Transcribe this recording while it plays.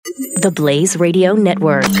The Blaze Radio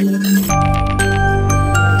Network.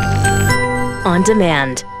 On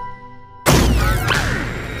demand.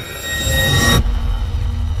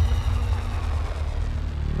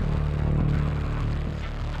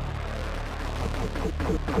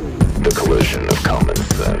 The collision of common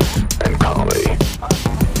sense and comedy.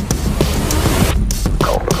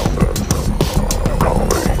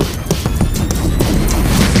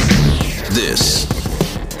 This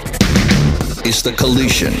is the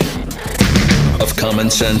collision of common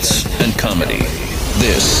sense and comedy.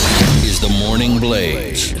 This is the Morning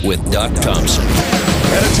Blaze with Doc Thompson.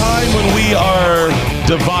 At a time when we are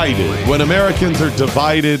divided, when Americans are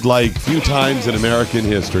divided like few times in American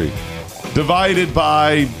history, divided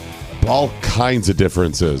by all kinds of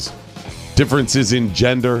differences. Differences in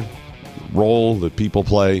gender, role that people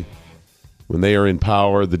play when they are in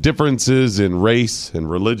power, the differences in race and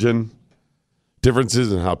religion,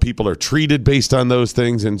 differences in how people are treated based on those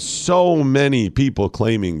things, and so many people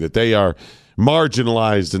claiming that they are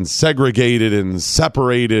marginalized and segregated and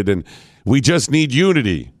separated, and we just need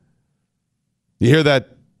unity. You hear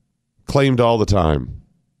that claimed all the time.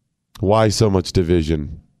 Why so much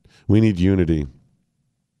division? We need unity.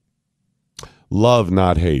 Love,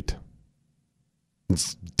 not hate.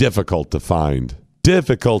 It's difficult to find.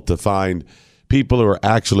 Difficult to find people who are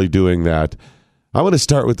actually doing that. I want to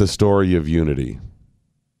start with the story of unity.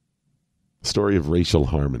 Story of racial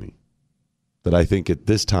harmony that I think at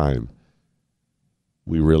this time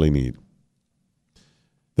we really need.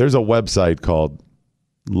 There's a website called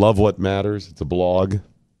Love What Matters. It's a blog.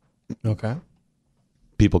 Okay.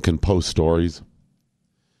 People can post stories.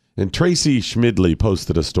 And Tracy Schmidley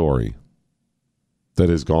posted a story that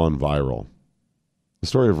has gone viral. A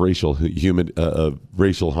story of racial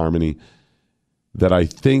harmony that I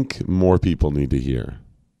think more people need to hear.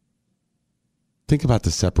 Think about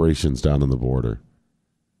the separations down on the border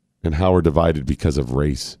and how we're divided because of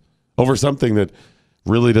race over something that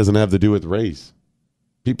really doesn't have to do with race.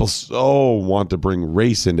 People so want to bring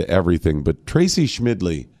race into everything, but Tracy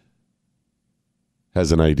Schmidley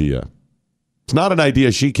has an idea. It's not an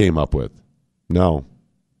idea she came up with. No.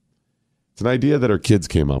 It's an idea that her kids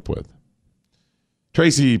came up with.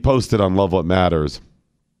 Tracy posted on Love What Matters,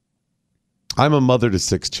 I'm a mother to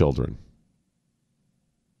 6 children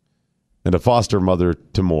and a foster mother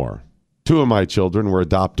to more. 2 of my children were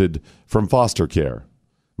adopted from foster care.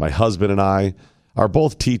 My husband and I are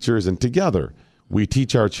both teachers, and together we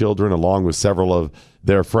teach our children along with several of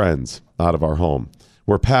their friends out of our home.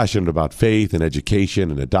 We're passionate about faith and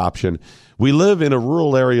education and adoption. We live in a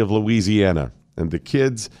rural area of Louisiana, and the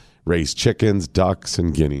kids raise chickens, ducks,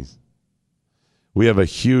 and guineas. We have a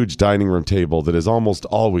huge dining room table that is almost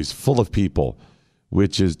always full of people,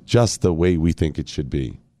 which is just the way we think it should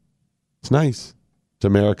be. It's nice. It's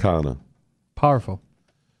Americana. Powerful.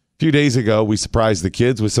 A few days ago, we surprised the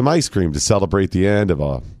kids with some ice cream to celebrate the end of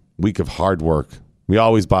a week of hard work. We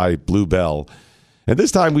always buy Bluebell. And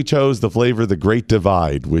this time we chose the flavor The Great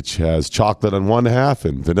Divide, which has chocolate on one half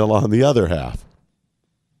and vanilla on the other half.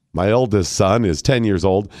 My oldest son is 10 years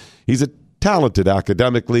old. He's talented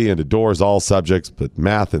academically and adores all subjects, but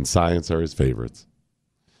math and science are his favorites.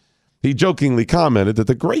 He jokingly commented that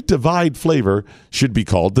the Great Divide flavor should be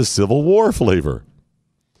called the Civil War flavor,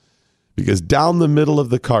 because down the middle of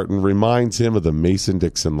the carton reminds him of the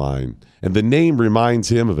Mason-Dixon line, and the name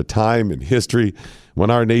reminds him of a time in history when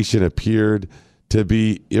our nation appeared to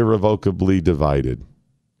be irrevocably divided.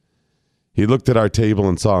 He looked at our table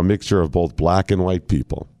and saw a mixture of both black and white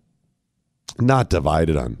people, not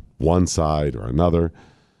divided on one side or another,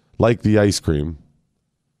 like the ice cream,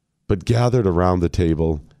 but gathered around the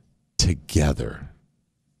table together.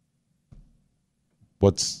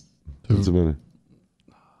 What's the matter?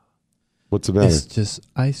 What's the matter? It's just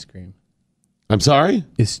ice cream. I'm sorry?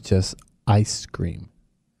 It's just ice cream.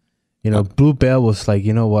 You know, Bluebell was like,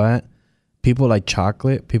 you know what? People like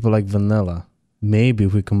chocolate, people like vanilla. Maybe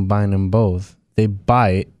if we combine them both, they buy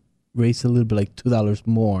it, raise a little bit like $2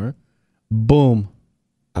 more. Boom.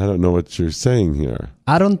 I don't know what you're saying here.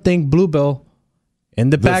 I don't think Bluebell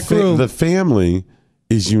in the back room. The family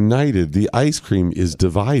is united. The ice cream is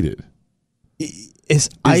divided. It's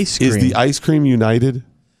ice cream. Is the ice cream united?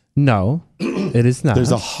 No, it is not.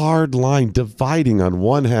 There's a hard line dividing on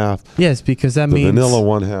one half. Yes, because that means... the vanilla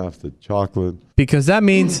one half, the chocolate. Because that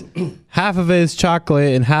means half of it is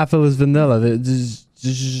chocolate and half of it is vanilla.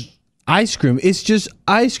 Just ice cream. It's just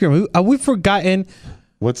ice cream. Have we forgotten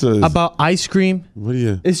What's a about ice cream. What do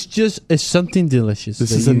you? It's something delicious.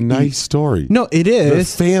 This that is a you nice eat. story. No, it The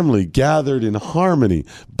is. family gathered in harmony,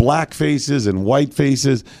 black faces and white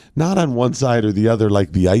faces, not on one side or the other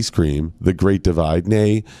like the ice cream, the Great Divide.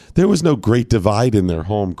 Nay, there was no Great Divide in their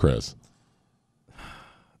home, Chris.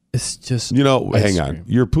 It's just You know, ice hang on. cream.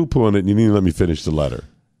 You're poo-pooing it and you need to let me finish the letter.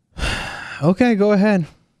 Okay, go ahead.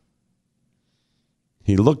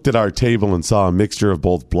 He looked at our table and saw a mixture of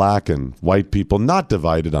both black and white people, not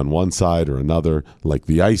divided on one side or another like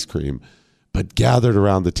the ice cream, but gathered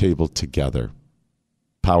around the table together.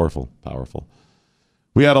 Powerful, powerful.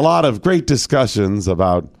 We had a lot of great discussions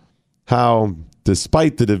about how,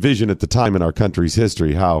 despite the division at the time in our country's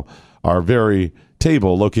history, how our very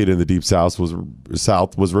table located in the Deep South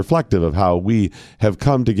was reflective of how we have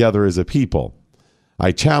come together as a people.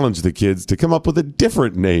 I challenged the kids to come up with a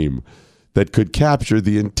different name that could capture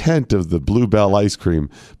the intent of the Bluebell ice cream,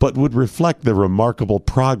 but would reflect the remarkable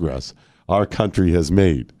progress our country has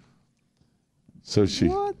made. So she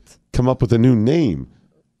come up with a new name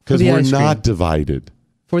because we're not divided.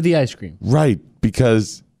 For the ice cream. Right,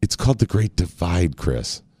 because it's called the Great Divide,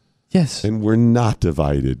 Chris. Yes. And we're not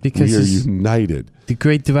divided. Because we are it's united. The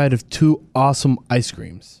great divide of two awesome ice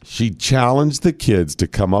creams. She challenged the kids to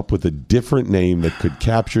come up with a different name that could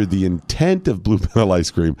capture the intent of Bluebell ice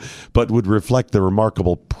cream, but would reflect the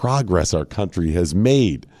remarkable progress our country has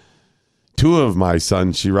made. 2 of my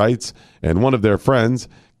sons, she writes, and one of their friends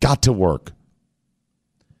got to work.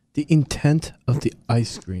 The intent of the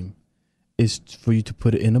ice cream is for you to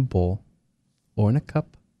put it in a bowl or in a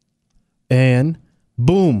cup and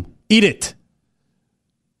boom, eat it.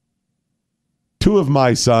 2 of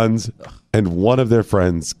my sons and one of their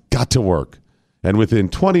friends got to work. And within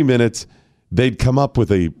 20 minutes, they'd come up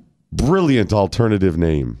with a brilliant alternative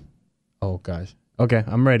name. Oh, gosh. Okay,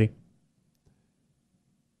 I'm ready.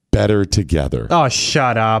 Better Together. Oh,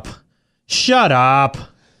 shut up. Shut up.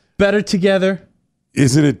 Better together?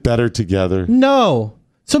 Isn't it better together? No.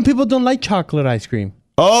 Some people don't like chocolate ice cream.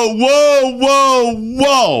 Oh, whoa, whoa,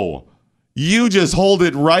 whoa. You just hold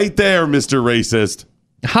it right there, Mr. Racist.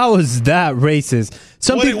 How is that racist?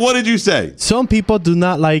 What did you say? Some people do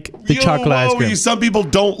not like the chocolate ice cream. Some people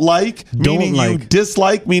don't like, meaning you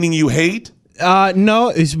dislike, meaning you hate?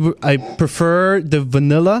 No, I prefer the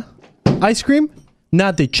vanilla ice cream,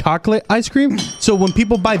 not the chocolate ice cream. So when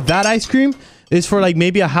people buy that ice cream, it's for like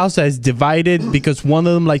maybe a house that is divided because one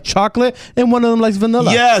of them likes chocolate and one of them likes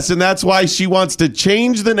vanilla. Yes, and that's why she wants to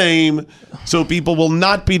change the name so people will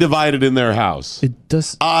not be divided in their house. It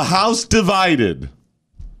does. A house divided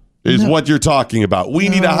is what you're talking about. We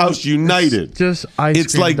need a house united. It's just ice cream.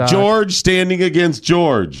 It's like Doc. George standing against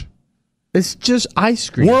George. It's just ice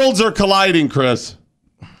cream. Worlds are colliding, Chris.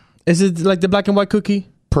 Is it like the black and white cookie?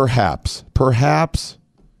 Perhaps.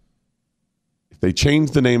 If they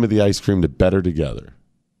change the name of the ice cream to Better Together.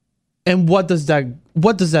 And what does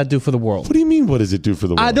that do for the world? What do you mean, what does it do for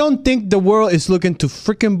the world? I don't think the world is looking to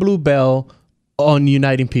freaking Bluebell on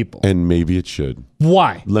uniting people. And maybe it should.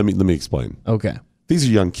 Why? Let me explain. Okay. These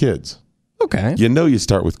are young kids. Okay. You know you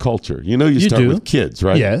start with culture. You know you start with kids,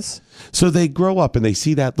 right? Yes. So they grow up and they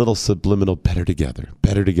see that little subliminal better together.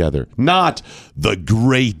 Not the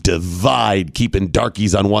Great Divide, keeping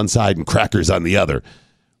darkies on one side and crackers on the other,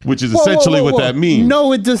 which is essentially what that means.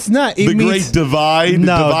 No, it does not. It the means Great Divide,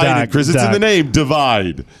 divided, Chris. It's in the name,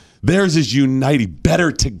 divide. Theirs is united,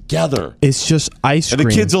 better together. It's just ice cream. And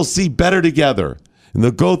the kids will see better together, and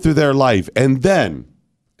they'll go through their life. And then,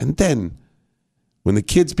 when the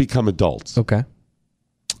kids become adults, okay,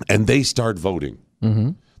 and they start voting,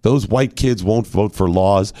 those white kids won't vote for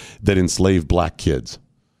laws that enslave black kids.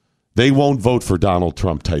 They won't vote for Donald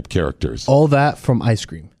Trump type characters. All that from ice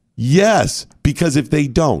cream. Yes, because if they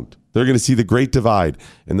don't, they're going to see the Great Divide,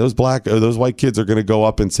 and those white kids are going to go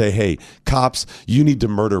up and say, "Hey, cops, you need to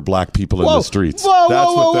murder black people in the streets." Whoa!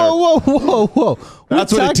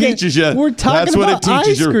 That's what it teaches you. We're talking about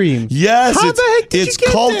ice cream. Yes, how the heck did it's you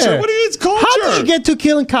get culture. there? What do you mean it's culture? How did you get to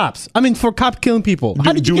killing cops? I mean, for cop killing people.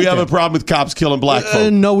 How did you do we get have there? a problem with cops killing black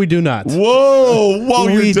folk? No, we do not. Whoa!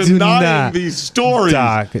 We You're do denying not. these stories.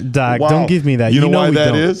 Doc, Wow. don't give me that. You know why we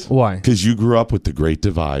that don't. is? Why? Because you grew up with the Great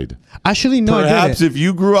Divide. Actually, no, I Perhaps didn't. if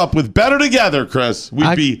you grew up with Better Together, Chris,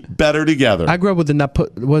 we'd be better together. I grew up with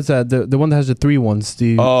what's that? The one that has the 3 ones.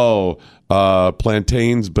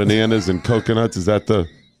 Plantains, bananas, and coconuts. Is that the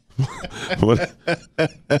what?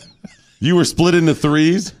 You were split into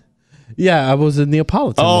 3s? Yeah, I was a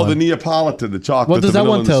Neapolitan. Oh, one. the Neapolitan, the chocolate, What does the that vanilla,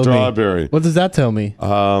 one and the tell strawberry. me? What does that tell me? Who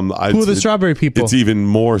are the strawberry people? It's even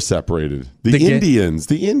more separated. The Indians.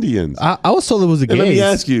 The Indians. I was told it was the And gays. let me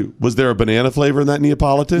ask you, was there a banana flavor in that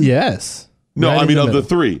Neapolitan? Yes. No, Right I in mean the of the middle.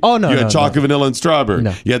 three. Oh, no, you had no, chocolate, no. vanilla, and strawberry.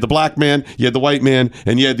 No. You had the black man, you had the white man,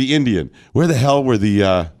 and you had the Indian. Where the hell were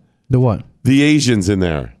The what? the Asians in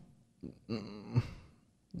there?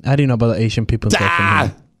 I didn't know about the Asian people.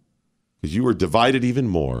 Because you were divided even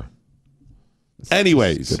more.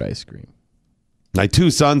 Anyways, Good ice cream. my two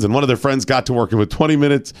sons and one of their friends got to work, and with 20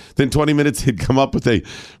 minutes, then 20 minutes, he'd come up with a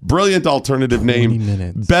brilliant alternative name,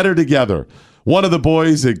 minutes. Better Together. One of the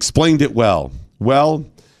boys explained it well. Well,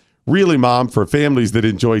 really, Mom, for families that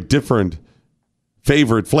enjoy different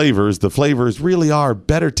favorite flavors, the flavors really are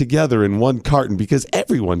better together in one carton because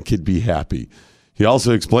everyone could be happy. He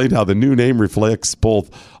also explained how the new name reflects both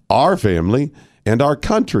our family and our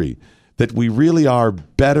country, that we really are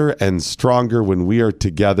better and stronger when we are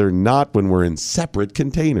together, not when we're in separate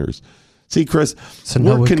containers. See, Chris, So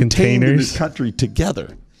now we're we're contained in containers? this country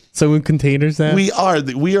together. So in containers now? We are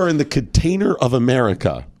in the container of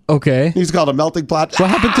America. Okay. He's called a melting pot. What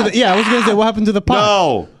happened to the... Yeah, I was going to say, what happened to the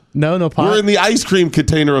pot? No pot? We're in the ice cream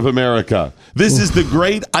container of America. This is the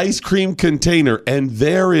great ice cream container, and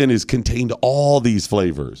therein is contained all these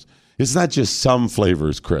flavors. It's not just some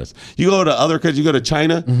flavors, Chris. You go to other countries, you go to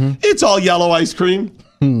China, it's all yellow ice cream.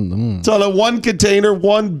 It's all in one container,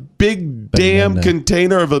 one big damn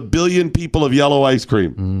container of 1 billion people of yellow ice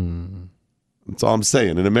cream. That's all I'm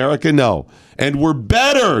saying. In America, no. And we're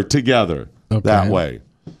better together that way.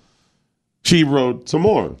 She wrote some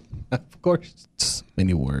more. Of course. So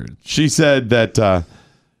many words. She said that,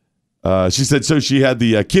 so she had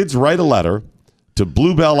the kids write a letter to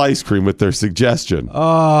Bluebell Ice Cream with their suggestion.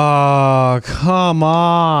 Oh, come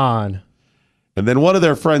on. And then one of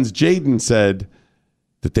their friends, Jaden, said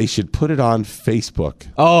that they should put it on Facebook.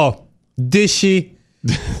 Oh, did she?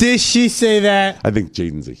 Did she say that? I think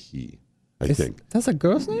Jaden's a he. I think. That's a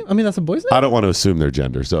girl's name? I mean, that's a boy's name? I don't want to assume their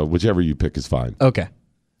gender, so whichever you pick is fine. Okay.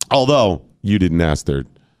 Although you didn't ask their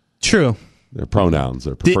True. pronouns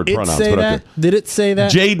or preferred Did it pronouns. say that? Did it say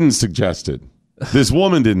that? Jaden suggested. This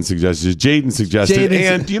woman didn't suggest it. Jaden suggested it.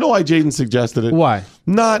 And do you know why Jaden suggested it? Why?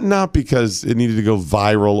 Not because it needed to go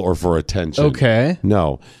viral or for attention. Okay.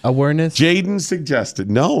 No. Awareness? Jaden suggested.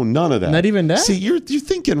 No, none of that. Not even that? See, you're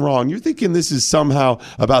thinking wrong. You're thinking this is somehow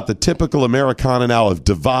about the typical Americana now of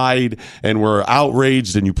divide and we're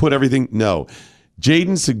outraged and you put everything. No.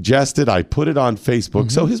 Jaden suggested I put it on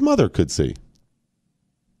Facebook so his mother could see.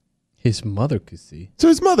 His mother could see. So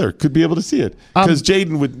his mother could be able to see it. Because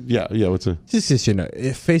Jaden would, what's a... This is,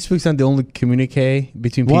 if Facebook's not the only communique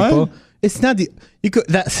between What? people, it's not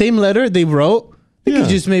that same letter they wrote, you could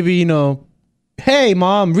just maybe, hey,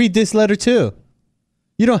 Mom, read this letter too.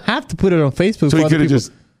 You don't have to put it on Facebook. So for he other could have people.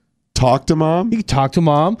 just talked to Mom? You can talk to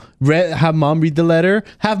Mom, have Mom read the letter,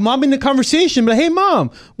 have Mom in the conversation, but hey, Mom,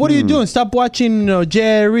 what are you doing? Stop watching,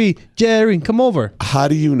 Jerry, come over. How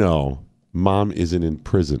do you know Mom isn't in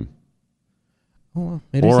prison? Oh,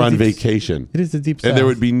 Or on vacation. It is the deep And there south.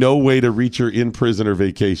 would be no way to reach her in prison or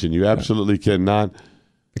vacation. You absolutely cannot.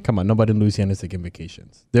 Come on, nobody in Louisiana is taking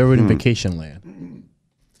vacations. They're already in vacation land.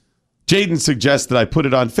 Jaden suggested I put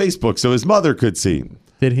it on Facebook so his mother could see.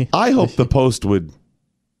 Did he? I hope the post would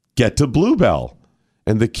get to Bluebell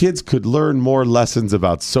and the kids could learn more lessons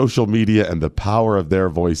about social media and the power of their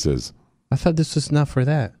voices. I thought this was not for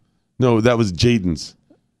that. No, that was Jaden's.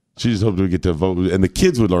 She just hoped we get to vote and the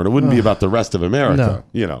kids would learn. It wouldn't be about the rest of America,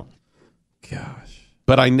 Gosh.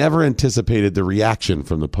 But I never anticipated the reaction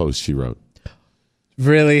from the post she wrote.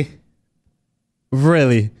 Really?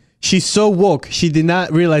 She's so woke. She did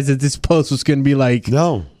not realize that this post was going to be like...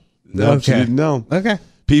 No, she Okay. didn't know. Okay.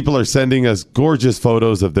 People are sending us gorgeous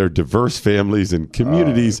photos of their diverse families and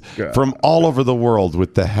communities from all over the world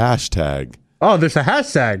with the hashtag Oh, there's a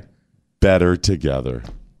hashtag. Better Together.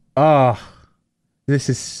 Oh, this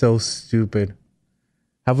is so stupid.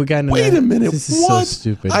 Have we gotten... Wait a minute. This is what? so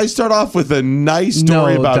stupid. I start off with a nice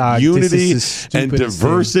story No, about Doc, unity this is the and stupidest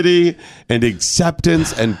diversity and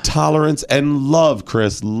acceptance and tolerance and love,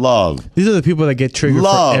 Chris. Love. These are the people that get triggered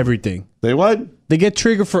Love. for everything. They what? They get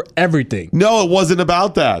triggered for everything. No, it wasn't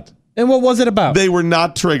about that. And what was it about? They were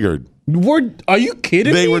not triggered. Are you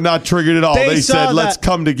kidding They me? were not triggered at all. They They saw said, let's that-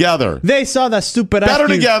 come together. They saw that stupid ice Better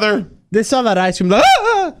cream. together. They saw that ice cream.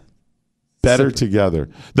 Like, Better together.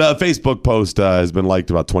 The Facebook post has been liked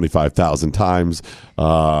about 25,000 times,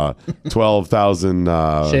 12,000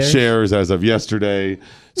 shares as of yesterday.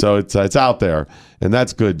 So it's out there, and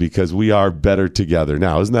that's good because we are better together.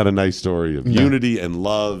 Now, isn't that a nice story of unity and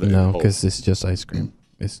love? And No, hope? because it's just ice cream.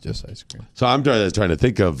 It's just ice cream. So I'm trying to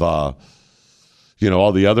think of all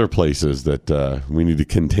the other places that we need to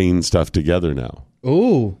contain stuff together now.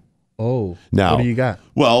 Ooh. Oh. Now, What do you got?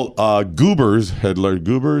 Well, Goobers,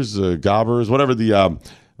 whatever the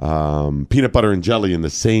peanut butter and jelly in the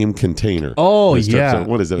same container. Oh, The strips yeah. of-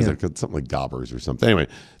 what is that? Is Yeah. it something like Gobbers or something? Anyway,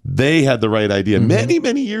 they had the right idea many,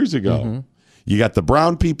 many years ago. You got the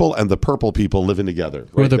brown people and the purple people living together.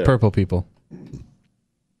 Who are right the there. purple people?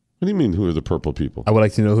 What do you mean, who are the purple people? I would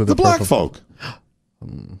like to know who The black purple folk.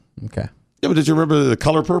 Okay. Yeah, but did you remember the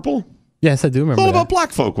color purple? Yes, I do remember It's all that. about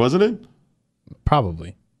black folk, wasn't it?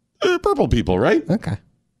 Probably. Purple people, right? Okay.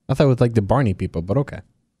 I thought it was like the Barney people, but okay.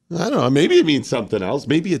 I don't know. Maybe it means something else.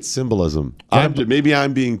 Maybe it's symbolism. Yeah, Maybe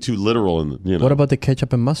I'm being too literal. And What about the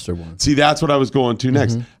ketchup and mustard one? See, that's what I was going to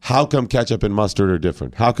next. How come ketchup and mustard are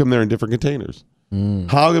different? How come they're in different containers?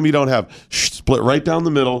 How come you don't have split right down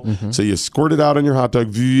the middle? So you squirt it out on your hot dog,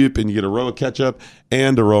 and you get a row of ketchup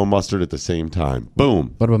and a row of mustard at the same time.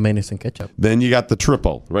 Boom. What about mayonnaise and ketchup? Then you got the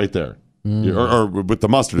triple right there. Or with the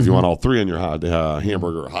mustard if you want all three on your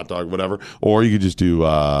hamburger or hot dog, whatever. Or you could just do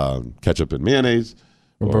ketchup and mayonnaise.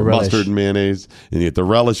 Or relish. mustard and mayonnaise, and you get the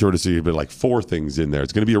relish order, so you have like 4 things in there.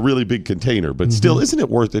 It's going to be a really big container, but still, isn't it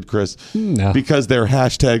worth it, Chris? No. Because they're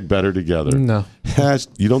hashtag better together. No.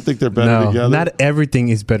 You don't think they're better No, together? not everything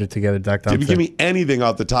is better together, Dr. Give me anything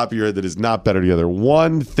off the top of your head that is not better together.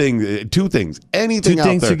 One thing, 2 things, anything Two out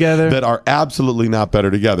things there together. that are absolutely not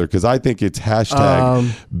better together, because I think it's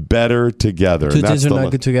hashtag better together. Two And that's things are the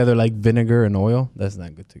not good together, like vinegar and oil. That's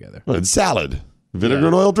not good together. Well, it's salad. Vinegar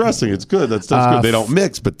and oil dressing. It's good. That stuff's good. They don't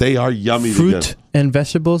mix, but they are yummy Fruit together. and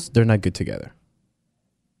vegetables, they're not good together.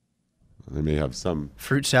 They may have some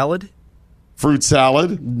Fruit salad? fruit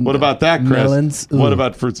salad. What about that, Chris? Melons. What Ooh.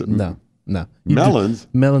 about fruits? No. Melons?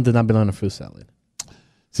 Melon did not belong to fruit salad.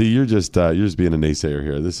 See, you're just being a naysayer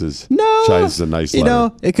here. This is No, Chai's a nice you letter.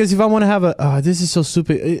 know, because if I want to have this is so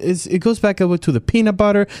stupid. It goes back over to the peanut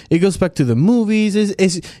butter. It goes back to the movies.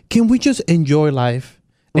 Can we just enjoy life?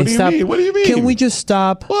 What do you mean? What do you mean? Can we just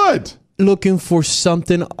stop What? looking for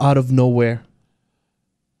something out of nowhere?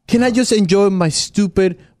 Can I just enjoy my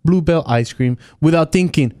stupid Bluebell ice cream without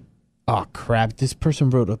thinking, oh crap, this person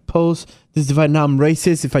wrote a post. This is now I'm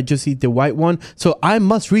racist if I just eat the white one. So I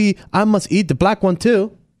must eat the black one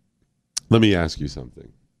too. Let me ask you something.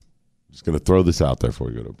 I'm just going to throw this out there before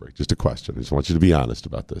we go to a break. Just a question. I just want you to be honest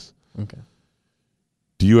about this. Okay.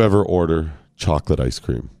 Do you ever order chocolate ice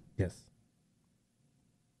cream? Yes.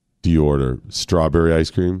 Do you order strawberry ice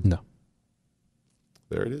cream? No.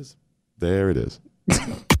 There it is. There it is.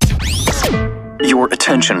 Your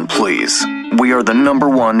attention, please. We are the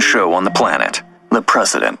 #1 show on the planet. The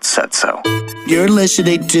president said so. You're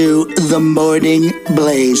listening to The Morning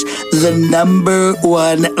Blaze, the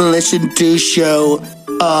 #1 listened to show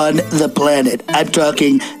on the planet. I'm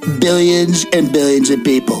talking billions and billions of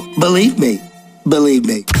people. Believe me. Believe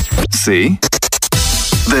me. See?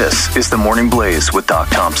 This is The Morning Blaze with Doc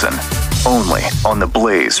Thompson. Only on the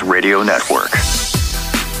Blaze Radio Network.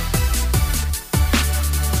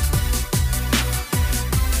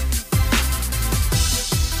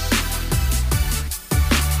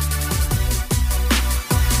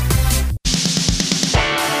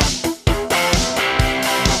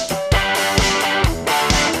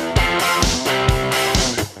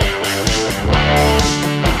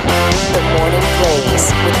 The Morning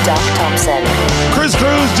Blaze with Doc Thompson. Chris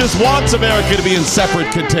Cruz just wants America to be in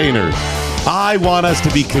separate containers. I want us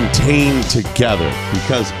to be contained together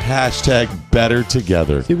because hashtag better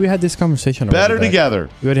together. See, we had this conversation already. Better Doc. together.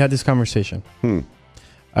 We already had this conversation.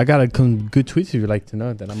 I got some good tweets if you'd like to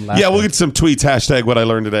know that I'm laughing. Yeah, we'll get some tweets. Hashtag what I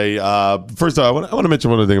learned today. First of all, I want to mention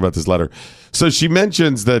one other thing about this letter. So she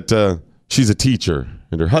mentions that she's a teacher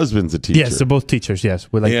and her husband's a teacher. Yes, they're both teachers,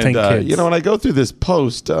 yes, with like and 10 kids. you know, when I go through this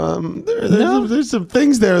post, there's some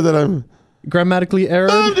things there that I'm Grammatically error.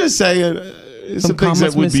 I'm just saying some things that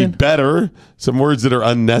commas would missing? be better, some words that are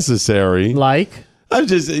unnecessary. Like? I'm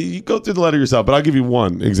just you go through the letter yourself, but I'll give you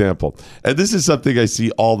one example. And this is something I see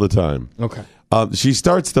all the time. Okay. She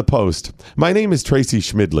starts the post. My name is Tracy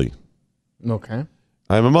Schmidley. Okay.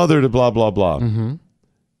 I'm a mother to blah blah blah. Mm-hmm.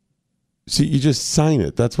 See, you just sign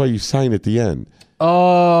it. That's why you sign at the end.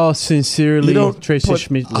 Oh, sincerely, You don't Tracy put,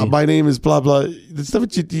 Schmidley. my name is blah blah. That's not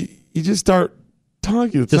what you just start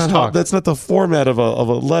talking. It's Just not talk. That's not the format of a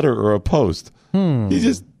letter or a post. You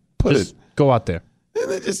just put Just it. go out there. And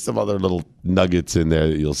there's just some other little nuggets in there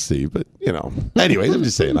that you'll see. But, you know, anyways, I'm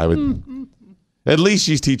just saying I would. At least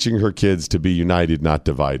she's teaching her kids to be united, not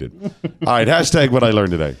divided. All right, hashtag what I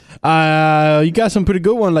learned today. You got some pretty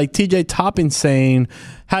good one, like TJ Toppin saying,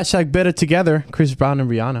 hashtag better together, Chris Brown and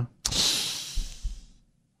Rihanna.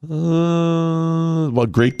 Well,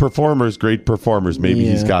 great performers. Maybe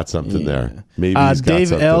he's got something there. Maybe he's got Dave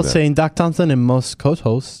something L there. saying Doc Thompson and most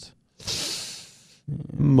co-hosts.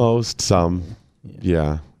 Most, some.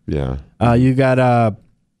 Yeah. You got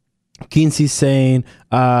Kinsey's saying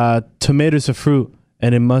tomatoes are fruit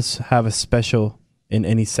and it must have a special in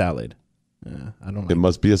any salad. I don't know. It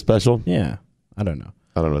must be a special? Yeah. I don't know.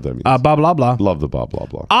 I don't know what that means. Blah, blah, blah. Love the blah, blah,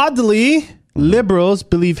 blah. Oddly, liberals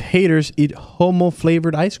believe haters eat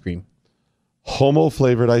homo-flavored ice cream.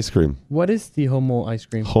 Homo-flavored ice cream. What is the homo ice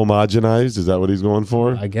cream? Homogenized? Is that what he's going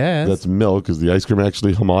for? I guess. That's milk. Is the ice cream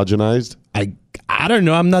actually homogenized? I don't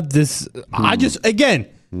know. I'm not this. I just, again,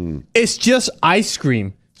 it's just ice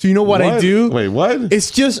cream. So you know what I do? Wait, what?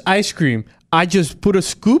 It's just ice cream. I just put a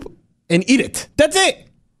scoop and eat it. That's it.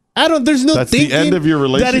 There's no That's thinking. the end of your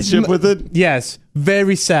relationship with it? Yes.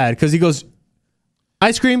 Very sad. Because he goes,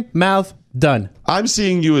 ice cream, mouth, done. I'm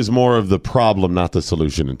seeing you as more of the problem, not the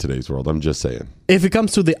solution in today's world. I'm just saying. If it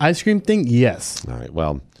comes to the ice cream thing, yes. All right.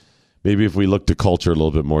 Well, maybe if we look to culture a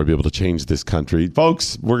little bit more, we'll be able to change this country.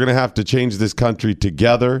 Folks, we're going to have to change this country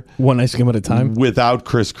together. One ice cream at a time. Without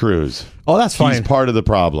Chris Cruz. Oh, that's fine. He's part of the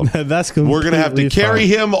problem. That's completely We're going to have to carry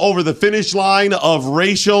him over the finish line of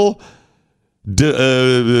racial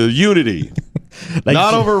unity.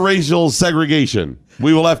 Not over racial segregation.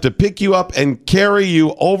 We will have to pick you up and carry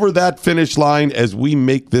you over that finish line as we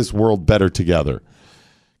make this world better together.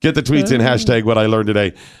 Get the tweets in hashtag what I learned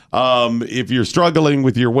today. If you're struggling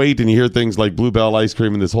with your weight and you hear things like Bluebell ice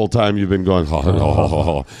cream and this whole time you've been going,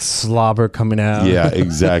 slobber coming out. Yeah,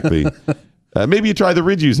 exactly. Maybe you try the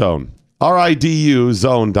Ridu Zone.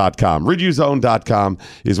 RIDUzone.com. RIDUzone.com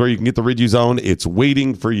is where you can get the Ridu Zone. It's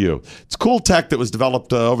waiting for you. It's cool tech that was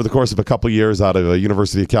developed over the course of a couple years out of the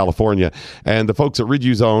University of California. And the folks at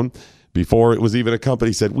Ridu Zone, before it was even a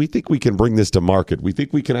company, said, we think we can bring this to market. We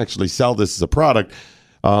think we can actually sell this as a product.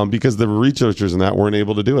 Because the researchers and that weren't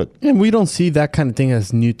able to do it. And we don't see that kind of thing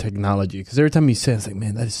as new technology. Because every time you say it, it's like,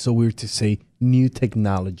 man, that is so weird to say new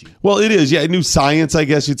technology. Well, it is. Yeah, new science, I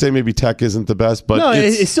guess you'd say. Maybe tech isn't the best, but no,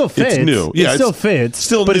 it still fits. It's new. Yeah, it still fits.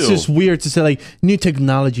 Still but new. It's just weird to say like new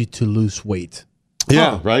technology to lose weight.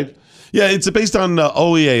 Yeah, right? Yeah, it's based on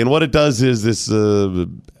OEA. And what it does is this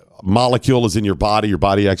molecule is in your body. Your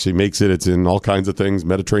body actually makes it. It's in all kinds of things.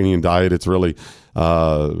 Mediterranean diet. It's really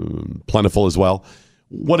plentiful as well.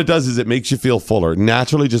 What it does is it makes you feel fuller. It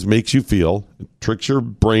naturally just makes you feel, tricks your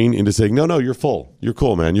brain into saying, no, you're full. You're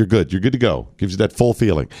cool, man. You're good. You're good to go. Gives you that full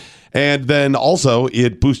feeling. And then also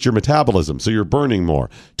it boosts your metabolism. So you're burning more.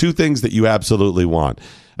 Two things that you absolutely want.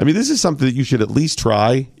 I mean, this is something that you should at least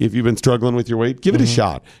try if you've been struggling with your weight. Give it a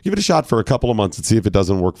shot. Give it a shot for a couple of months and see if it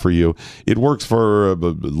doesn't work for you. It works for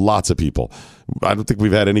lots of people. I don't think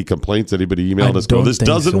we've had any complaints. Anybody emailed us, this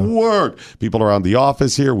doesn't work. People around the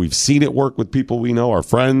office here, we've seen it work with people we know, our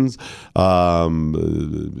friends, Sarah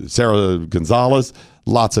Gonzalez.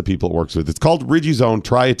 Lots of people it works with. It's called Ridu Zone.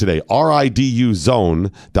 Try it today.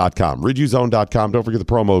 RIDUzone.com. RIDUzone.com. Don't forget the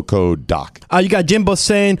promo code DOC. You got Jimbo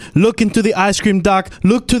saying, look into the ice cream, Doc.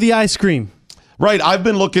 Look to the ice cream. Right. I've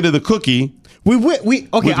been looking at the cookie. Okay,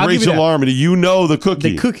 with racial harmony. You know the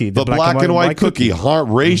cookie. The black and white cookie.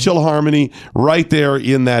 Racial harmony right there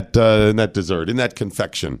in that dessert, in that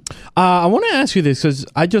confection. I want to ask you this because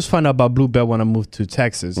I just found out about Bluebell when I moved to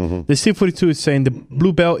Texas. The C42 is saying the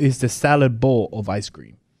Bluebell is the salad bowl of ice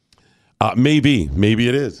cream. Maybe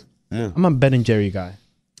it is. Yeah. I'm a Ben and Jerry guy.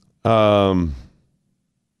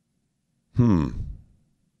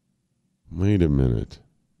 Wait a minute.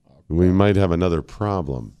 We might have another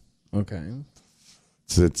problem. Okay.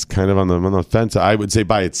 It's kind of on the fence. I would say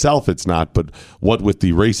by itself it's not, but what with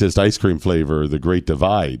the racist ice cream flavor, the Great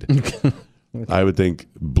Divide, I would think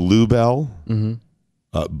Bluebell,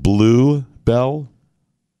 Bluebell.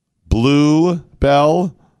 Blew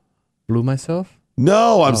myself?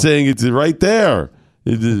 No, I'm saying it's right there.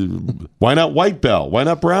 Why not White Bell? Why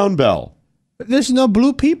not Brown Bell? There's no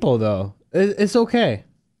blue people, though. It's okay.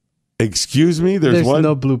 Excuse me? There's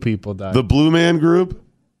no blue people, Doc. The Blue Man Group?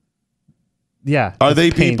 Yeah. Are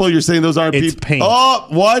they paint. people? You're saying those aren't people? It's paint. Oh,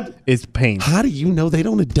 what? It's paint. How do you know they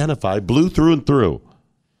don't identify blue through and through?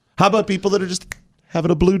 How about people that are just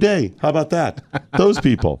having a blue day? How about that? Those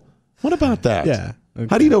people. What about that? Yeah. Okay.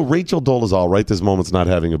 How do you know Rachel Dolezal right this moment's not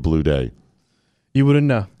having a blue day? You wouldn't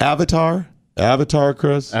know. Avatar,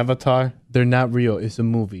 Chris? Avatar. They're not real. It's a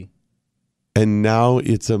movie. And now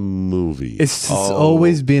it's a movie. It's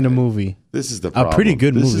always been a movie. This is the problem. A pretty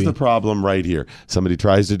good movie. This is the problem right here. Somebody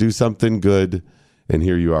tries to do something good, and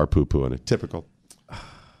here you are poo-pooing it. Typical.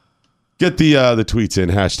 Get the tweets in.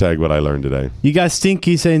 Hashtag what I learned today. You got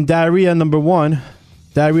Stinky saying diarrhea number 1,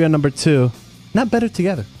 diarrhea number 2. Not better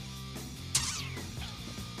together.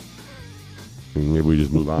 Maybe we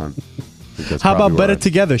just move on. How about better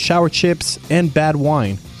together? Shower chips and bad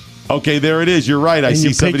wine. Okay, there it is. You're right. I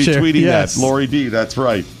see somebody tweeting that. Lori D, that's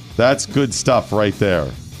right. That's good stuff right there.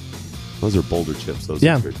 Those are Boulder chips. Those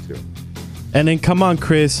are good too. And then come on,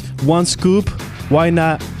 Chris, one scoop. Why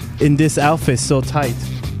not in this outfit so tight?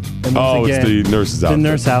 And once it's the nurse's outfit. The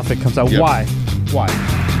nurse outfit comes out. Yep. Why?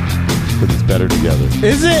 Because it's better together.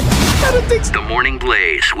 Is it? I don't think so. The Morning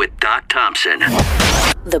Blaze with Doc Thompson.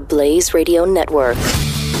 The Blaze Radio Network.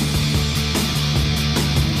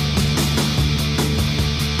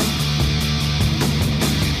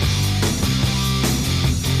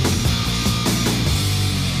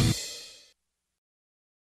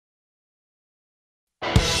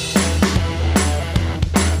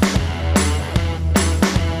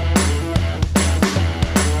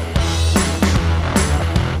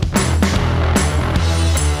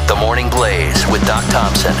 With Doc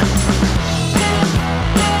Thompson.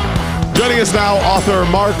 Joining us now, author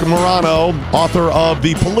Mark Morano, author of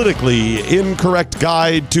The Politically Incorrect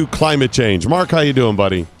Guide to Climate Change. Mark, how you doing,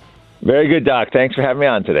 buddy? Very good, Doc. Thanks for having me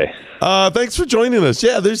on today. Thanks for joining us.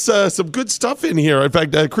 Yeah, there's some good stuff in here. In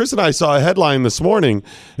fact, Chris and I saw a headline this morning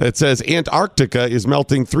that says Antarctica is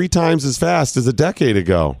melting 3 times as fast as a decade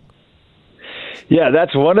ago. Yeah,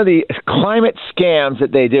 that's one of the climate scams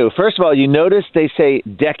that they do. First of all, you notice they say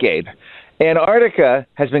decade. Antarctica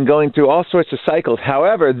has been going through all sorts of cycles.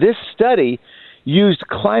 However, this study used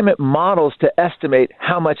climate models to estimate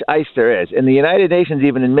how much ice there is. And the United Nations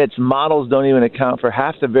even admits models don't even account for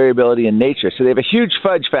half the variability in nature. So they have a huge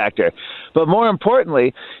fudge factor. But more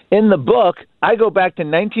importantly, in the book, I go back to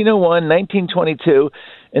 1901, 1922,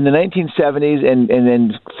 in the 1970s and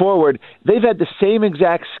then forward. They've had the same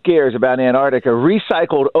exact scares about Antarctica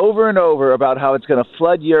recycled over and over about how it's going to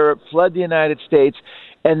flood Europe, flood the United States,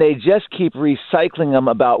 and they just keep recycling them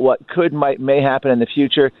about what may happen in the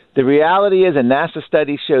future. The reality is a NASA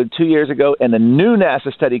study showed 2 years ago and a new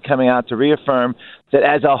NASA study coming out to reaffirm that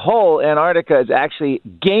as a whole, Antarctica is actually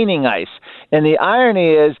gaining ice. And the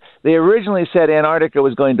irony is they originally said Antarctica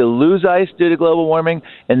was going to lose ice due to global warming,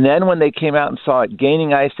 and then when they came out and saw it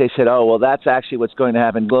gaining ice, they said, oh, well, that's actually what's going to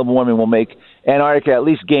happen. Global warming will make Antarctica at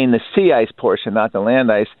least gain the sea ice portion, not the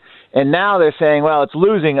land ice. And now they're saying, well, it's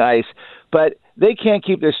losing ice. But they can't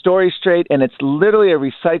keep their story straight, and it's literally a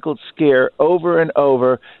recycled scare over and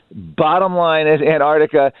over. Bottom line is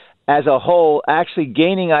Antarctica as a whole actually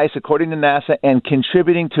gaining ice, according to NASA, and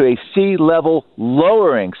contributing to a sea level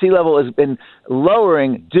lowering. Sea level has been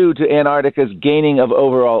lowering due to Antarctica's gaining of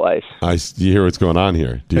overall ice. You hear what's going on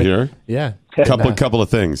here? Do you hear? Yeah. Couple of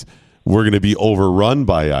things. We're going to be overrun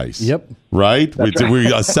by ice. Yep. Right?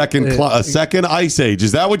 We're a second ice age.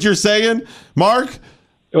 Is that what you're saying, Mark?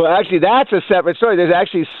 Well, actually, that's a separate story. There's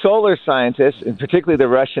actually solar scientists, and particularly the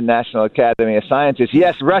Russian National Academy of Sciences,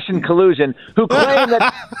 yes, Russian collusion, who claim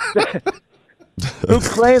that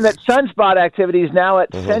sunspot activity is now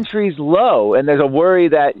at centuries low, and there's a worry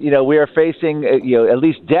that we are facing at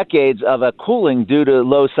least decades of a cooling due to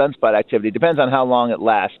low sunspot activity. Depends on how long it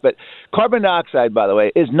lasts. But carbon dioxide, by the way,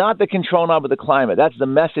 is not the control knob of the climate. That's the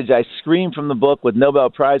message I scream from the book with Nobel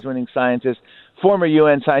Prize-winning scientists, former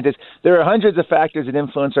UN scientists. There are hundreds of factors that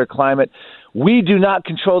influence our climate. We do not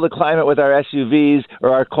control the climate with our SUVs or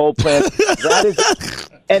our coal plants. That is,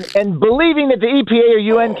 and believing that the EPA or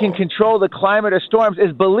UN can control the climate or storms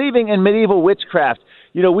is believing in medieval witchcraft.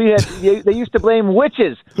 They used to blame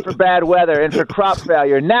witches for bad weather and for crop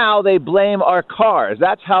failure. Now they blame our cars.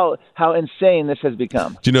 That's how insane this has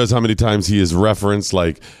become. Do you notice how many times he is referenced,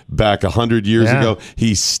 like back 100 years ago?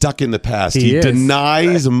 He's stuck in the past. He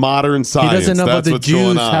denies modern science. He doesn't know That's about the what's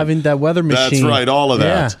going Jews on. having that weather machine. That's right, all of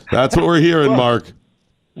that. Yeah. That's what we're hearing, Mark.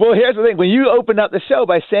 Well, here's the thing. When you open up the show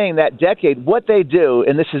by saying that decade, what they do,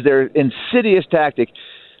 and this is their insidious tactic,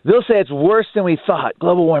 they'll say it's worse than we thought,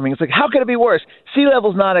 global warming. It's like, how could it be worse? Sea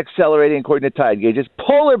level's not accelerating according to tide gauges.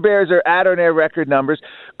 Polar bears are at or near record numbers.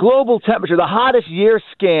 Global temperature, the hottest year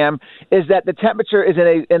scam is that the temperature is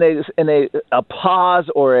in a pause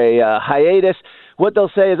or a hiatus. What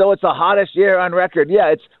they'll say is, oh, it's the hottest year on record. Yeah,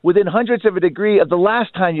 it's within hundredths of a degree of the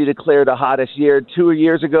last time you declared a hottest year 2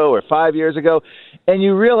 years ago or 5 years ago. And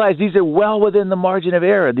you realize these are well within the margin of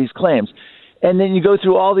error, these claims. And then you go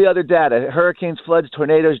through all the other data, hurricanes, floods,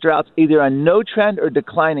 tornadoes, droughts, either on no trend or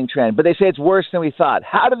declining trend. But they say it's worse than we thought.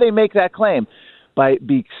 How do they make that claim?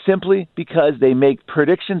 Simply because they make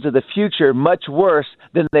predictions of the future much worse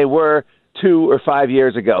than they were 2 or 5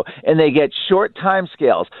 years ago. And they get short time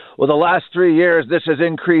scales. Well, the last 3 years, this has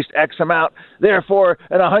increased X amount. Therefore,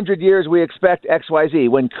 in 100 years, we expect X, Y, Z.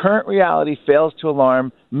 When current reality fails to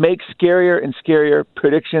alarm, make scarier and scarier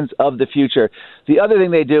predictions of the future. The other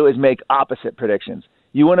thing they do is make opposite predictions.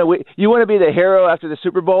 You want to be the hero after the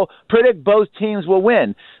Super Bowl? Predict both teams will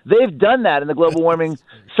win. They've done that in the global warming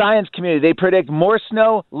science community. They predict more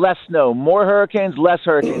snow, less snow, more hurricanes, less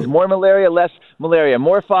hurricanes, more malaria, less malaria,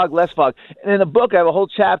 more fog, less fog. And in the book, I have a whole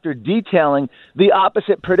chapter detailing the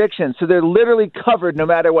opposite predictions. So they're literally covered no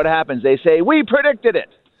matter what happens. They say, we predicted it.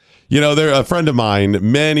 You know, a friend of mine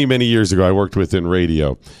many, many years ago I worked with in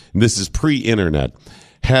radio, and this is pre-internet,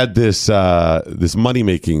 had this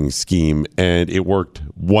money-making scheme, and it worked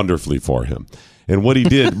wonderfully for him. And what he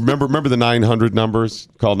did, remember the 900 numbers?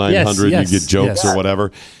 Call 900, yes, you get jokes yes. or whatever.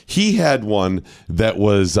 He had one that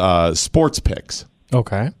was sports picks.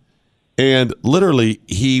 Okay. And literally,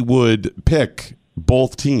 he would pick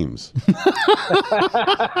both teams.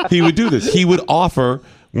 He would do this. He would offer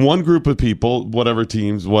one group of people, whatever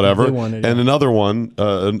teams, whatever, and another one,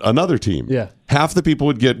 another team. Yeah. Half the people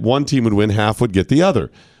would get, one team would win, half would get the other.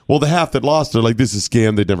 Well, the half that lost are like, this is a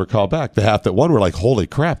scam, they'd never call back. The half that won were like, holy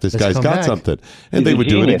crap, this guy's got something. And they would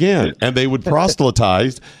do it again. And they would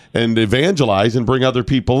proselytize and evangelize and bring other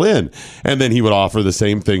people in. And then he would offer the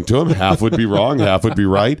same thing to them. Half would be wrong, half would be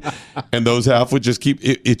right. And those half would just keep,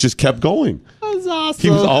 it just kept going. That's awesome. He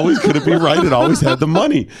was always going to be right and always had the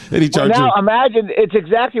money. And he charged Now, imagine, it's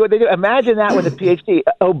exactly what they do. Imagine that with a PhD.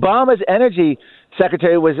 Obama's energy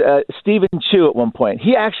secretary was Stephen Chu at one point.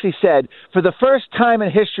 He actually said, for the first time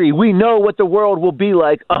in history, we know what the world will be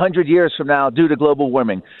like 100 years from now due to global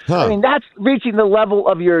warming. I mean, that's reaching the level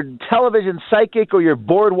of your television psychic or your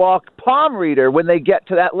boardwalk palm reader when they get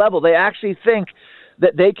to that level. They actually think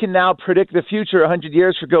that they can now predict the future 100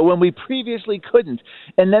 years ago when we previously couldn't.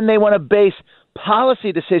 And then they want to base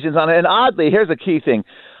policy decisions on it. And oddly, here's a key thing.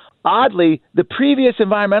 Oddly, the previous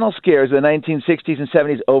environmental scares of the 1960s and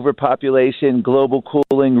 70s, overpopulation, global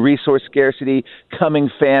cooling, resource scarcity,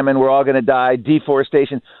 coming famine, we're all going to die,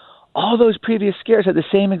 deforestation, all those previous scares had the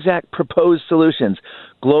same exact proposed solutions: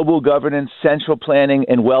 global governance, central planning,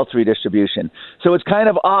 and wealth redistribution. So it's kind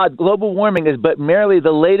of odd. Global warming is but merely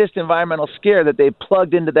the latest environmental scare that they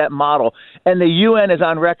plugged into that model. And the UN is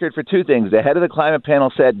on record for two things. The head of the climate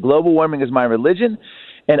panel said, global warming is my religion.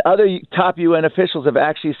 And other top UN officials have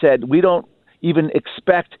actually said, we don't even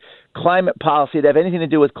expect climate policy to have anything to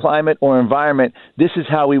do with climate or environment. This is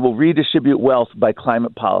how we will redistribute wealth by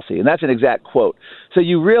climate policy. And that's an exact quote. So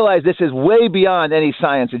you realize this is way beyond any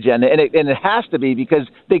science agenda. And it has to be, because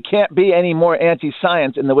they can't be any more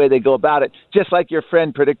anti-science in the way they go about it. Just like your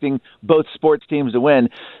friend predicting both sports teams to win.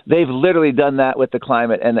 They've literally done that with the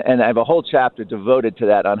climate. And I have a whole chapter devoted to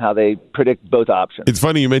that on how they predict both options. It's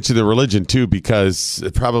funny you mentioned the religion, too, because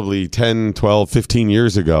probably 10, 12, 15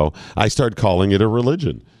 years ago, I started calling it a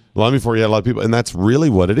religion. Long before you had a lot of people, and that's really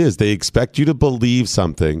what it is. They expect you to believe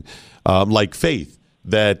something like faith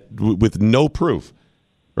that with no proof,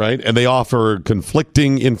 right? And they offer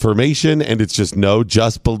conflicting information, and it's just no,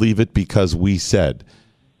 just believe it because we said.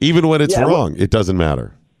 Even when it's wrong, it doesn't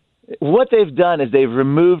matter. What they've done is they've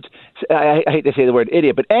removed, I hate to say the word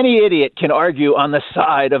idiot, but any idiot can argue on the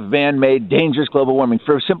side of man-made dangerous global warming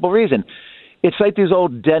for a simple reason. It's like these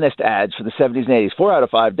old dentist ads for the 70s and 80s. 4 out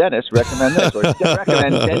of 5 dentists recommend this or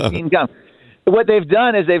recommend Dentine gum. What they've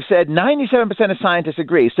done is they've said 97% of scientists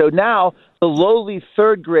agree. So now the lowly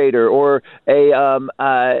third grader or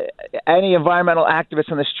any environmental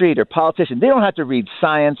activist on the street or politician, they don't have to read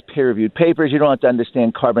science, peer-reviewed papers. You don't have to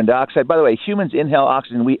understand carbon dioxide. By the way, humans inhale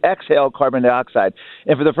oxygen. We exhale carbon dioxide.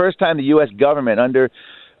 And for the first time, the U.S. government under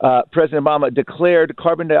President Obama declared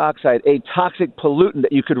carbon dioxide a toxic pollutant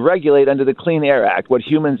that you could regulate under the Clean Air Act, what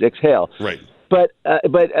humans exhale. Right. But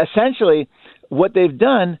essentially, what they've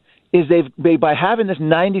done is by having this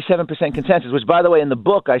 97% consensus, which, by the way, in the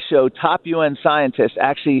book I show top UN scientists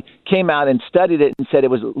actually came out and studied it and said it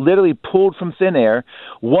was literally pulled from thin air.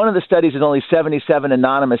 One of the studies is only 77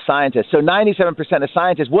 anonymous scientists. So 97% of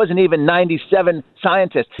scientists wasn't even 97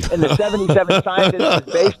 scientists. And the 77 scientists it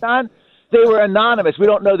was based on, they were anonymous. We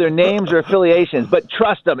don't know their names or affiliations, but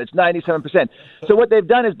trust them, it's 97%. So what they've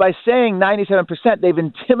done is by saying 97%, they've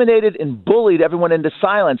intimidated and bullied everyone into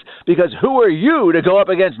silence, because who are you to go up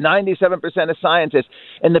against 97% of scientists?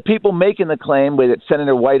 And the people making the claim, with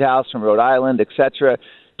Senator Whitehouse from Rhode Island, et cetera,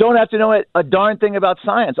 don't have to know a darn thing about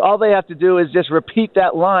science. All they have to do is just repeat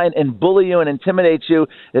that line and bully you and intimidate you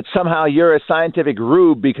that somehow you're a scientific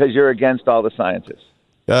rube because you're against all the scientists.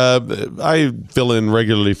 I fill in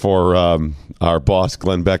regularly for our boss,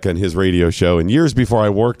 Glenn Beck, on his radio show. And years before I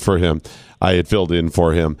worked for him, I had filled in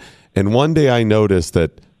for him. And one day I noticed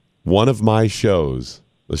that one of my shows,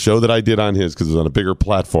 the show that I did on his, because it was on a bigger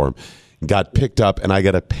platform, got picked up, and I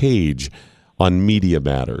got a page on Media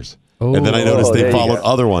Matters. And then I noticed there they you followed go.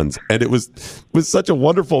 other ones, and it was such a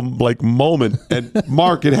wonderful moment. And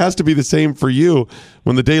Mark, it has to be the same for you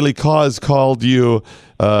when the Daily Cause called you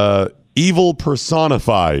evil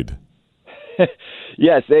personified.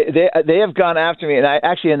 Yes, they have gone after me, and I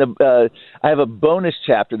actually I have a bonus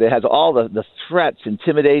chapter that has all the threats,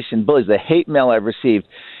 intimidation, bullies, the hate mail I've received.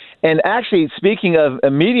 And actually, speaking of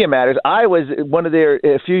media matters, I was one of their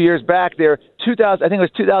a few years back. Their 2000, I think it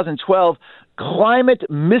was 2012. Climate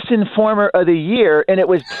Misinformer of the Year, and it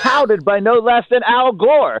was touted by no less than Al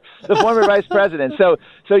Gore, the former vice president. So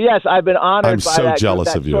yes, I've been honored I'm by so that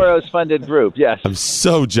jealous of you. Soros-funded group. Yes, I'm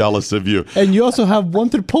so jealous of you. And you also have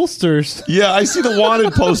wanted posters. Yeah, I see the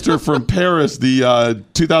wanted poster from Paris, the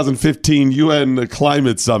 2015 UN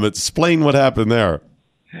Climate Summit. Explain what happened there.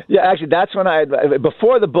 Yeah, actually, that's when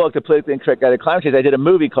before the book, The Politically Incorrect Guide to Climate Change, I did a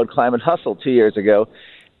movie called Climate Hustle 2 years ago.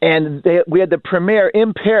 And we had the premiere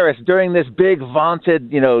in Paris during this big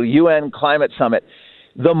vaunted, UN climate summit.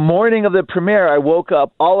 The morning of the premiere, I woke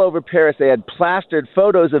up all over Paris. They had plastered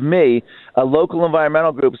photos of me, a local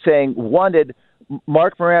environmental group, saying, wanted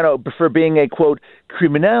Mark Morano for being a, quote,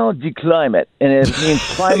 criminel du climate. And it means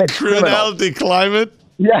climate criminal. Criminal de climate?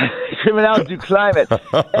 Yeah, criminal du climate.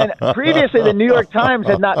 And previously, the New York Times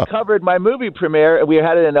had not covered my movie premiere. We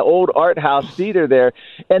had it in an old art house theater there.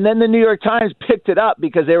 And then the New York Times picked it up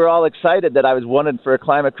because they were all excited that I was wanted for a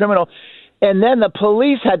climate criminal. And then the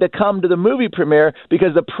police had to come to the movie premiere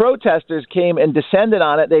because the protesters came and descended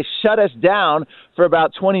on it. They shut us down for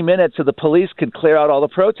about 20 minutes so the police could clear out all the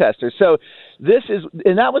protesters. So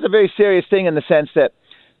and that was a very serious thing in the sense that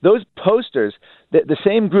those posters, the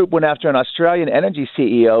same group went after an Australian energy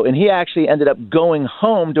CEO, and he actually ended up going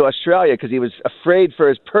home to Australia because he was afraid for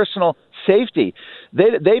his personal safety.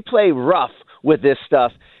 They play rough with this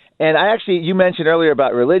stuff. And you mentioned earlier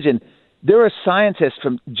about religion. There are scientists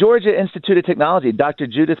from Georgia Institute of Technology, Dr.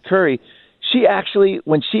 Judith Curry. She actually,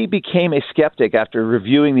 when she became a skeptic after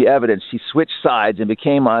reviewing the evidence, she switched sides and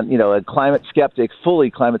became a climate skeptic, fully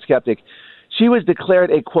climate skeptic. She was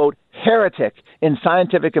declared a, quote, heretic in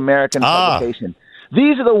Scientific American publication.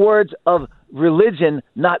 These are the words of religion,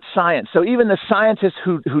 not science. So even the scientists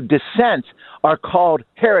who dissent are called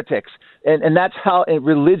heretics. And that's how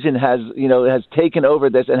religion has taken over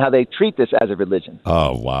this and how they treat this as a religion.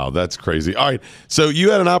 Oh, wow. That's crazy. All right. So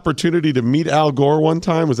you had an opportunity to meet Al Gore one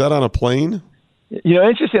time. Was that on a plane?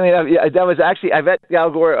 Interestingly enough, that was actually, I've met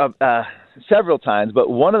Al Gore several times, but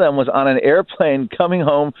one of them was on an airplane coming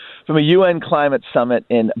home from a UN climate summit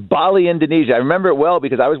in Bali, Indonesia. I remember it well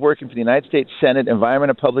because I was working for the United States Senate Environment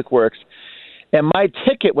and Public Works, and my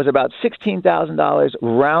ticket was about $16,000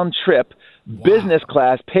 round trip, business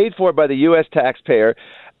class, paid for by the U.S. taxpayer.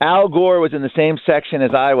 Al Gore was in the same section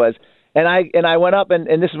as I was, and I went up, and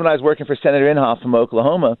this is when I was working for Senator Inhofe from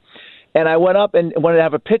Oklahoma. And I went up and wanted to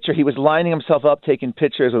have a picture. He was lining himself up, taking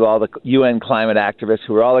pictures with all the UN climate activists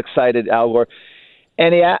who were all excited, Al Gore.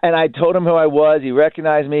 And I told him who I was. He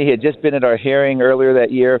recognized me. He had just been at our hearing earlier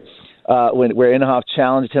that year where Inhofe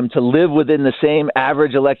challenged him to live within the same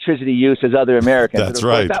average electricity use as other Americans. That's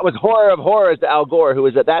right. That was horror of horrors to Al Gore, who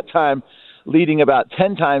was at that time leading about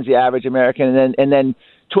 10 times the average American. And then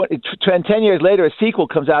 10 years later, a sequel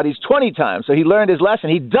comes out. He's 20 times. So he learned his lesson.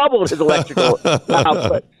 He doubled his electrical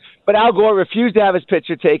output. But Al Gore refused to have his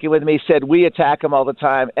picture taken with me, said we attack him all the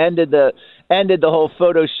time, ended the whole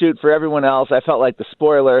photo shoot for everyone else. I felt like the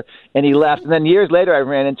spoiler, and he left. And then years later, I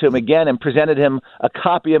ran into him again and presented him a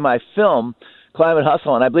copy of my film, Climate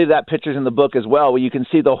Hustle, and I believe that picture's in the book as well, where you can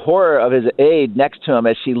see the horror of his aide next to him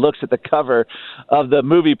as she looks at the cover of the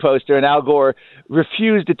movie poster, and Al Gore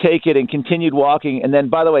refused to take it and continued walking, and then,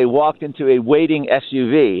 by the way, walked into a waiting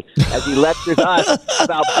SUV as he lectures us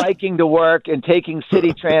about biking to work and taking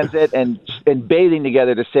city transit and bathing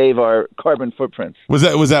together to save our carbon footprints. Was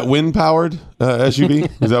that wind-powered SUV?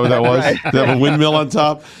 Is that what that was? Right. Did that have a windmill on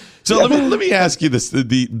top? So let me ask you this,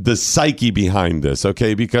 the psyche behind this,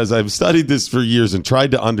 okay? Because I've studied this for years and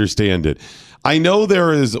tried to understand it. I know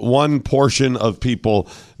there is one portion of people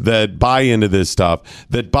that buy into this stuff,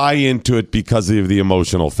 that buy into it because of the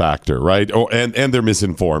emotional factor, right? And they're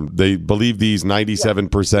misinformed. They believe these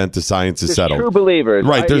 97% the science is settled. True believers.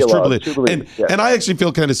 Right, there's true believers. Yeah. And I actually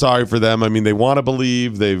feel kind of sorry for them. I mean, they want to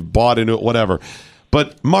believe, they've bought into it, whatever.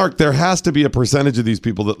 But, Mark, there has to be a percentage of these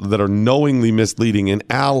people that are knowingly misleading, and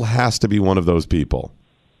Al has to be one of those people.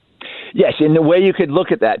 Yes, in the way you could look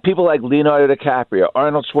at that, people like Leonardo DiCaprio,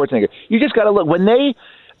 Arnold Schwarzenegger, you just got to look.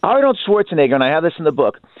 Arnold Schwarzenegger, and I have this in the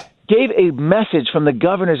book, gave a message from the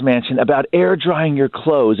governor's mansion about air drying your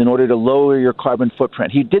clothes in order to lower your carbon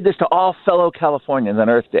footprint. He did this to all fellow Californians on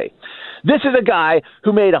Earth Day. This is a guy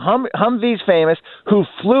who made Humvees famous, who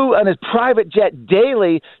flew on his private jet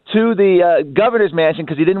daily to the governor's mansion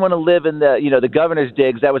because he didn't want to live in the governor's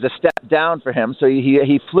digs. That was a step down for him, so he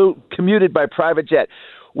commuted by private jet.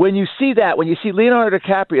 When you see that, when you see Leonardo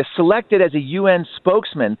DiCaprio selected as a UN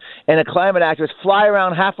spokesman and a climate activist, fly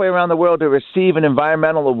around halfway around the world to receive an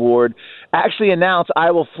environmental award, actually announce,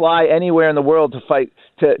 I will fly anywhere in the world to fight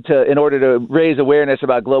in order to raise awareness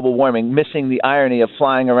about global warming, missing the irony of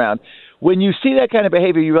flying around. When you see that kind of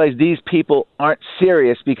behavior, you realize these people aren't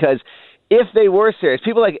serious, because if they were serious,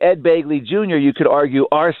 people like Ed Begley Jr., you could argue,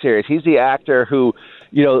 are serious. He's the actor who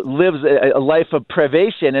lives a life of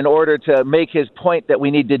privation in order to make his point that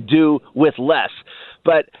we need to do with less.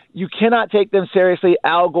 But you cannot take them seriously.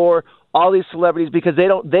 Al Gore, all these celebrities, because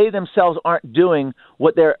they themselves aren't doing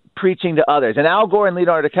what they're preaching to others. And Al Gore and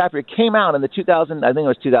Leonardo DiCaprio came out in the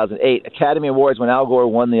 2008 Academy Awards when Al Gore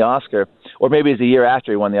won the Oscar, or maybe it was the year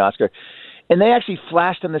after he won the Oscar. And they actually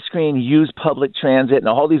flashed on the screen, use public transit and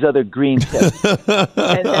all these other green tips.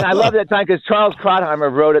 and I love that time because Charles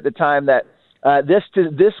Krauthammer wrote at the time that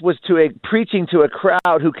this was preaching to a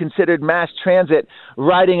crowd who considered mass transit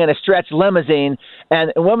riding in a stretch limousine.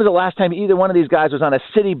 And when was the last time either one of these guys was on a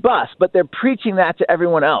city bus? But they're preaching that to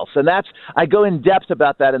everyone else. And I go in depth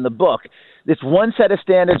about that in the book. It's one set of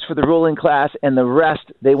standards for the ruling class, and the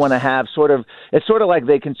rest they want to have it's sort of like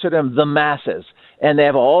they consider them the masses. And they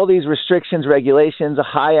have all these restrictions, regulations,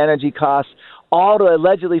 high energy costs, all to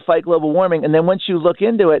allegedly fight global warming. And then once you look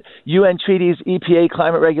into it, UN treaties, EPA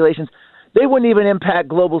climate regulations, they wouldn't even impact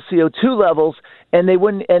global CO2 levels, and they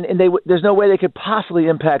wouldn't. There's no way they could possibly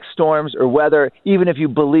impact storms or weather, even if you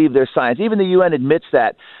believe their science. Even the UN admits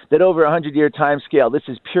that over a 100-year time scale, this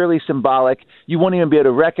is purely symbolic. You won't even be able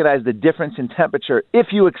to recognize the difference in temperature if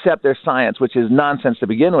you accept their science, which is nonsense to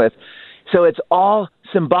begin with. So it's all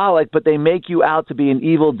symbolic, but they make you out to be an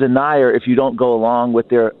evil denier if you don't go along with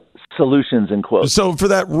their solutions, in quotes. So for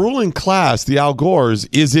that ruling class, the Al Gores,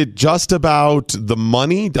 is it just about the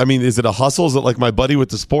money? I mean, is it a hustle? Is it like my buddy with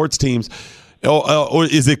the sports teams? Or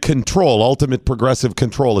is it control, ultimate progressive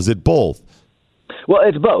control? Is it both? Well,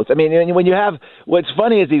 it's both. I mean, when you have, what's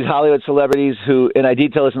funny is these Hollywood celebrities who, and I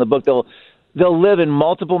detail this in the book, they'll live in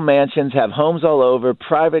multiple mansions, have homes all over,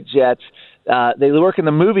 private jets. They work in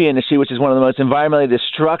the movie industry, which is one of the most environmentally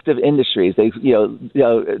destructive industries.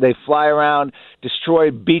 They fly around,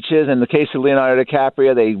 destroy beaches. In the case of Leonardo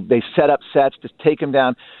DiCaprio, they set up sets to take him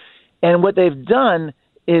down. And what they've done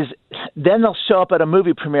is then they'll show up at a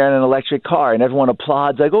movie premiere in an electric car, and everyone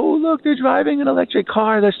applauds, like, "Oh, look, they're driving an electric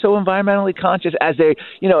car. They're so environmentally conscious." As they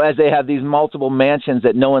have these multiple mansions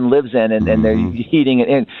that no one lives in, and they're heating it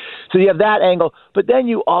in. So you have that angle, but then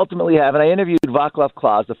you ultimately have, and I interviewed Václav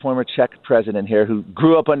Klaus, the former Czech president here, who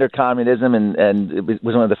grew up under communism and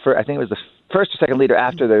was one of the first. I think it was the first or second leader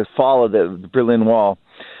after the fall of the Berlin Wall.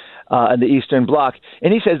 And the Eastern Bloc.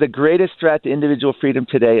 And he says the greatest threat to individual freedom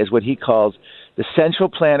today is what he calls the central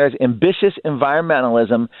planners' ambitious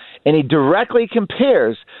environmentalism, and he directly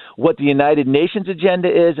compares what the United Nations agenda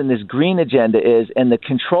is and this green agenda is, and the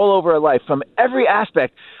control over our life from every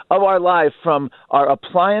aspect of our life, from our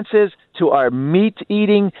appliances to our meat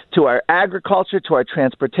eating, to our agriculture, to our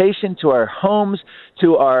transportation, to our homes,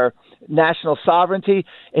 to our national sovereignty.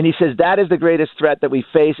 And he says that is the greatest threat that we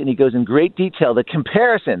face, and he goes in great detail the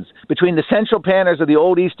comparisons between the central planners of the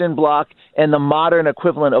old Eastern Bloc and the modern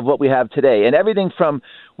equivalent of what we have today. And everything from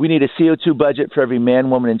we need a CO2 budget for every man,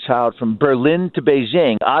 woman, and child from Berlin to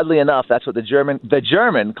Beijing. Oddly enough, that's what the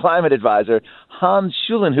German climate advisor Hans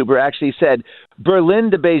Schulenhuber actually said. Berlin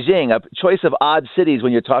to Beijing, a choice of odd cities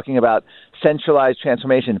when you're talking about centralized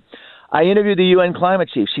transformation. I interviewed the UN climate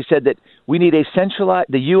chief. She said that we need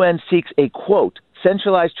the UN seeks a, quote,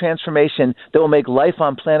 centralized transformation that will make life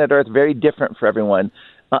on planet Earth very different for everyone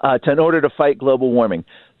in order to fight global warming.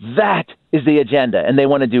 That is the agenda. And they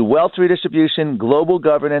want to do wealth redistribution, global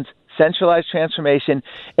governance, centralized transformation.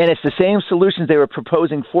 And it's the same solutions they were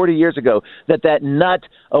proposing 40 years ago that nut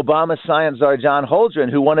Obama science czar John Holdren,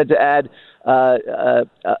 who wanted to add,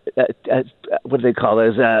 what do they call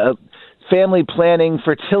it? Family planning,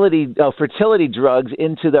 fertility drugs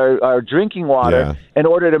into our drinking water in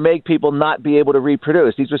order to make people not be able to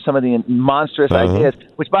reproduce. These were some of the monstrous ideas,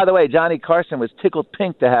 which, by the way, Johnny Carson was tickled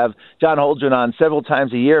pink to have John Holdren on several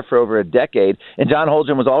times a year for over a decade. And John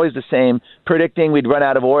Holdren was always the same, predicting we'd run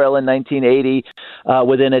out of oil in 1980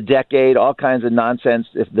 within a decade, all kinds of nonsense,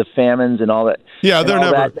 the famines and all that. Yeah,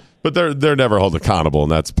 But they're never held accountable,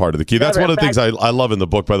 and that's part of the key. That's one of the things I love in the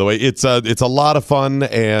book, by the way. It's a lot of fun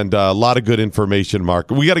and a lot of good information,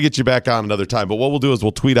 Mark. We got to get you back on another time, but what we'll do is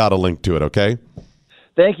we'll tweet out a link to it, okay?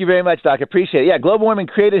 Thank you very much, Doc. I appreciate it. Yeah, global warming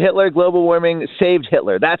created Hitler. Global warming saved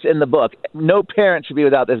Hitler. That's in the book. No parent should be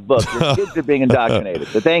without this book. Your kids are being indoctrinated.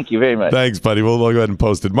 So thank you very much. Thanks, buddy. We'll go ahead and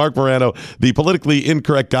post it. Mark Morano, the politically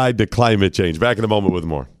incorrect guide to climate change. Back in a moment with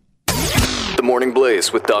more. The Morning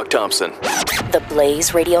Blaze with Doc Thompson. The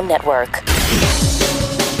Blaze Radio Network.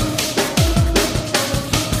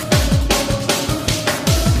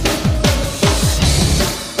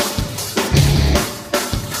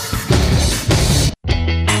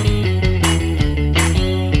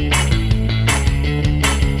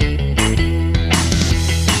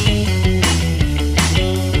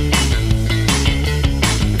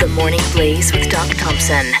 The Morning Blaze with Doc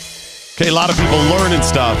Thompson. Okay, a lot of people learning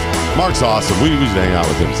stuff. Mark's awesome. We should hang out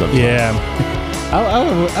with him sometime. Yeah.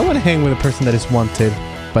 I want to hang with a person that is wanted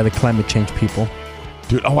by the climate change people.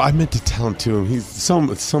 Dude, I meant to tell him too. He's so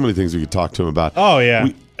many things we could talk to him about. Oh, yeah.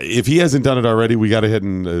 If he hasn't done it already, we got to hit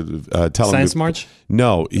and tell him. Science March?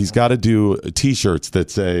 No, he's got to do T-shirts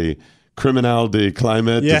that say "Criminal de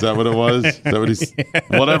Climate." Yeah. Is that what it was? Is that what he's? Yes.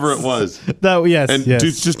 Whatever it was. Yes. And yes.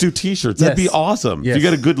 just do T-shirts. That'd be awesome. Yes. If you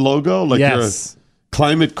got a good logo, like you're a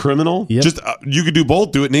climate criminal. Yep. Just you could do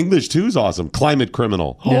both. Do it in English too. Is awesome. Climate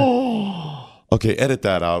criminal. Yeah. Okay, edit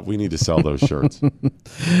that out. We need to sell those shirts.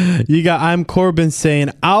 You got I'm Corbin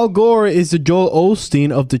saying Al Gore is the Joel Osteen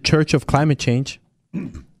of the Church of Climate Change.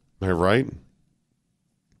 Am I right?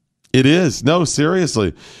 It is. No,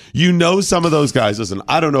 seriously. You know some of those guys. Listen,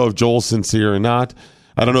 I don't know if Joel's sincere or not.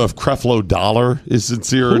 I don't know if Creflo Dollar is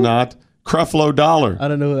sincere or not. Creflo Dollar. I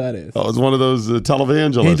don't know who that is. Oh, it's one of those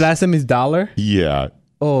televangelists. His last name is Dollar? Yeah.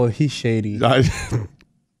 Oh, he's shady.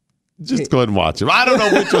 Just go ahead and watch him. I don't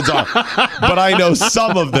know which ones are, but I know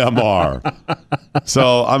some of them are.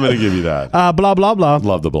 So I'm going to give you that. Blah, blah, blah.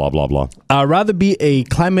 Love the blah, blah, blah. I'd rather be a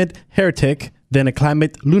climate heretic than a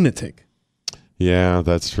climate lunatic. Yeah,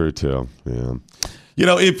 that's true too. Yeah. You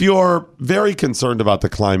know, if you're very concerned about the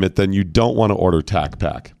climate, then you don't want to order Tac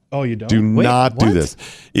Pack. Oh, you don't? Do not do this.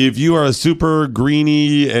 If you are a super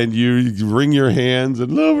greenie and you wring your hands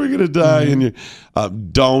and, oh, we're going to die, and you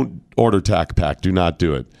don't order Tac Pack. Do not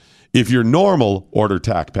do it. If you're normal, order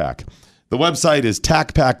Tac Pack. The website is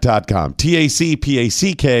tacpack.com,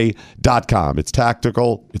 TACPACK.com. It's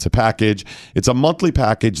tactical. It's a package. It's a monthly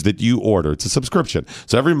package that you order. It's a subscription.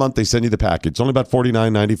 So every month they send you the package. It's only about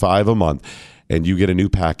 $49.95 a month. And you get a new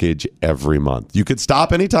package every month. You could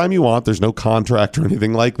stop anytime you want. There's no contract or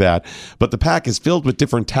anything like that. But the pack is filled with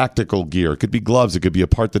different tactical gear. It could be gloves. It could be a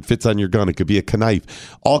part that fits on your gun. It could be a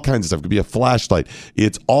knife. All kinds of stuff. It could be a flashlight.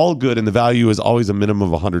 It's all good, and the value is always a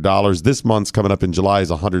minimum of $100. This month's coming up in July is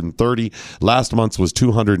 $130. Last month's was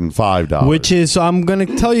 $205. Which is, so I'm going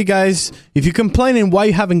to tell you guys, if you're complaining why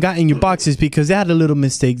you haven't gotten your boxes, because they had a little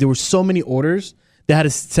mistake. There were so many orders. They had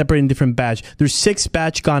to separate in different batch. There's 6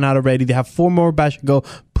 batch gone out already. They have 4 more batch to go.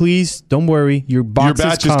 Please don't worry. Your box Your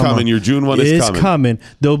batch is coming. Your June one is coming.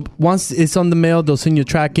 They'll once it's on the mail, they'll send you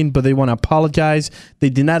tracking, but they want to apologize.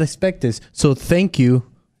 They did not expect this. So thank you.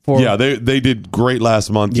 Yeah, they did great last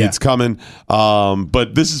month. Yeah. It's coming.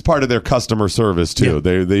 But this is part of their customer service, too.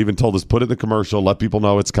 Yeah. They even told us, put it in the commercial, let people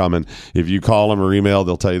know it's coming. If you call them or email,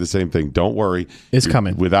 they'll tell you the same thing. Don't worry. It's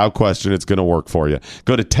coming. Without question, it's going to work for you.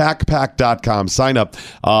 Go to tacpack.com. Sign up.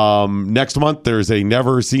 Next month, there's a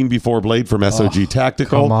never-seen-before blade from SOG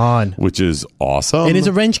Tactical. Come on. Which is awesome. And it's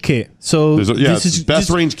a range kit. So this is best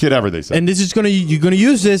range kit ever, they said. And this is you're going to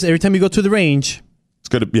use this every time you go to the range.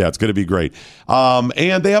 It's gonna be great.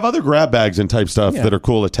 And they have other grab bags and type stuff that are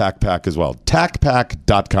cool at TacPack as well.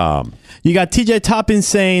 TacPack.com. You got TJ Toppin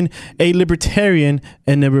saying a libertarian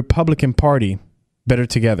and a Republican Party better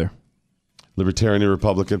together. Libertarian and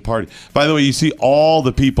Republican Party. By the way, you see all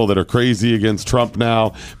the people that are crazy against Trump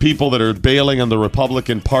now, people that are bailing on the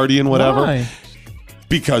Republican Party and whatever. Why?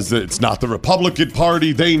 Because it's not the Republican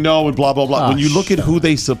Party, they know, and blah, blah, blah. When you look at who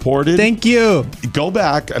they supported... Thank you. Go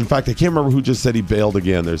back. In fact, I can't remember who just said he bailed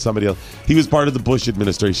again. There's somebody else. He was part of the Bush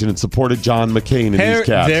administration and supported John McCain and these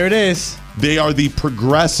cats. There it is. They are the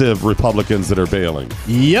progressive Republicans that are bailing.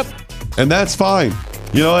 Yep. And that's fine.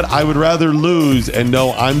 You know what? I would rather lose and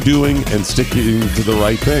know I'm doing and sticking to the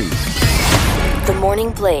right things. The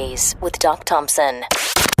Morning Blaze with Doc Thompson.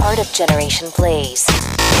 Part of Generation Blaze.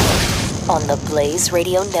 On the Blaze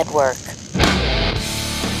Radio Network.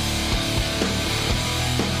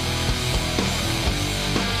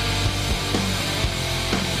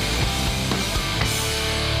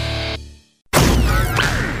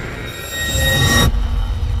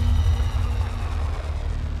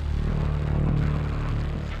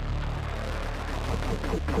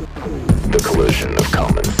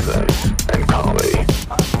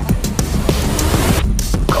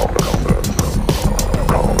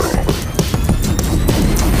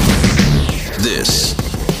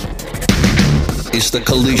 It's the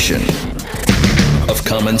collision of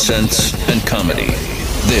common sense and comedy.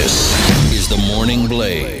 This is the Morning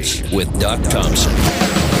Blaze with Doc Thompson.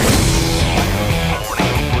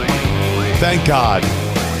 Thank God.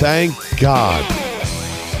 Thank God.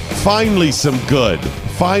 Finally some good.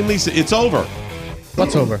 Finally, it's over.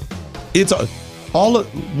 What's over? It's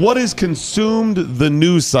what has consumed the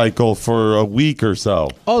news cycle for a week or so.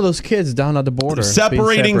 Oh, those kids down at the border.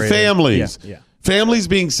 Separating families. Yeah. Families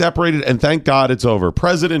being separated, and thank God it's over.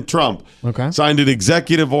 President Trump signed an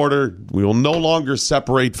executive order. We will no longer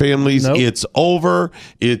separate families. Nope. It's over.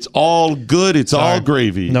 It's all good. It's all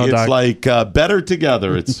gravy. No, it's Doc. like better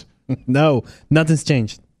together. It's No, nothing's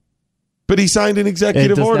changed. But he signed an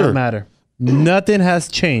executive It does order. not matter. Nothing has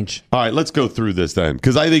changed. All right, let's go through this then,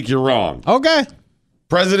 because I think you're wrong. Okay.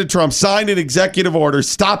 President Trump signed an executive order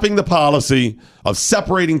stopping the policy of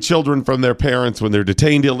separating children from their parents when they're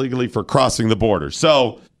detained illegally for crossing the border.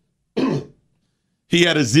 So he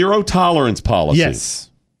had a zero tolerance policy. Yes.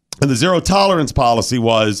 And the zero tolerance policy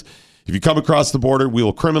was, if you come across the border, we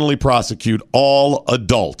will criminally prosecute all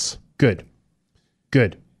adults. Good.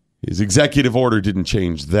 His executive order didn't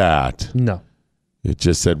change that. No. It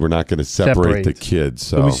just said we're not going to separate the kids.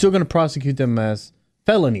 So But we're still going to prosecute them as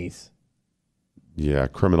felonies. yeah,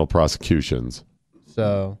 criminal prosecutions.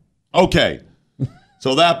 So Okay.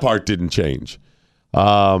 So that part didn't change.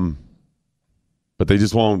 But they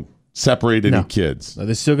just won't separate any kids.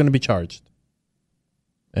 they're still going to be charged.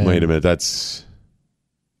 And Wait a minute. That's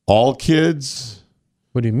all kids?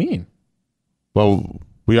 What do you mean? Well,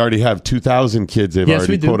 we already have 2,000 kids they've Yes,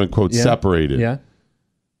 already, we do. quote unquote, Yeah. separated. Yeah.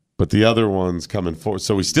 But the other one's coming forward.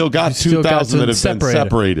 So we still got We still got 2,000 that have separated. been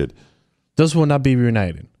separated. Those will not be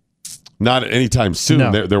reunited. Not anytime soon.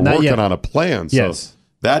 No, they're not working yet. on a plan. So Yes.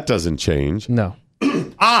 that doesn't change. No.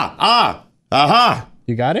 Aha.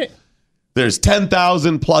 You got it? There's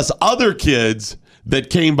 10,000 plus other kids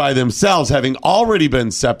that came by themselves, having already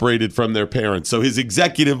been separated from their parents. So his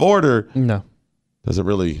executive order No. doesn't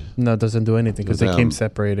really. No, it doesn't do anything because they them. came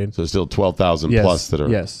separated. So still 12,000 Yes. plus that are.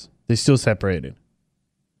 Yes. They're still separated.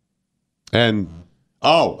 And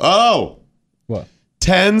What?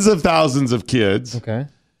 tens of thousands of kids Okay.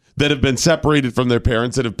 that have been separated from their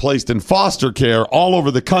parents that have placed in foster care all over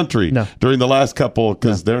the country No. during the last couple,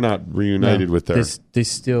 because they're not reunited with their. They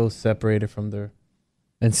still separated from their,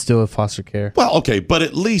 and still in foster care. Well, okay, but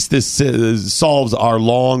at least this solves our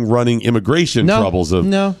long-running immigration troubles of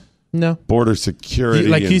No. border security,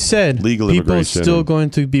 Like and you said, legal people are immigration, still and going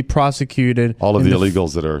to be prosecuted. all of in the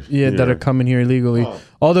illegals that are that are coming here illegally.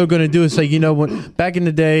 All they're going to do is like, when back in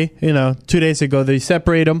the day, 2 days ago, they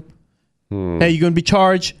separate them. Hey, you're going to be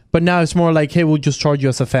charged, but now it's more like, hey, we'll just charge you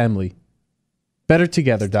as a family. Better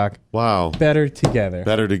together, Doc. Wow, Better together.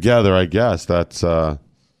 better together. I guess that's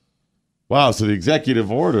wow. So the executive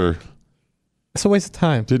order It's a waste of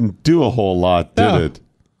time. didn't do a whole lot, did No. it?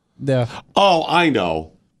 Yeah. Oh, I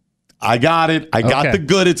know. I got it. I got Okay. the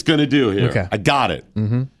good it's going to do here. Okay. I got it.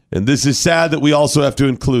 Mm-hmm. And this is sad that we also have to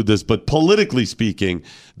include this, but politically speaking,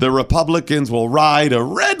 the Republicans will ride a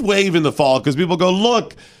red wave in the fall because people go,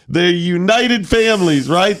 look, they're united families,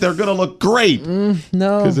 right? They're going to look great. No.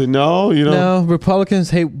 Because no, you know. No, Republicans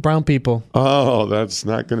hate brown people. Oh, that's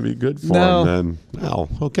not going to be good for No. them then. Well,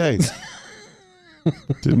 okay.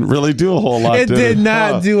 Didn't really do a whole lot, It did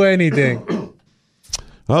not do anything.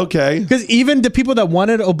 Okay. Because even the people that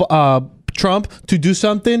wanted Trump to do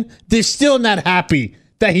something, they're still not happy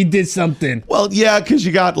that he did something. Well, yeah, because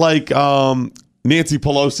you got like Nancy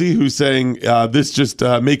Pelosi who's saying this just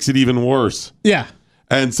makes it even worse. Yeah.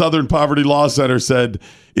 And Southern Poverty Law Center said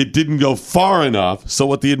it didn't go far enough. So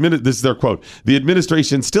what this is their quote, the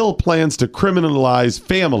administration still plans to criminalize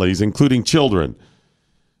families, including children.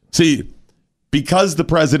 See, because the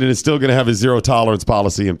president is still going to have a zero tolerance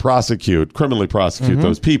policy and criminally prosecute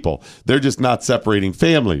those people, they're just not separating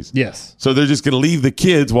families. Yes. So they're just going to leave the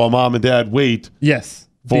kids while mom and dad wait Yes.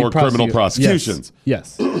 for Be criminal prosecuted. prosecutions.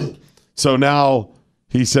 Yes. So now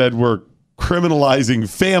he said we're criminalizing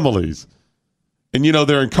families. And,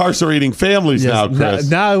 they're incarcerating families Yes. now, Chris.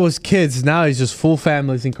 Now it was kids. Now it's just full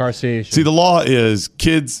families incarceration. See, the law is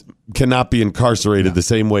kids cannot be incarcerated the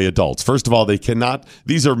same way adults. First of all, they cannot.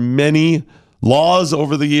 These are many laws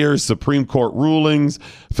over the years, Supreme Court rulings,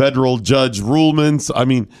 federal judge rulings. I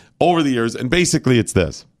mean, over the years. And basically it's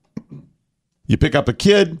this. You pick up a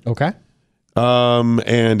kid. Okay.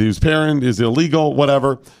 And whose parent is illegal,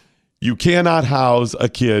 whatever. You cannot house a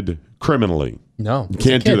kid criminally. No. You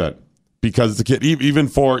can't do that. Because it's a kid, even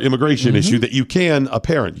for immigration issue, that you can, a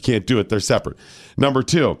parent, you can't do it. They're separate. Number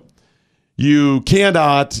two, you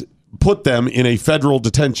cannot put them in a federal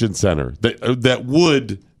detention center that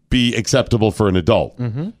would be acceptable for an adult.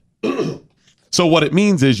 So what it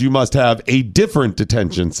means is you must have a different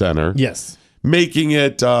detention center, Yes. making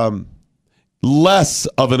it less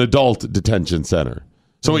of an adult detention center.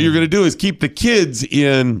 So what you're going to do is keep the kids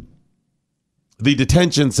in the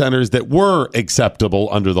detention centers that were acceptable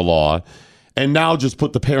under the law, and now just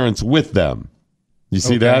put the parents with them. You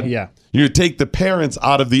see that? Yeah. You take the parents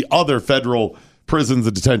out of the other federal prisons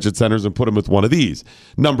and detention centers and put them with one of these.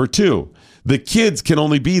 Number 2, the kids can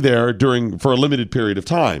only be there for a limited period of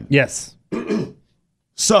time. Yes.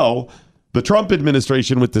 So the Trump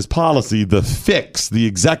administration with this policy, the fix, the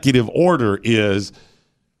executive order is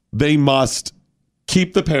they must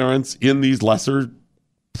keep the parents in these lesser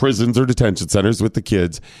prisons or detention centers with the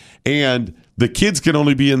kids, and the kids can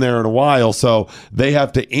only be in there in a while, so they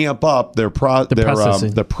have to amp up the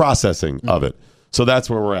processing of it. So that's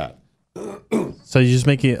where we're at. So you just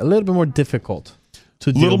make it a little bit more difficult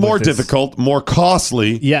to deal little with more this. difficult, more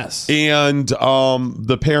costly. Yes. And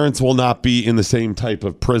the parents will not be in the same type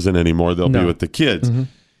of prison anymore. They'll be with the kids. Mm-hmm.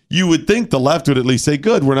 You would think the left would at least say,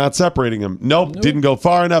 good, we're not separating them. Nope, didn't go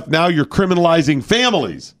far enough. Now you're criminalizing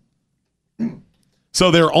families. So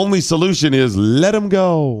their only solution is let them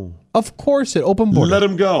go. Of course, it open border. Let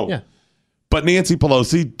them go. Yeah. But Nancy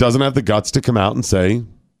Pelosi doesn't have the guts to come out and say,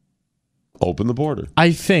 open the border.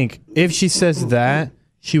 I think if she says that,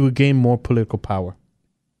 she would gain more political power.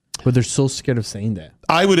 But they're so scared of saying that.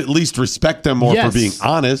 I would at least respect them more for being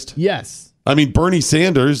honest. Yes. I mean, Bernie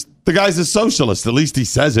Sanders, the guy's a socialist. At least he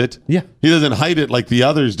says it. Yeah. He doesn't hide it like the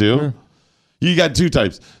others do. You got 2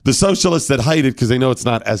 types. The socialists that hide it because they know it's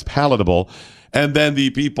not as palatable. And then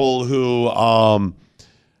the people who,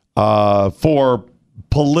 for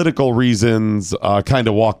political reasons, kind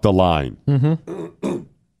of walk the line. Mm-hmm.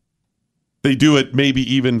 They do it maybe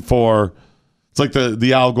even for... It's like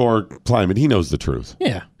the Al Gore climate. He knows the truth.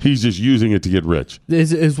 Yeah. He's just using it to get rich.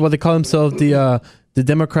 Is what they call themselves the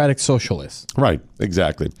Democratic Socialists. Right.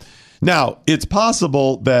 Exactly. Now, it's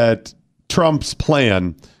possible that Trump's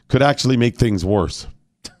plan could actually make things worse.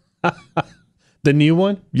 The new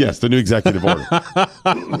one? Yes, the new executive order.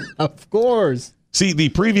 Of course. See, the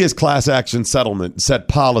previous class action settlement set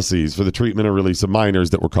policies for the treatment and release of minors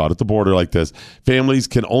that were caught at the border like this. Families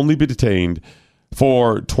can only be detained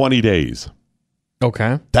for 20 days.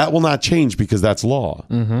 Okay. That will not change because that's law.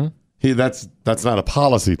 Mm-hmm. That's not a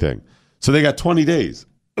policy thing. So they got 20 days.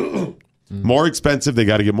 More expensive. They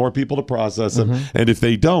got to get more people to process them. Mm-hmm. And if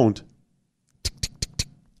they don't,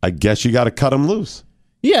 I guess you got to cut them loose.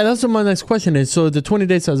 Yeah, that's what my next question is. So the 20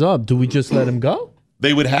 days is up. Do we just let them go?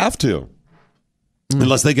 They would have to.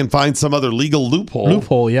 Unless they can find some other legal loophole.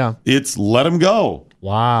 Loophole, yeah. It's let them go.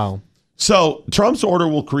 Wow. So Trump's order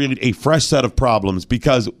will create a fresh set of problems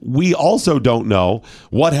because we also don't know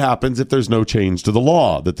what happens if there's no change to the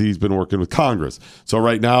law that he's been working with Congress. So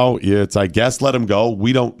right now it's, I guess, let him go.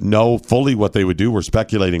 We don't know fully what they would do. We're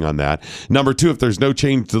speculating on that. Number 2, if there's no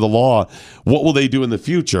change to the law, what will they do in the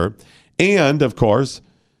future? And, of course,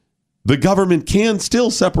 the government can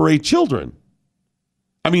still separate children.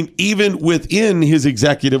 I mean, even within his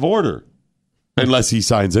executive order, unless he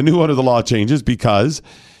signs a new one or the law changes, because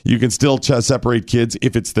you can still separate kids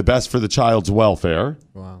if it's the best for the child's welfare.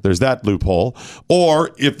 Wow. There's that loophole.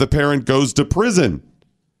 Or if the parent goes to prison.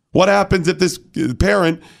 What happens if this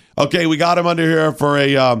parent, okay, we got him under here for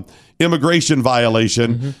a immigration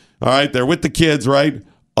violation. Mm-hmm. All right, they're with the kids, right?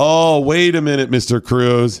 Oh, wait a minute, Mr.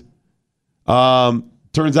 Cruz.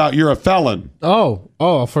 Turns out you're a felon. Oh,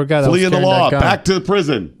 I forgot. Fleeing the law, back to the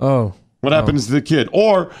prison. Oh. What happens to the kid?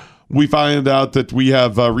 Or we find out that we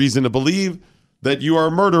have reason to believe that you are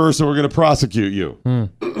a murderer, so we're going to prosecute you.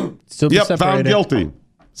 Still be separated. Found guilty.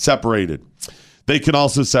 Separated. They can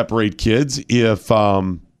also separate kids if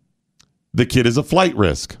the kid is a flight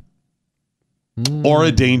risk or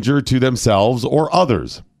a danger to themselves or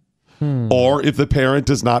others, or if the parent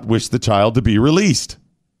does not wish the child to be released.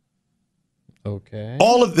 Okay.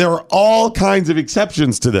 There are all kinds of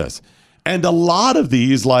exceptions to this. And a lot of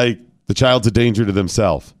these, like the child's a danger to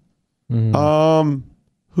themselves.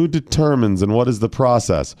 Who determines and what is the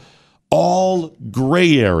process? All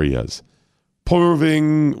gray areas,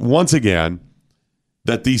 proving once again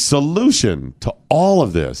that the solution to all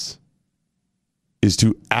of this is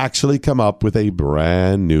to actually come up with a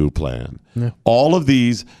brand new plan. Yeah. All of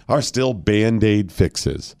these are still Band-Aid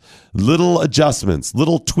fixes, little adjustments,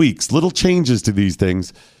 little tweaks, little changes to these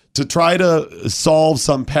things to try to solve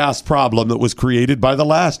some past problem that was created by the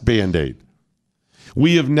last Band-Aid.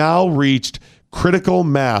 We have now reached critical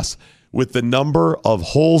mass with the number of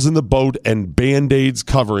holes in the boat and Band-Aids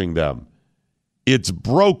covering them. It's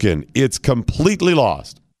broken. It's completely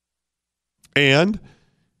lost. And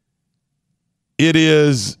it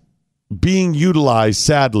is being utilized,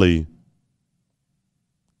 sadly,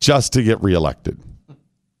 just to get reelected.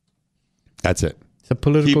 That's it. It's a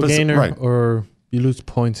political gainer, right. or you lose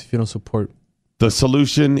points if you don't support. The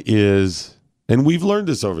solution is, and we've learned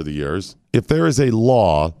this over the years, if there is a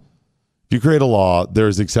law, if you create a law,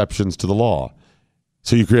 there's exceptions to the law.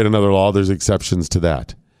 So you create another law, there's exceptions to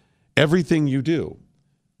that. Everything you do,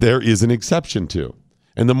 there is an exception to.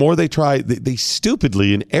 And the more they try, they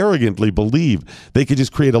stupidly and arrogantly believe they could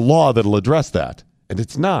just create a law that'll address that. And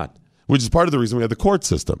it's not, which is part of the reason we have the court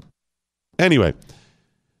system. Anyway,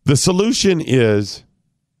 the solution is,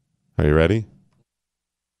 are you ready?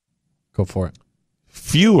 Go for it.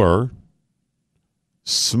 Fewer,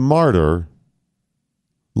 smarter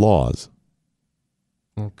laws.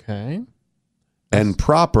 Okay. And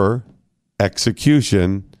proper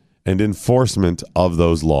execution and enforcement of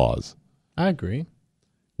those laws. I agree.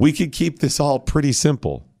 We could keep this all pretty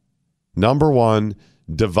simple. Number one,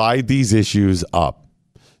 divide these issues up.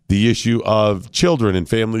 The issue of children and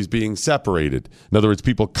families being separated. In other words,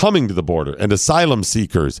 people coming to the border, and asylum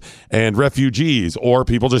seekers and refugees, or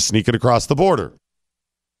people just sneaking across the border.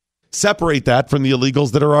 Separate that from the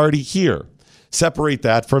illegals that are already here. Separate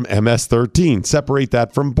that from MS-13. Separate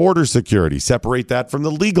that from border security. Separate that from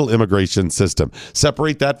the legal immigration system.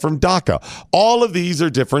 Separate that from DACA. All of these are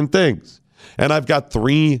different things. And I've got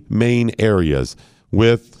three main areas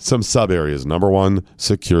with some sub areas. Number one,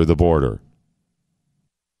 secure the border.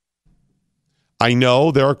 I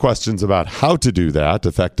know there are questions about how to do that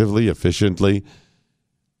effectively, efficiently,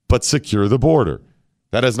 but secure the border.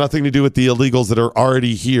 That has nothing to do with the illegals that are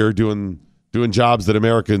already here doing jobs that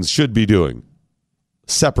Americans should be doing.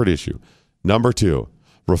 Separate issue. Number two,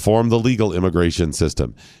 reform the legal immigration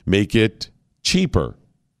system. Make it cheaper.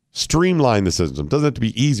 Streamline the system. Doesn't have to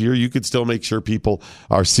be easier. You could still make sure people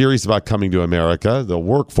are serious about coming to America. They'll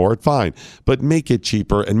work for it, fine. But make it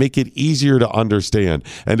cheaper and make it easier to understand.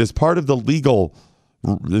 And as part of the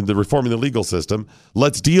reforming the legal system,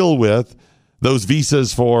 let's deal with those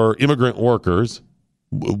visas for immigrant workers.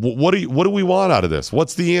 What do we want out of this?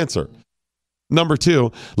 What's the answer? Number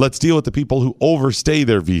two, let's deal with the people who overstay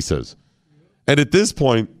their visas. And at this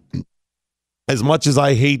point, as much as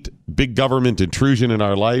I hate big government intrusion in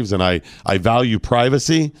our lives and I value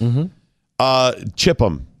privacy, chip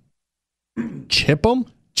them. Chip them?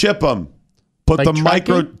 Chip them. Put Like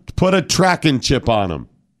put a tracking chip on them.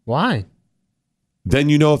 Why? Then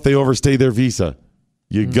you know if they overstay their visa.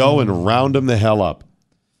 You go and round them the hell up.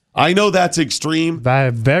 I know that's extreme.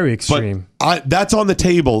 Very extreme. But that's on the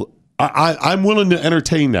table. I'm willing to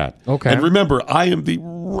entertain that. Okay. And remember, I am the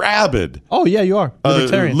rabid Oh, yeah, you are.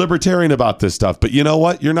 libertarian about this stuff. But you know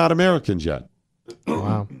what? You're not Americans yet.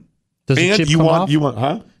 Wow. Does the And chip you come want off? you want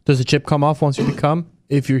huh? Does the chip come off once you become,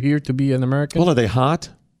 if you're here to be an American? Well, are they hot?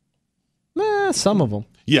 Some of them.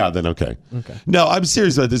 Yeah, then okay. Okay. No, I'm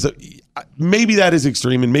serious about this. Maybe that is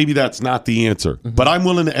extreme, and maybe that's not the answer. But I'm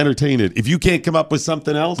willing to entertain it. If you can't come up with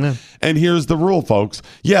something else, and here's the rule, folks.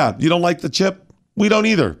 Yeah, you don't like the chip? We don't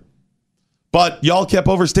either. But y'all kept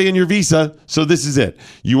overstaying your visa, so this is it.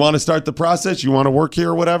 You want to start the process? You want to work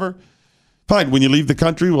here or whatever? Fine. When you leave the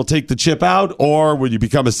country, we'll take the chip out, or when you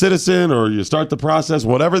become a citizen, or you start the process,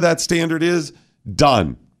 whatever that standard is,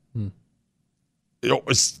 done.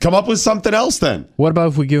 Come up with something else then. What about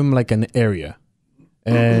if we give them like an area?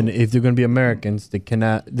 And if they're going to be Americans, they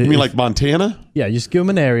cannot. You mean like Montana? Yeah, just give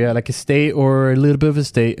them an area, like a state or a little bit of a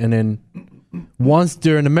state. And then once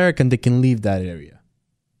they're an American, they can leave that area.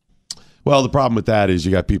 Well, the problem with that is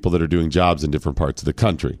you got people that are doing jobs in different parts of the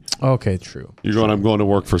country. Okay, true. You're going, I'm going to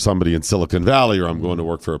work for somebody in Silicon Valley, or I'm going to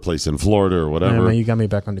work for a place in Florida or whatever. Yeah, man, you got me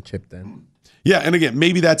back on the chip then. Yeah, and again,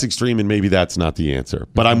 maybe that's extreme and maybe that's not the answer.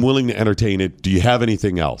 But I'm willing to entertain it. Do you have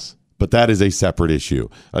anything else? But that is a separate issue.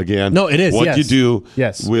 Again, no, it is. What yes. you do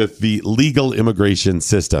yes. with the legal immigration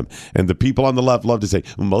system. And the people on the left love to say,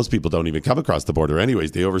 well, most people don't even come across the border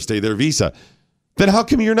anyways. They overstay their visa. Then how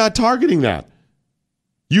come you're not targeting that?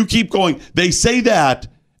 You keep going. They say that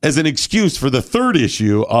as an excuse for the third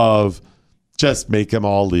issue of just make them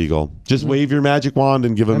all legal. Just wave your magic wand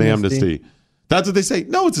and give them amnesty. That's what they say.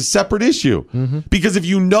 No, it's a separate issue. Because if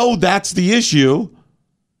you know that's the issue,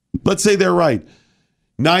 let's say they're right.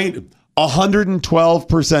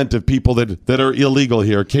 112% of people that are illegal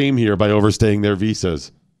here came here by overstaying their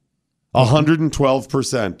visas.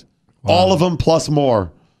 112%. Wow. All of them plus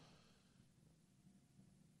more.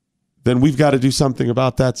 Then we've got to do something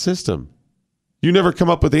about that system. You never come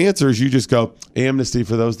up with answers. You just go, amnesty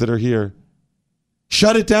for those that are here.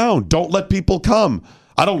 Shut it down. Don't let people come.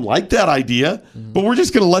 I don't like that idea, but we're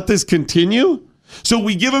just going to let this continue? So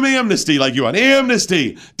we give them amnesty like you want.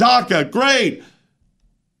 Amnesty, DACA, great.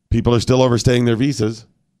 People are still overstaying their visas.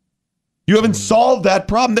 You haven't solved that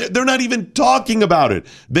problem. They're not even talking about it.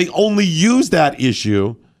 They only use that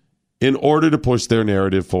issue in order to push their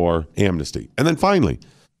narrative for amnesty. And then finally,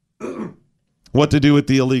 what to do with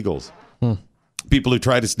the illegals. People who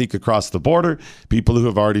try to sneak across the border, people who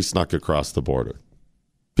have already snuck across the border.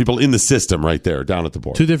 People in the system right there, down at the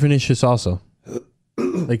border. Two different issues also.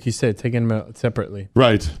 Like you said, taking them out separately.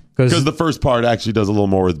 Right. Because the first part actually does a little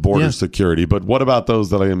more with border security. But what about those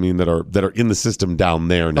that that are in the system down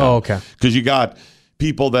there now? Oh, okay. Because you got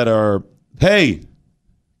people that are, hey,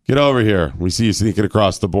 get over here. We see you sneaking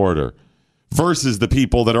across the border. Versus the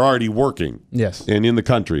people that are already working. Yes. And in the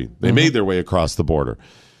country. They made their way across the border.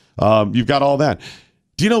 You've got all that.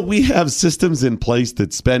 Do you know we have systems in place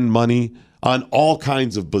that spend money on all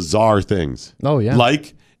kinds of bizarre things? Oh, yeah.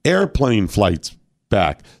 Like airplane flights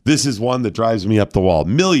back. This is one that drives me up the wall.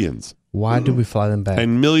 Millions. Why do we fly them back?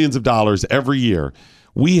 And millions of dollars every year.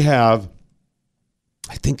 We have,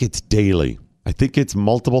 I think it's daily. I think it's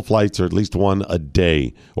multiple flights or at least one a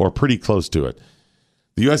day or pretty close to it.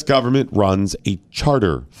 The U.S. government runs a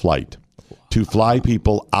charter flight to fly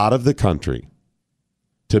people out of the country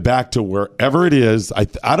to back to wherever it is.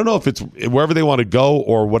 I don't know if it's wherever they want to go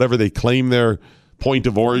or whatever they claim their point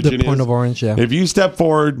of origin is. The point of origin, yeah. If you step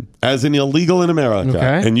forward as an illegal in America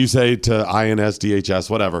and you say to INS, DHS,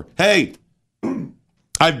 whatever, hey,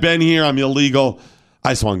 I've been here, I'm illegal,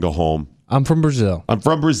 I just want to go home. I'm from Brazil.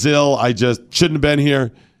 I just shouldn't have been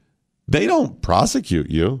here. They don't prosecute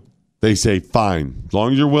you. They say, fine, as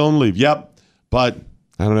long as you're willing to leave. Yep, but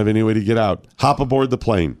I don't have any way to get out. Hop aboard the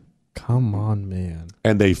plane. Come on, man.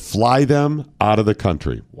 And they fly them out of the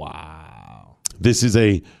country. Wow. This is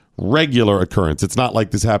a regular occurrence. It's not like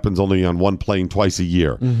this happens only on one plane twice a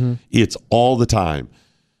year. It's all the time.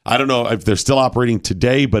 I don't know if they're still operating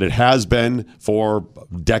today, but it has been for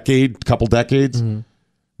a couple decades.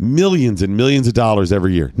 Millions and millions of dollars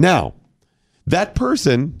every year. Now, that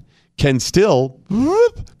person can still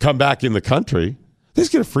come back in the country. They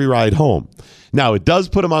just get a free ride home. Now, it does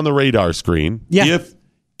put them on the radar screen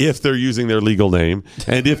if they're using their legal name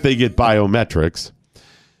and if they get biometrics,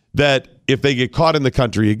 that if they get caught in the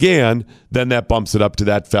country again, then that bumps it up to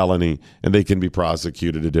that felony and they can be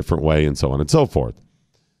prosecuted a different way and so on and so forth.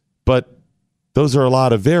 But those are a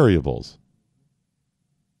lot of variables.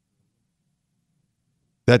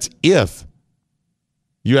 That's if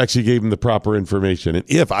you actually gave them the proper information. And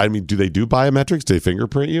do they do biometrics? Do they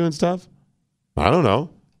fingerprint you and stuff? I don't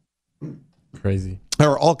know. Crazy. There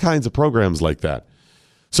are all kinds of programs like that.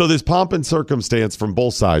 So this pomp and circumstance from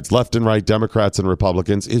both sides, left and right, Democrats and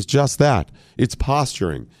Republicans, is just that. It's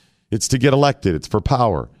posturing. It's to get elected. It's for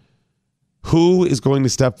power. Who is going to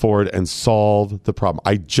step forward and solve the problem?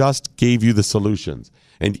 I just gave you the solutions.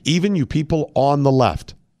 And even you people on the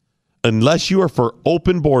left, unless you are for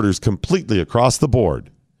open borders completely across the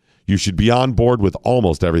board, you should be on board with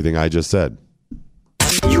almost everything I just said.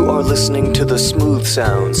 You are listening to the smooth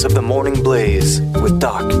sounds of the Morning Blaze with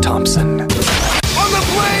Doc Thompson. On the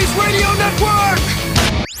Blaze Radio Network!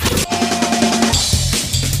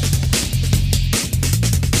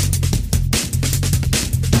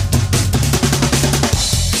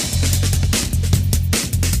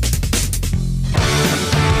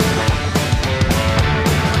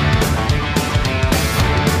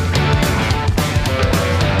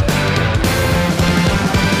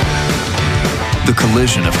 The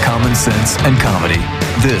collision of common sense and comedy.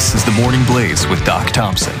 This is the Morning Blaze with Doc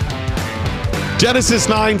Thompson. Genesis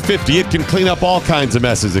 950, it can clean up all kinds of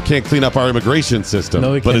messes. It can't clean up our immigration system.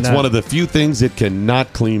 No, it but it's cannot. one of the few things it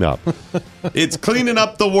cannot clean up. It's cleaning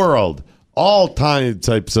up the world. All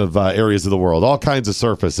types of areas of the world, all kinds of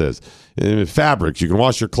surfaces. Fabrics, you can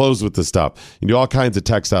wash your clothes with the stuff. You can do all kinds of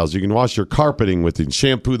textiles. You can wash your carpeting with it,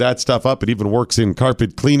 shampoo that stuff up. It even works in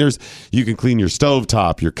carpet cleaners. You can clean your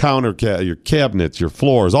stovetop, your counter, your cabinets, your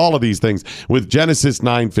floors, all of these things. With Genesis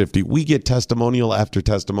 950, we get testimonial after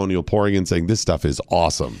testimonial pouring in saying this stuff is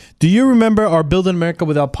awesome. Do you remember our Build in America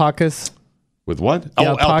with alpacas? With what? The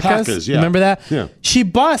alpacas, yeah. Remember that? Yeah. She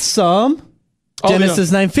bought some.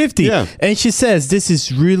 Genesis 950. Yeah. And she says, this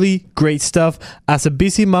is really great stuff. As a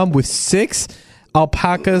busy mom with 6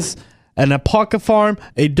 alpacas, an alpaca farm,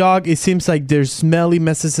 a dog, it seems like there's smelly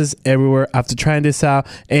messes everywhere. After trying this out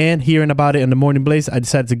and hearing about it in the Morning Blaze, I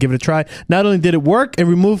decided to give it a try. Not only did it work and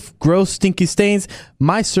remove gross, stinky stains,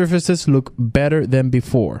 my surfaces look better than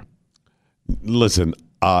before. Listen,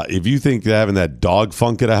 if you think having that dog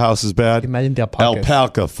funk at a house is bad, imagine the alpacas.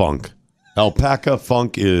 Alpaca funk. Alpaca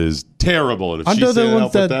funk is terrible. And if she's saying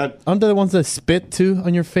help with that, aren't they the ones that spit too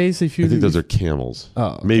on your face? If you, I think those are camels.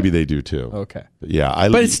 Oh, okay. Maybe they do too. Okay, but yeah,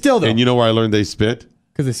 but it's still though. And you know where I learned they spit?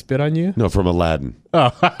 Because they spit on you? No, from Aladdin. Oh,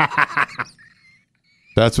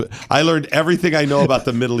 That's what I learned. Everything I know about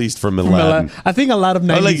the Middle East from Aladdin. I think a lot of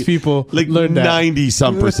 90s people learned that.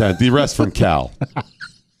 90-some%. The rest from Cal.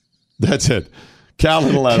 That's it. Cal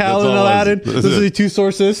and Aladdin. Cal and Aladdin. Those are the two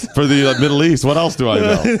sources. For the Middle East. What else do I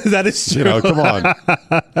know? That is true. You know, come on.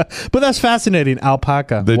 But that's fascinating.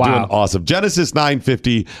 Alpaca. They're doing awesome. Genesis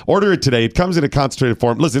 950. Order it today. It comes in a concentrated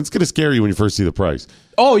form. Listen, it's going to scare you when you first see the price.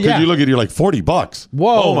 Oh, yeah. You look at it, you're like, $40.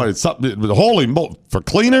 Whoa. Oh, my. It's something. Holy for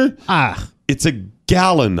cleaner? It's a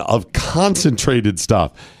gallon of concentrated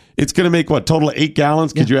stuff. It's going to make what? Total 8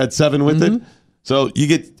 gallons? Because you had 7 with it? So you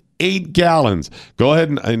get 8 gallons. Go ahead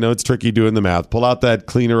and I know it's tricky doing the math. Pull out that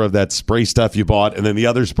cleaner of that spray stuff you bought, and then the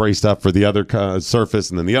other spray stuff for the other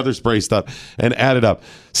surface, and then the other spray stuff, and add it up.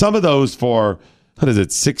 Some of those for,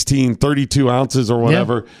 32 ounces or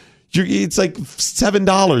whatever. It's like $7,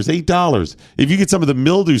 $8. If you get some of the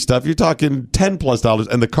mildew stuff, you're talking $10+,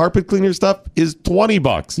 and the carpet cleaner stuff is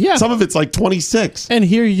 $20. Yeah, some of it's like $26. And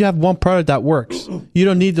here you have one product that works. You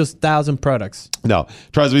don't need those 1,000 products. No,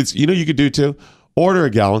 trust me. You know you could do too. Order a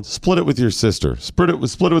gallon, split it with your sister, split it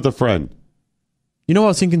with a friend. You know what I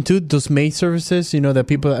was thinking too? Those maid services, that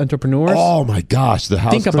people, entrepreneurs. Oh my gosh, the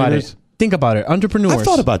house cleaners. Think about it. Entrepreneurs. I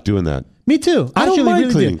thought about doing that. Me too. I don't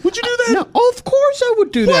mind cleaning. Would you do that? No, of course I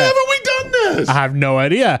would do that. Why haven't we done this? I have no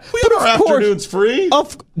idea. We have our afternoons free.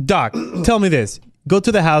 Doc, tell me this. Go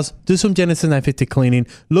to the house, do some Genesis 950 cleaning,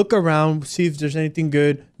 look around, see if there's anything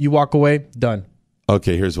good. You walk away, done.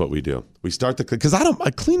 Okay, here's what we do. We start the because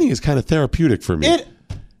cleaning is kind of therapeutic for me.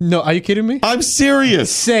 No, are you kidding me? I'm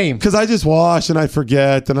serious. Same. Because I just wash and I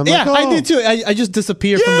forget, and I'm like, I did too. I just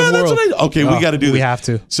disappear from the world. Okay, we got to do this. We have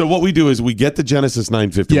to. So what we do is we get the Genesis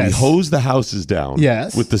 950. Yes. We hose the houses down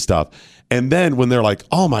with the stuff. And then when they're like,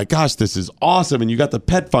 oh my gosh, this is awesome, and you got the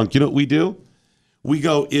pet funk, you know what we do? We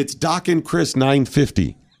go, it's Doc and Chris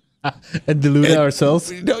 950. And dilute it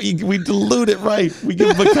ourselves? We dilute it right. We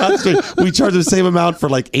give them a concentrate. We charge the same amount for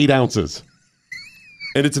like 8 ounces.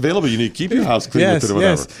 And it's available. You need to keep your house clean with it or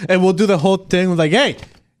whatever. Yes. And we'll do the whole thing like, hey,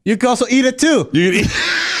 you can also eat it too. You can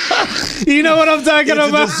eat. You know what I'm talking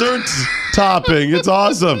about? It's a dessert topping. It's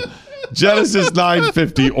awesome. Genesis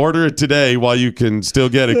 950. Order it today while you can still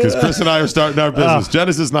get it because Chris and I are starting our business.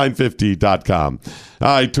 Genesis950.com. All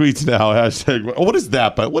right, tweets now. Hashtag. What is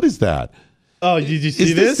that? But what is that? Oh, did you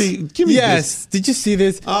see this? Give me this. Did you see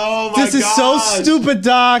this? Oh, my God. This is so stupid,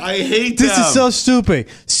 Doc. I hate this. This is so stupid.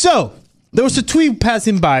 So, there was a tweet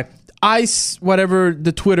passing by. Ice, whatever,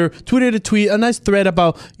 the tweeted a tweet, a nice thread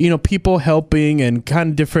about, people helping and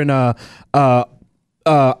kind of different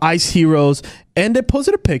ICE heroes. And they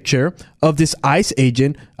posted a picture of this ICE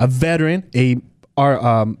agent, a veteran,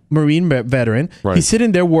 our Marine veteran. Right. He's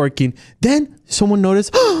sitting there working. Then someone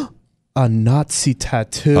noticed, a Nazi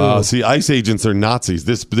tattoo. See, ICE agents are Nazis.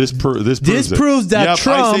 This proves that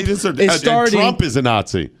Trump is starting. Trump is a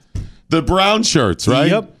Nazi. The brown shirts,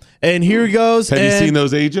 right? Yep. And here he goes. Have you seen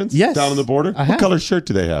those agents? Yes. Down on the border? What color shirt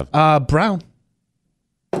do they have? Brown.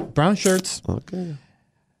 Brown shirts. Okay.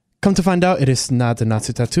 Come to find out, it is not a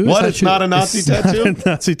Nazi tattoo. What? It's not a Nazi tattoo? Not a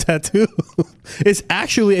Nazi tattoo. It's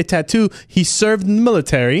actually a tattoo. He served in the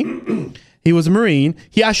military. He was a Marine.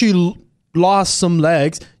 He actually lost some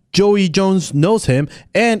legs. Joey Jones knows him,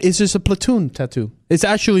 and it's just a platoon tattoo. It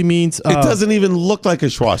actually means it doesn't even look like a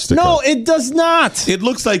swastika. No, it does not. It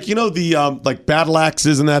looks like the like battle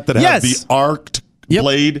axes and that have the arced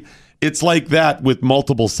blade. It's like that with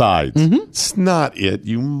multiple sides. Mm-hmm. It's not it,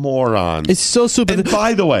 you moron. It's so stupid. And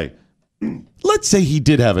by the way, let's say he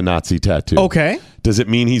did have a Nazi tattoo. Okay. Does it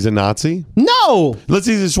mean he's a Nazi? No. Let's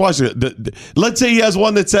say he's let's say he has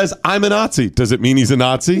one that says, I'm a Nazi. Does it mean he's a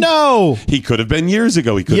Nazi? No. He could have been years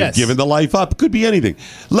ago. He could have given the life up. Could be anything.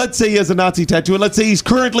 Let's say he has a Nazi tattoo, and let's say he's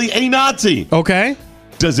currently a Nazi. Okay.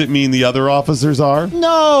 Does it mean the other officers are?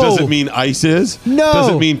 No. Does it mean ICE is? No. Does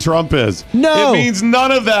it mean Trump is? No. It means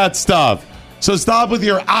none of that stuff. So stop with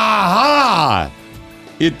your aha.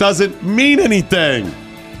 It doesn't mean anything.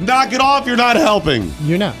 Knock it off. You're not helping.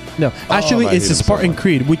 You're not. No. Actually, it's a Spartan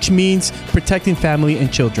Creed, which means protecting family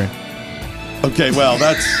and children. Okay, well,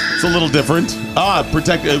 it's a little different.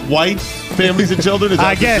 Protect white families and children? Is that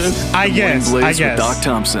I guess. Blaze with Doc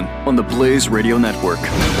Thompson on the Blaze Radio Network.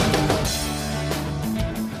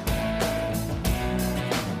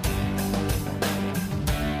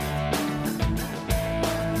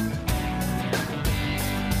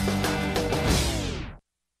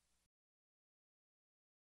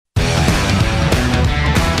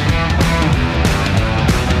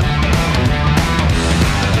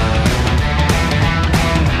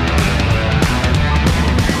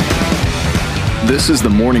 This is the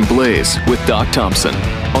Morning Blaze with Doc Thompson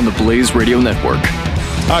on the Blaze Radio Network.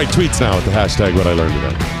 All right, tweets now with the hashtag what I learned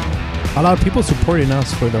today. A lot of people supporting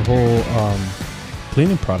us for the whole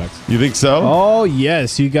cleaning products. You think so? Oh,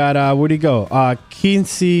 yes. You got, where'd he go?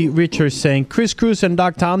 Kinsey Richards saying, Chris Cruz and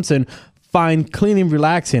Doc Thompson find cleaning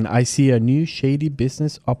relaxing. I see a new shady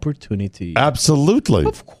business opportunity. Absolutely.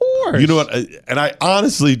 Of course. You know what? And I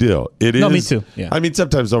honestly do. It is. No, me too. Yeah. I mean,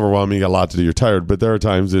 sometimes overwhelming, you got a lot to do, you're tired, but there are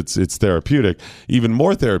times it's therapeutic. Even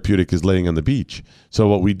more therapeutic is laying on the beach. So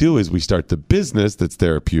what we do is we start the business that's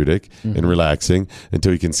therapeutic and relaxing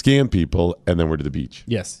until we can scam people, and then we're to the beach.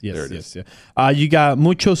 Yes. There it is. You got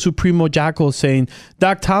Mucho Supremo Jackal saying,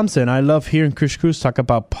 Doc Thompson, I love hearing Chris Cruz talk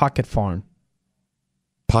about Pocket Farm.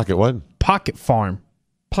 Pocket what? Pocket Farm.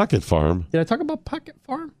 Pocket Farm? Did I talk about Pocket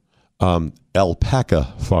Farm?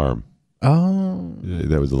 Alpaca Farm. Oh.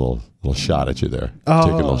 That was a little shot at you there.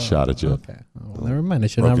 Taking a little shot at you. Okay. Well, never mind. I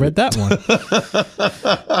should not have read that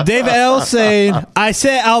one. Dave L. saying, I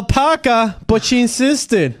said alpaca, but she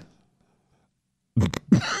insisted.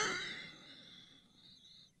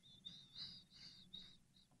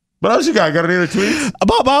 What else you got? Got any other tweets?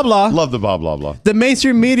 Blah, blah, blah. Love the blah, blah, blah. The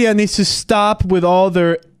mainstream media needs to stop with all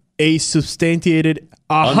their asubstantiated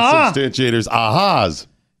Unsubstantiators, ahas.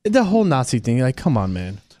 The whole Nazi thing. Like, come on,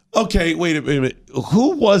 man. Okay, wait a minute.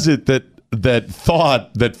 Who was it that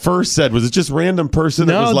first said, was it just random person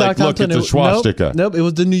that was like, look, it's a swastika? Nope, it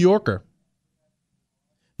was the New Yorker.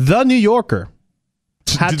 The New Yorker.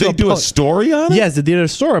 Did they do a story on it? Yes, they did a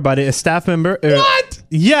story about it. A staff member. What?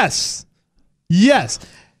 Yes.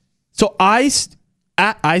 So ICE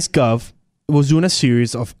Gov was doing a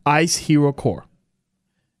series of ICE Hero Corps.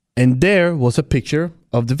 And there was a picture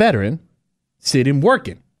of the veteran sitting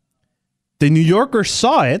working. The New Yorker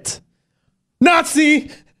saw it. Nazi!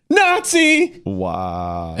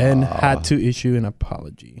 Wow. And had to issue an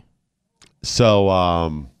apology.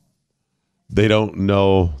 So they don't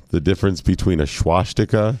know the difference between a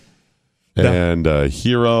swastika and a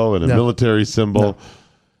hero and a military symbol.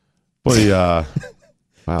 Boy, wow.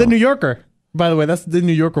 The New Yorker. By the way, that's the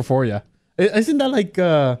New Yorker for you. Isn't that like...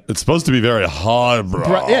 it's supposed to be very hard,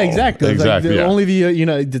 bro. Yeah, exactly. Exactly. Like only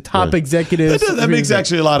the top executives... That makes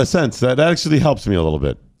actually a lot of sense. That actually helps me a little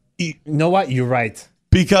bit. You know what? You're right.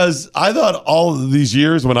 Because I thought all of these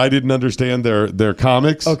years when I didn't understand their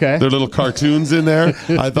comics, their little cartoons in there,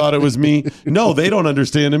 I thought it was me. No, they don't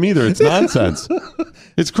understand them either. It's nonsense.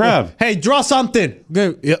 It's crap. Hey, draw something.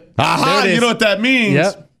 Yep. Aha, you know what that means?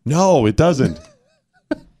 Yep. No, it doesn't.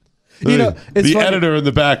 The funny. editor in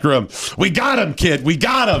the back room. We got him, kid. We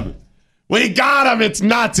got him. It's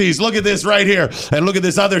Nazis. Look at this right here. And look at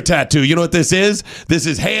this other tattoo. You know what this is? This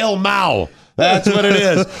is Hail Mao. That's what it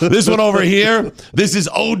is. This one over here, this is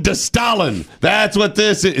Ode to Stalin. That's what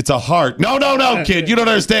this is. It's a heart. No, kid. You don't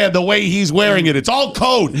understand the way he's wearing it. It's all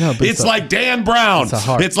code. No, it's like Dan Brown.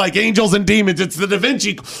 It's like Angels and Demons. It's the Da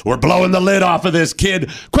Vinci. We're blowing the lid off of this, kid.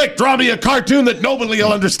 Quick, draw me a cartoon that nobody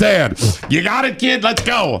will understand. You got it, kid? Let's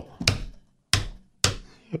go.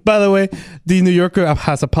 By the way, the New Yorker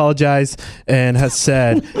has apologized and has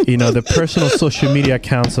said, the personal social media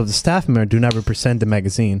accounts of the staff member do not represent the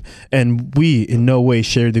magazine, and we in no way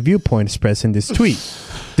share the viewpoint expressed in this tweet.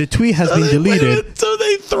 The tweet has been deleted. So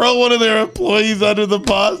they throw one of their employees under the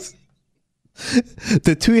bus?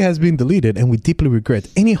 The tweet has been deleted, and we deeply regret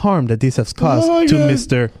any harm that this has caused to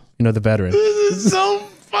Mr. The veteran. This is so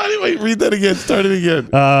funny. Wait, read that again. Start it again.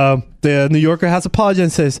 The New Yorker has apologized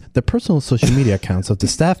and says the personal social media accounts of the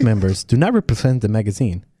staff members do not represent the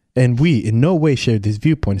magazine, and we in no way share this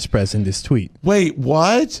viewpoint expressed in this tweet. Wait,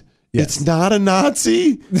 what? Yes. It's not a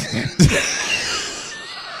Nazi?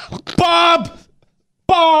 Bob,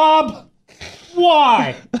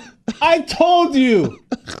 why? I told you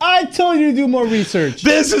to do more research.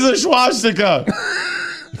 This is a swastika.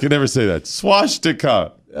 You can never say that.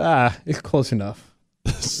 Swastika. It's close enough.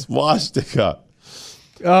 Swastika.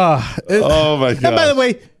 Oh my God. And by the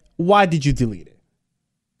way, why did you delete it?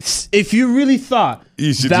 If you really thought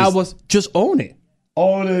was just own it.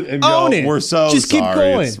 Own it and go. We're so just sorry. Keep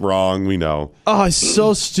going. It's wrong. We know. Oh, it's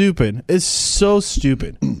so stupid.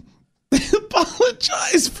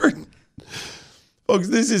 Apologize for... Folks,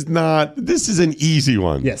 this is an easy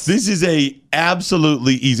one. Yes. This is a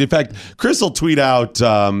absolutely easy. In fact, Chris will tweet out,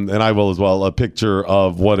 and I will as well, a picture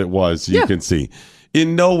of what it was so you can see.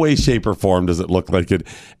 In no way, shape, or form does it look like it.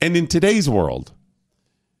 And in today's world,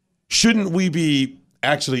 shouldn't we be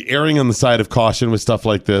actually erring on the side of caution with stuff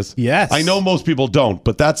like this? Yes. I know most people don't,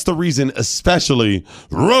 but that's the reason, especially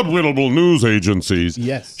reputable news agencies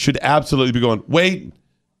should absolutely be going, wait,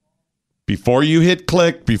 before you hit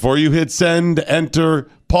click, before you hit send, enter,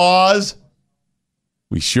 pause,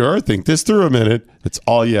 we sure think this through a minute. It's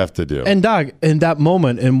all you have to do. And Doug, in that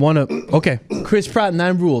moment, Chris Pratt,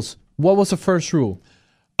 9 rules. What was the first rule?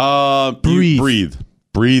 Breathe.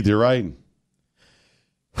 Breathe. You're right.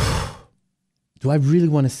 Do I really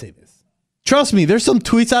want to say this? Trust me, there's some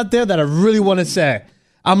tweets out there that I really want to say.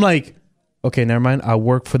 I'm like, okay, never mind. I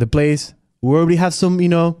work for the Blaze. We already have some,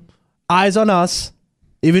 eyes on us.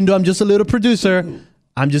 Even though I'm just a little producer,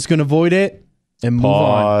 I'm just going to avoid it and move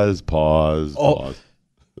on. Pause.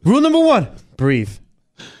 Rule number 1, breathe.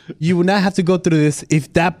 You would not have to go through this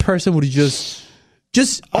if that person would just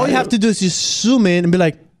all you have to do is just zoom in and be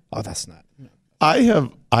like, oh, that's not. I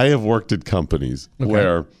have worked at companies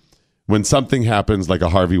where when something happens, like a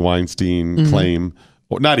Harvey Weinstein claim,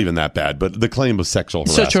 or not even that bad, but the claim of sexual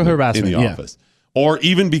harassment in the office, or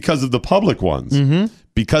even because of the public ones,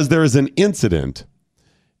 because there is an incident,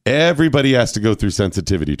 everybody has to go through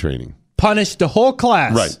sensitivity training. Punish the whole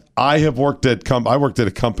class. Right. I worked at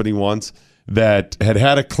a company once that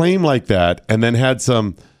had a claim like that, and then had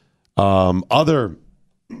some other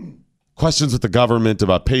questions with the government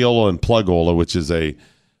about payola and plugola, which is a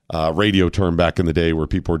radio term back in the day where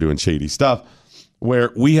people were doing shady stuff,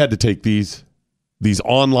 where we had to take these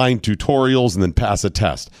online tutorials and then pass a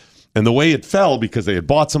test. And the way it fell, because they had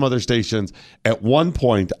bought some other stations, at one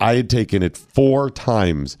point I had taken it 4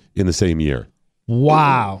 times in the same year.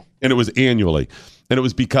 Wow. And it was annually. And it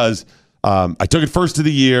was because I took it first of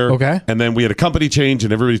the year. Okay. And then we had a company change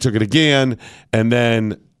and everybody took it again. And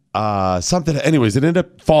then anyways, it ended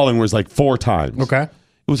up falling where it was like 4 times. Okay. It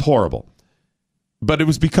was horrible. But it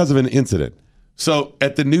was because of an incident. So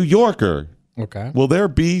at the New Yorker, will there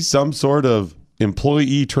be some sort of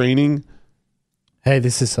employee training? Hey,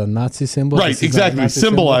 this is a Nazi symbol. Right, exactly.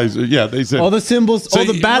 Symbolize. Yeah, they said all the symbols, all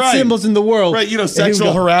the bad symbols in the world. Right,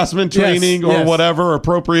 sexual harassment training or whatever,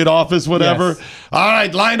 appropriate office, whatever. Yes. All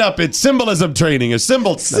right, line up. It's symbolism training. It's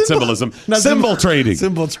symbol training.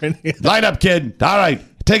 Symbol training. Line up, kid. All right,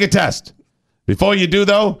 take a test. Before you do,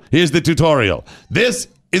 though, here's the tutorial. This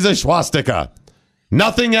is a swastika.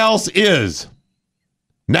 Nothing else is.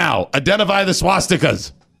 Now, identify the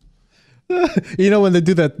swastikas. When they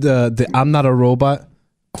do that, the I'm not a robot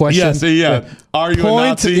question. Yes, yeah. Are you a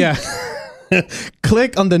Nazi? Yeah.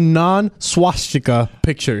 Click on the non-swastika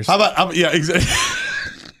pictures. How about, exactly.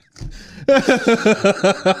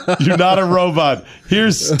 You're not a robot.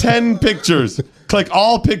 Here's 10 pictures. Click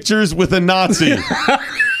all pictures with a Nazi.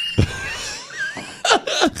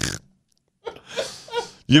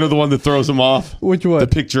 The one that throws them off? Which one? The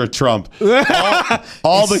picture of Trump.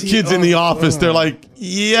 All the kids in the office, they're like,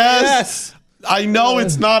 yes. I know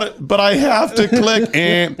it's not, but I have to click.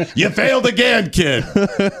 And you failed again, kid.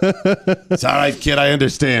 It's all right, kid. I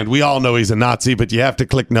understand. We all know he's a Nazi, but you have to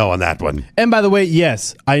click no on that one. And by the way,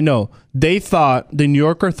 yes, I know. The New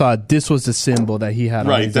Yorker thought this was the symbol that he had.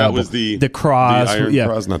 Right, on his that elbow. was the cross. The iron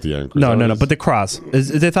cross, not the iron cross. No, but the cross.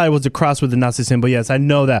 They thought it was the cross with the Nazi symbol. Yes, I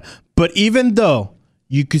know that. But even though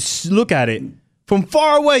you could look at it from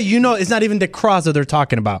far away, it's not even the cross that they're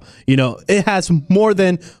talking about. It has more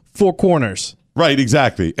than 4 corners. Right,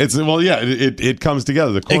 exactly. It comes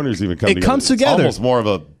together. The corners even come together. It comes together. It's almost more of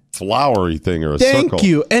a flowery thing or a circle. Thank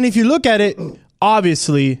you. And if you look at it,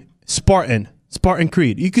 obviously, Spartan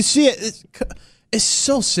Creed. You can see it. It's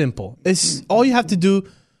so simple. It's all you have to do.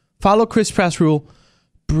 Follow Chris Pratt's rule.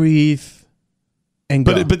 Breathe.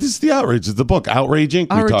 But this is the outrage. It's the book, Outraging,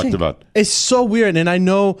 we talked about. It's so weird. And I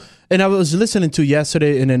know, and I was listening to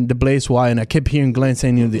yesterday and then the Blaze Y, and I kept hearing Glenn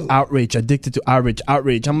saying, the outrage, addicted to outrage.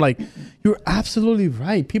 I'm like, you're absolutely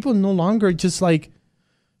right. People no longer just like,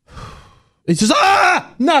 it's just,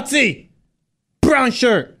 Nazi, brown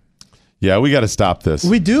shirt. Yeah, we got to stop this.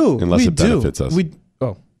 We do. Unless it benefits us.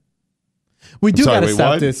 We do got to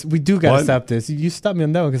stop this. We do got to stop this. You stopped me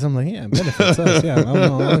on that one because I'm like, yeah, it benefits us. Yeah,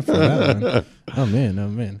 I'm for that one. Oh,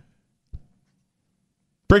 man.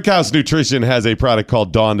 Brickhouse Nutrition has a product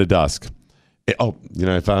called Dawn to Dusk. I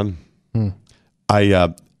found? We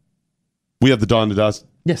have the Dawn to Dusk.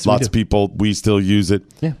 Yes, lots of people, we still use it.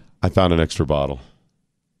 Yeah. I found an extra bottle.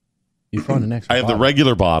 You found an extra I have the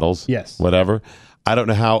regular bottles. Yes. Whatever. I don't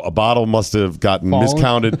know how a bottle must have gotten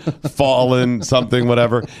miscounted, fallen, something,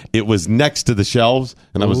 whatever. It was next to the shelves,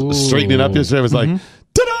 and I was straightening up yesterday. I was like,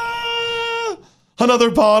 ta-da!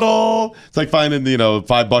 Another bottle. It's like finding,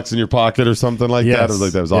 $5 in your pocket or something like that. I was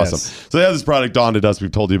like, that was awesome. So they have this product, Dawn to Dusk,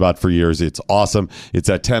 we've told you about for years. It's awesome. It's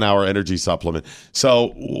a 10-hour energy supplement.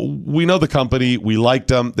 So we know the company. We liked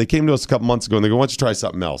them. They came to us a couple months ago, and they go, why don't you try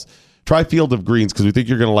something else? Try Field of Greens, because we think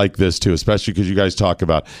you're going to like this too, especially because you guys talk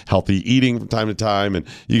about healthy eating from time to time, and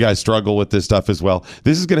you guys struggle with this stuff as well.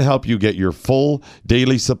 This is going to help you get your full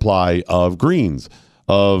daily supply of greens,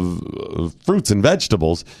 of fruits and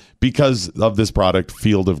vegetables, because of this product,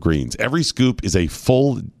 Field of Greens. Every scoop is a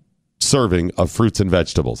full serving of fruits and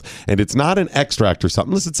vegetables. And it's not an extract or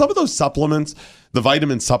something. Listen, some of those supplements, the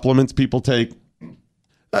vitamin supplements people take,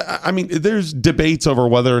 I mean, there's debates over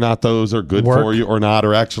whether or not those are good for you or not,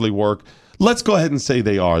 or actually work. Let's go ahead and say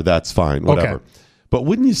they are. That's fine, whatever. Okay. But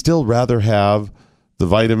wouldn't you still rather have the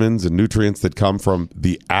vitamins and nutrients that come from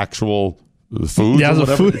the actual foods or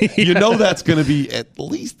whatever? Food, yeah. You know that's going to be at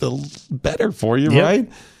least a little better for you, right?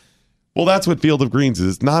 Well, that's what Field of Greens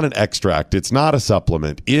is. It's not an extract. It's not a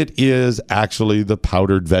supplement. It is actually the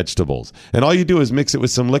powdered vegetables. And all you do is mix it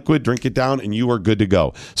with some liquid, drink it down, and you are good to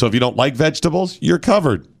go. So if you don't like vegetables, you're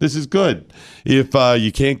covered. This is good. If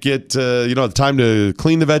you can't get the time to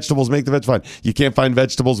clean the vegetables, make the vegetables fine. You can't find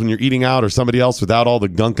vegetables when you're eating out or somebody else without all the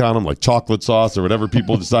gunk on them, like chocolate sauce or whatever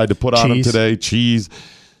people decide to put on them today, cheese,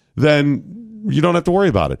 then you don't have to worry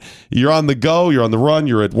about it. You're on the go, you're on the run,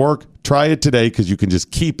 you're at work. Try it today because you can just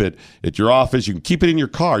keep it at your office. You can keep it in your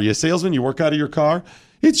car. You a salesman, you work out of your car.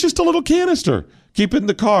 It's just a little canister. Keep it in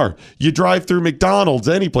the car. You drive through McDonald's,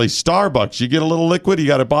 any place, Starbucks. You get a little liquid, you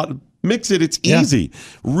got to mix it. It's easy.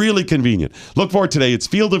 Really convenient. Look for it today. It's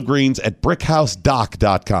Field of Greens at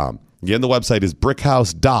brickhousedoc.com. Again, the website is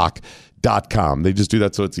brickhousedoc.com. They just do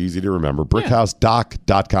that so it's easy to remember.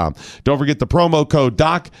 brickhousedoc.com. Don't forget the promo code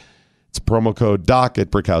DOC. It's promo code DOC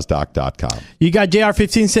at brickhousedoc.com. You got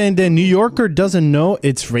JR15 saying the New Yorker doesn't know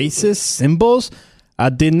its racist symbols. I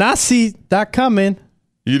did not see that coming.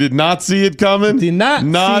 You did not see it coming? Did not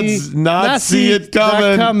see it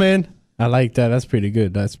coming. I like that. That's pretty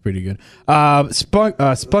good. Spunkin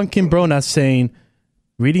Brona saying,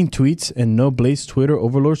 reading tweets and no Blaze Twitter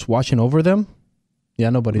overlords watching over them? Yeah,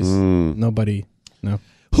 nobody. No.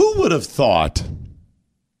 Who would have thought...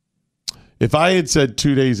 If I had said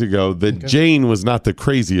 2 days ago that Jane was not the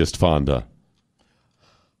craziest Fonda.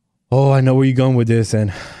 Oh, I know where you're going with this.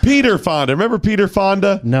 And Peter Fonda. Remember Peter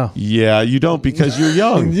Fonda? No. Yeah, you don't because you're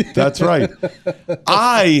young. That's right.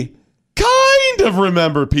 I kind of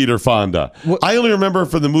remember Peter Fonda. What? I only remember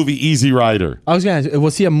from the movie Easy Rider. I was going to ask,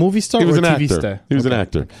 was he a movie star or a TV star? He was an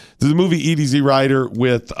actor. There's a movie Easy Rider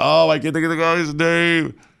with, I can't think of the guy's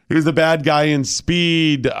name. He was the bad guy in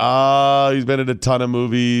Speed. He's been in a ton of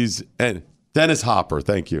movies. And Dennis Hopper,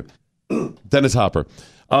 thank you. Dennis Hopper.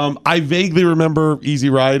 I vaguely remember Easy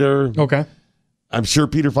Rider. Okay. I'm sure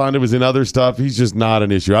Peter Fonda was in other stuff. He's just not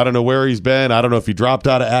an issue. I don't know where he's been. I don't know if he dropped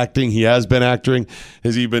out of acting. He has been acting.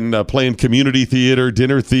 Has he been playing community theater,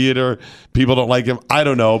 dinner theater? People don't like him. I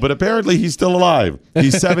don't know. But apparently he's still alive.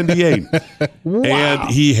 He's 78. Wow. And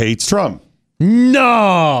he hates Trump.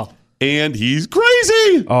 No. And he's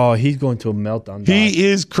crazy. Oh, he's going to a meltdown. He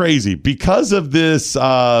is crazy. Because of this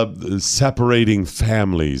separating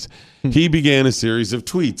families, he began a series of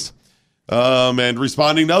tweets and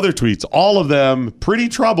responding to other tweets. All of them pretty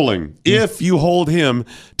troubling if you hold him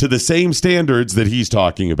to the same standards that he's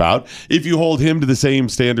talking about. If you hold him to the same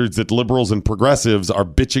standards that liberals and progressives are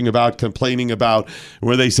bitching about, complaining about,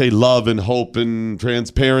 where they say love and hope and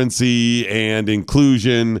transparency and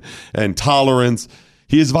inclusion and tolerance.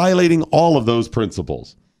 He is violating all of those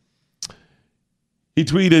principles. He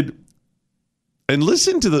tweeted, and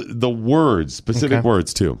listen to the words, specific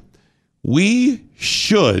words too. We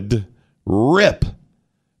should rip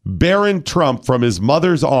Barron Trump from his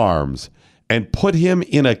mother's arms and put him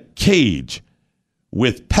in a cage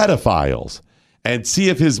with pedophiles and see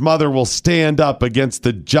if his mother will stand up against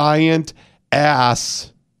the giant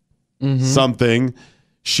ass something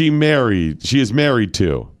she is married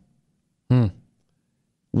to.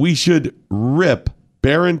 We should rip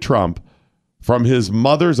Barron Trump from his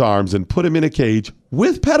mother's arms and put him in a cage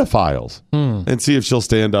with pedophiles and see if she'll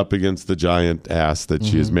stand up against the giant ass that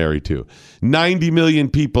she is married to. 90 million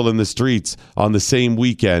people in the streets on the same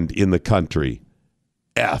weekend in the country.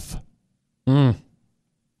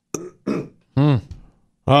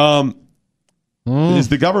 Is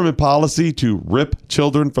the government policy to rip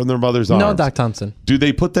children from their mother's arms? No, Doc Thompson. Do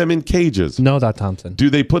they put them in cages? No, Doc Thompson. Do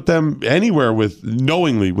they put them anywhere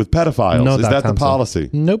knowingly with pedophiles? No, Is Doc that Thompson. the policy?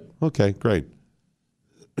 Nope. Okay, great.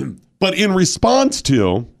 But in response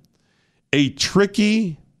to a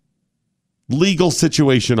tricky legal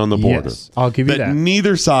situation on the border, yes, I'll give you that.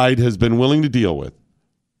 Neither side has been willing to deal with.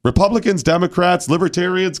 Republicans, Democrats,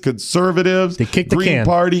 Libertarians, Conservatives, they kick the Green can.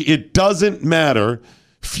 Party, it doesn't matter.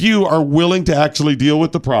 Few are willing to actually deal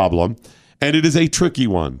with the problem, and it is a tricky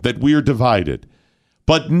one that we are divided.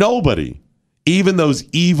 But nobody, even those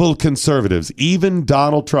evil conservatives, even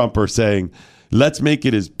Donald Trump, are saying, let's make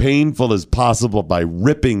it as painful as possible by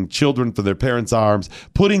ripping children from their parents' arms,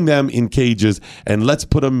 putting them in cages, and let's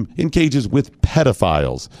put them in cages with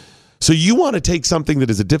pedophiles. So you want to take something that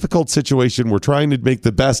is a difficult situation we're trying to make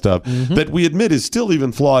the best of, that we admit is still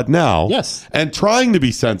even flawed now, Yes. and trying to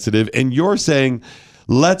be sensitive, and you're saying,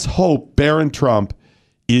 let's hope Barron Trump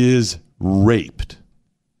is raped.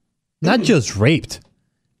 Not just raped.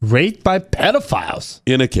 Raped by pedophiles.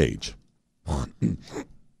 In a cage. Wow.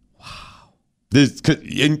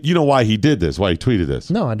 And you know why he did this, why he tweeted this?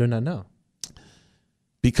 No, I do not know.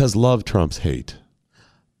 Because love trumps hate.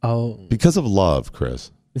 Oh. Because of love, Chris.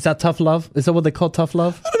 Is that tough love? Is that what they call tough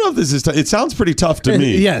love? I don't know if this is it sounds pretty tough to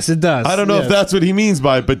me. Yes, it does. I don't know if that's what he means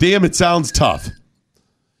by it, but damn, it sounds tough.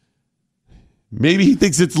 Maybe he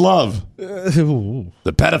thinks it's love. The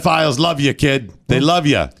pedophiles love you, kid. They love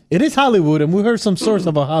you. It is Hollywood, and we heard some source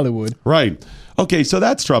about Hollywood. Right. Okay, so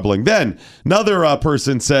that's troubling. Then another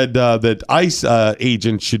person said that ICE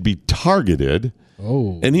agents should be targeted.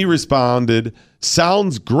 Oh. And he responded,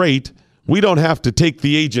 sounds great. We don't have to take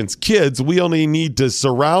the agents' kids. We only need to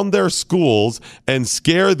surround their schools and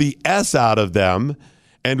scare the S out of them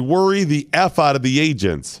and worry the F out of the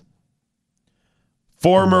agents.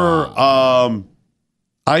 Former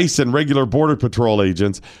ICE and regular Border Patrol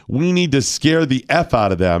agents, we need to scare the F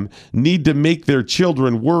out of them, need to make their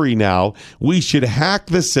children worry now. We should hack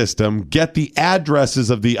the system, get the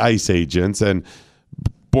addresses of the ICE agents and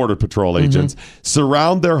Border Patrol agents,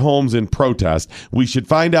 surround their homes in protest. We should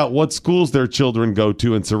find out what schools their children go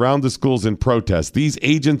to and surround the schools in protest. These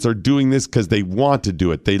agents are doing this because they want to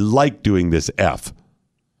do it. They like doing this F.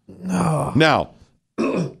 No. Now,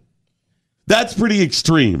 that's pretty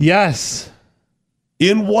extreme. Yes.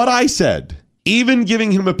 In what I said, even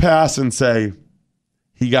giving him a pass and say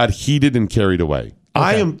he got heated and carried away.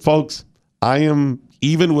 Okay. I am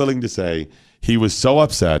even willing to say he was so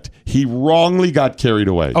upset, he wrongly got carried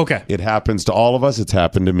away. Okay. It happens to all of us. It's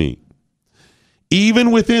happened to me.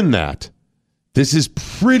 Even within that, this is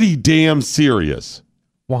pretty damn serious.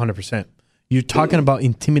 100%. You're talking about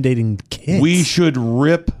intimidating kids. We should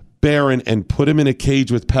rip Barron and put him in a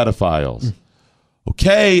cage with pedophiles.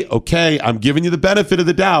 Okay. I'm giving you the benefit of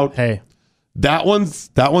the doubt. Hey. That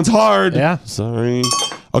one's hard. Yeah. Sorry.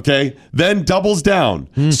 Okay. Then doubles down.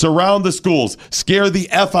 Surround the schools. Scare the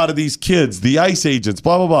F out of these kids. The ICE agents.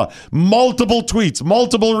 Blah, blah, blah. Multiple tweets.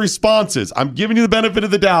 Multiple responses. I'm giving you the benefit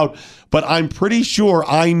of the doubt, but I'm pretty sure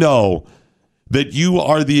I know that you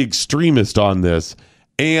are the extremist on this,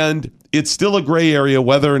 and it's still a gray area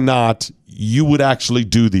whether or not you would actually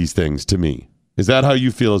do these things to me. Is that how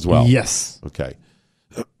you feel as well? Yes. Okay.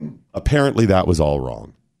 Apparently that was all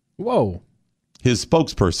wrong. Whoa. His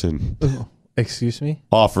spokesperson Excuse me?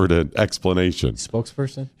 offered an explanation.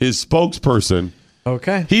 Spokesperson? His spokesperson.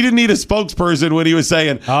 Okay. He didn't need a spokesperson when he was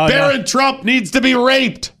saying, Barron Trump needs to be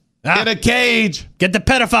raped in a cage. Get the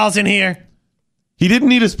pedophiles in here. He didn't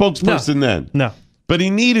need a spokesperson then. No. But he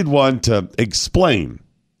needed one to explain.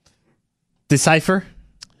 Decipher?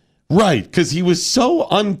 Right, because he was so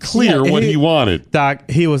unclear what he wanted. Doc,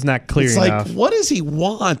 he was not clear enough. Like, what does he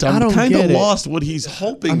want? I I'm don't kind get of it. lost what he's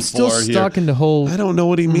hoping I'm still for stuck here. in the whole... I don't know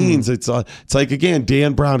what he means. It's like, again,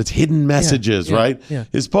 Dan Brown, it's hidden messages, right? Yeah.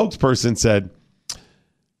 His spokesperson said,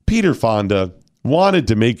 Peter Fonda wanted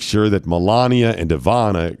to make sure that Melania and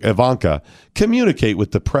Ivanka communicate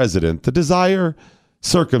with the president the dire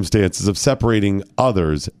circumstances of separating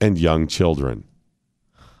others and young children.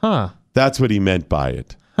 Huh. That's what he meant by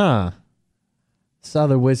it. Huh. So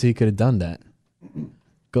other ways he could have done that.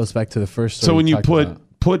 Goes back to the first story. So when you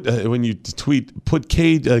when you tweet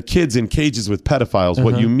kids in cages with pedophiles,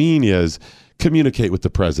 what you mean is communicate with the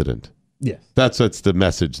president. Yes. That's the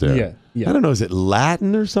message there. Yeah. I don't know. Is it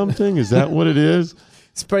Latin or something? Is that what it is?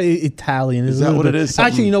 It's probably Italian. Is that what it is?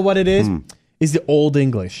 Actually, you know what it is? It's the Old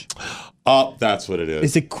English. Oh, that's what it is.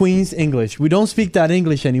 It's the Queen's English. We don't speak that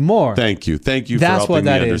English anymore. Thank you That's for helping what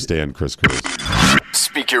me that understand, Chris Cruz.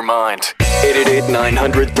 Speak your mind.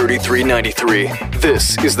 888-900-3393.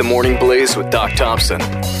 This is the Morning Blaze with Doc Thompson.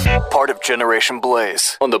 Part of Generation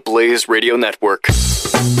Blaze on the Blaze Radio Network.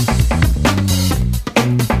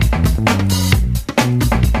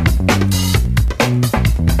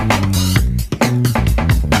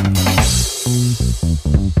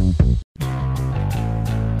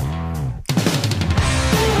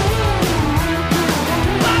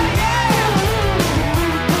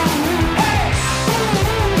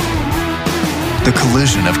 The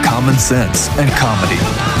collision of common sense and comedy.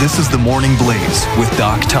 This is the Morning Blaze with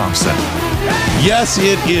Doc Thompson. Yes,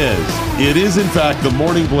 it is. It is, in fact, the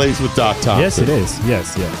Morning Blaze with Doc Thompson. Yes, it is.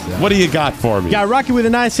 Yes. What do you got for me? Got Rocky with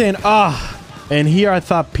an eye saying, and here I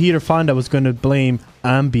thought Peter Fonda was going to blame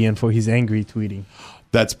Ambien for his angry tweeting.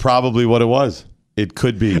 That's probably what it was. It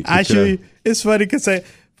could be. Actually, it's funny because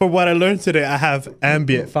for what I learned today, I have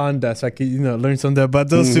ambient Fonda, so I could learn something about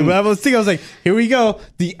those two. But I was like, here we go.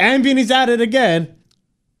 The ambient is at it again.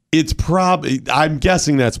 It's probably. I'm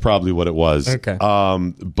guessing that's probably what it was. Okay.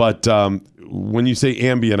 But when you say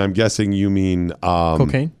ambient, I'm guessing you mean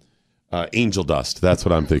cocaine. Angel dust. That's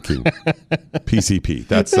what I'm thinking. PCP.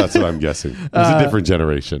 That's what I'm guessing. It's a different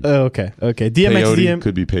generation. Okay. DMXDM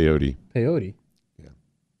could be peyote. Peyote. Yeah.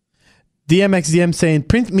 DMXDM saying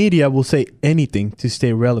print media will say anything to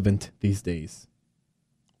stay relevant these days.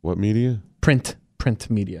 What media? Print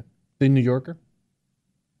media. The New Yorker.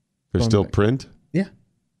 They're still print? Yeah.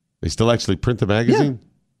 They still actually print the magazine?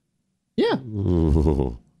 Yeah.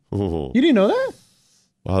 Ooh. You didn't know that?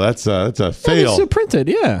 Well, that's a fail. It's still printed,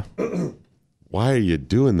 yeah. Why are you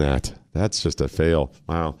doing that? That's just a fail.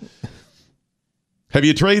 Wow. Have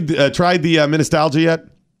you tried the Minnestalgia yet?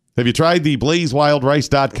 Have you tried the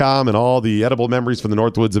blazewildrice.com and all the edible memories from the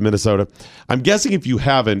Northwoods of Minnesota? I'm guessing if you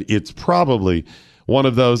haven't, it's probably one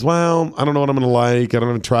of those, well, I don't know what I'm going to like. I don't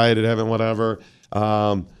want to try it. I haven't, whatever.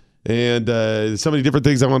 And so many different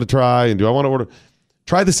things I want to try. And do I want to order?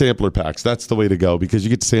 Try the sampler packs. That's the way to go because you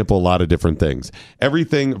get to sample a lot of different things.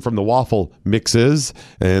 Everything from the waffle mixes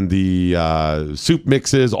and the soup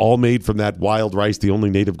mixes, all made from that wild rice, the only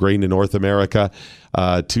native grain in North America,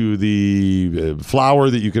 to the flour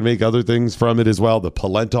that you can make other things from it as well, the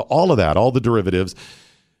polenta, all of that, all the derivatives.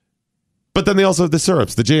 But then they also have the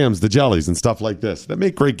syrups, the jams, the jellies, and stuff like this that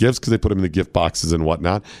make great gifts because they put them in the gift boxes and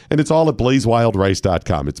whatnot. And it's all at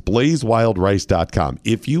blazewildrice.com. It's blazewildrice.com.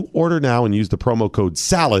 If you order now and use the promo code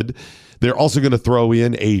SALAD, they're also going to throw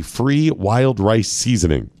in a free wild rice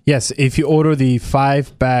seasoning. Yes, if you order the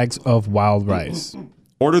 5 bags of wild rice.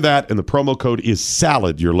 Order that, and the promo code is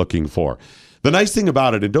SALAD you're looking for. The nice thing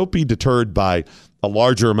about it, and don't be deterred by a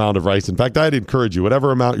larger amount of rice. In fact, I'd encourage you,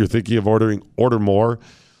 whatever amount you're thinking of ordering, order more.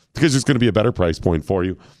 Because it's going to be a better price point for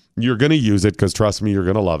you. You're going to use it because, trust me, you're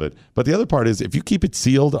going to love it. But the other part is if you keep it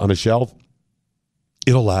sealed on a shelf,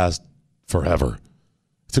 it'll last forever.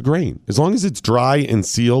 It's a grain. As long as it's dry and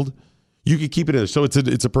sealed, you can keep it in there. So it's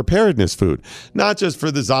a preparedness food, not just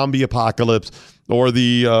for the zombie apocalypse or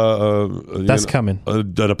the that's coming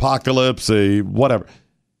an apocalypse, whatever.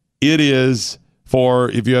 It is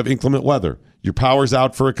for if you have inclement weather. Your power's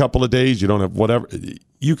out for a couple of days. You don't have whatever.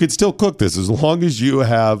 You could still cook this as long as you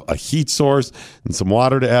have a heat source and some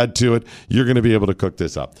water to add to it. You're going to be able to cook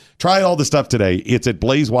this up. Try all the stuff today. It's at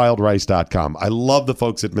blazewildrice.com. I love the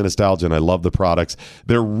folks at Minnestalgia and I love the products.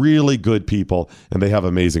 They're really good people and they have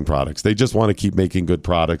amazing products. They just want to keep making good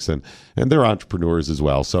products and they're entrepreneurs as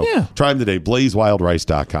well. So try them today.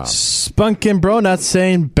 blazewildrice.com. Spunkin' Bro not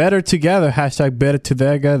saying better together. Hashtag better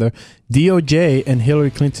together. DOJ and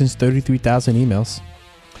Hillary Clinton's 33,000 emails.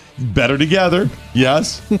 Better together,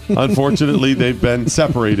 yes. Unfortunately, they've been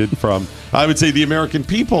separated from, I would say, the American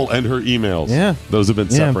people and her emails. Yeah. Those have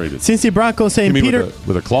been separated. Cincy Bronco saying Peter...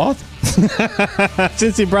 With a cloth?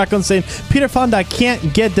 Cincy Bronco saying Peter Fonda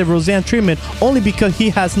can't get the Roseanne treatment only because he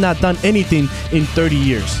has not done anything in 30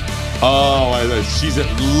 years. Oh, she's at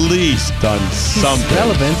least done something. She's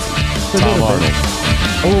relevant. Tom Arnold.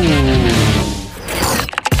 Oh.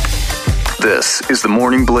 This is the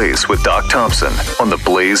Morning Blaze with Doc Thompson on the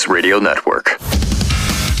Blaze Radio Network.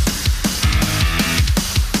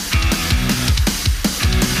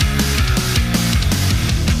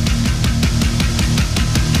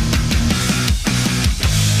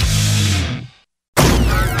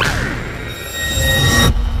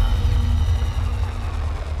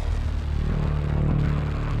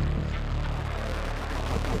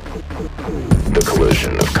 The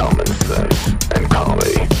collision of common sense and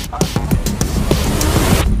comedy.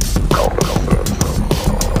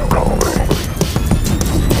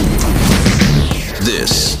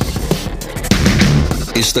 This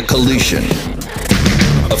is the collision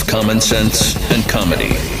of common sense and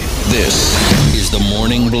comedy. This is the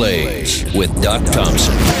Morning Blaze with Doc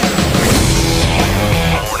Thompson.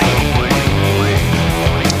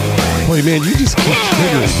 Boy, man, you just keep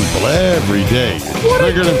triggering people every day.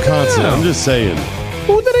 Trigger them constantly. I'm just saying.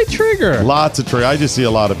 Who did I trigger? Lots of trigger. I just see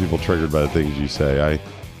a lot of people triggered by the things you say.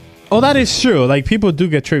 Oh, that is true. Like, people do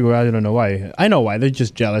get triggered. I don't know why. I know why. They're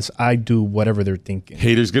just jealous. I do whatever they're thinking.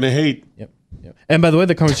 Haters gonna hate. Yep. And by the way,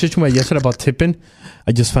 the conversation we had yesterday about tipping,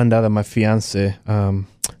 I just found out that my fiance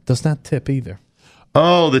does not tip either.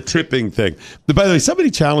 Oh, the tipping thing. By the way, somebody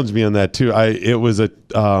challenged me on that too. It was a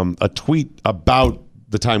tweet about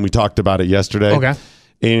the time we talked about it yesterday. Okay.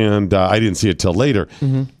 And I didn't see it till later.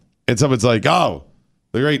 Mm-hmm. And someone's like, "Oh,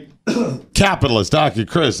 the great capitalist Dr.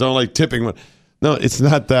 Chris don't like tipping." No, it's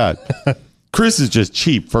not that. Chris is just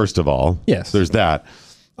cheap, first of all. Yes. There's that.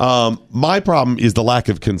 My problem is the lack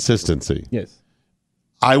of consistency. Yes.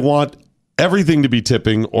 I want everything to be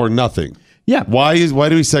tipping or nothing. Yeah. Why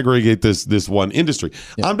do we segregate this one industry?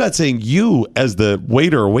 Yeah. I'm not saying you as the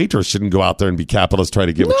waiter or waitress shouldn't go out there and be capitalist, try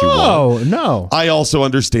to get what you want. No. I also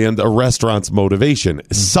understand a restaurant's motivation.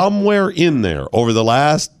 Mm-hmm. Somewhere in there over the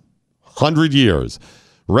last 100 years,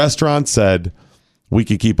 restaurants said we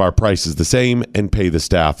could keep our prices the same and pay the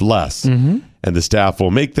staff less. Mm-hmm. And the staff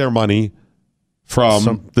will make their money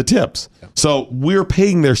from the tips. Yeah. So we're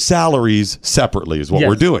paying their salaries separately is what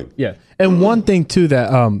we're doing. Yeah. And one thing too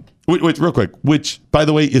that Wait, real quick, which, by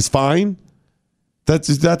the way, is fine. That's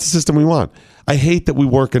the system we want. I hate that we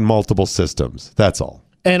work in multiple systems. That's all.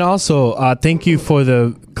 And also, thank you for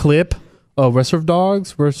the clip of Reservoir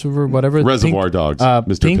Dogs, whatever. Reservoir Dogs,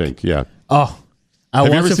 Mr. Pink, yeah. Oh. Have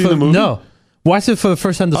you ever seen the movie? No. Watched it for the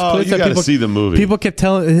first time. You got to see the movie. People kept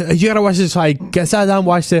telling, you got to watch this. So I sat down and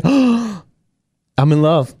watched it. I'm in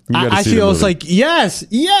love. I was like, yes.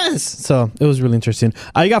 So it was really interesting.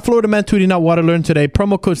 I got Florida man tweeting out what I learned today.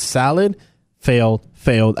 Promo code salad failed.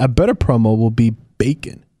 A better promo will be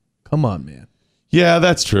bacon. Come on, man. Yeah,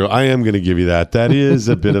 that's true. I am going to give you that. That is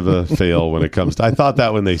a bit of a fail when it comes to. I thought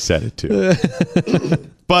that when they said it too,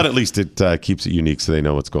 but at least it keeps it unique so they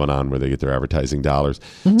know what's going on where they get their advertising dollars.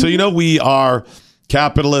 Mm-hmm. So we are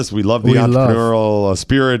capitalists. We love the entrepreneurial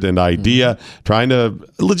spirit and idea, trying to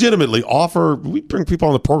legitimately offer. We bring people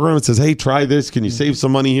on the program and says, hey, try this. Can you save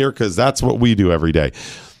some money here? Because that's what we do every day.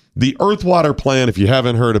 The Earth Water Plan, if you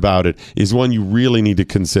haven't heard about it, is one you really need to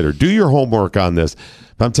consider. Do your homework on this.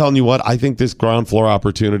 But I'm telling you what, I think this ground floor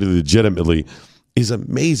opportunity legitimately is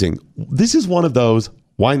amazing. This is one of those,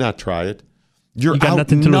 why not try it? You're out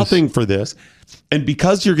nothing for this. And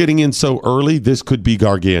because you're getting in so early, this could be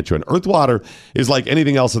gargantuan. Earth Water is like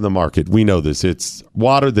anything else in the market. We know this. It's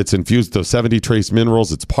water that's infused with 70 trace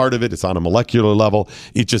minerals. It's part of it. It's on a molecular level.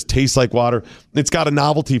 It just tastes like water. It's got a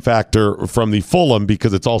novelty factor from the Fulham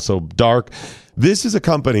because it's also dark. This is a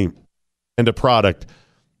company and a product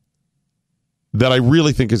that I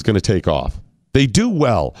really think is going to take off. They do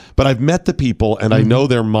well, but I've met the people and I know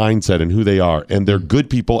their mindset and who they are, and they're good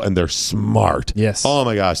people and they're smart. Yes. Oh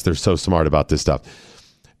my gosh, they're so smart about this stuff.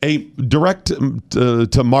 A direct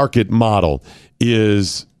to market model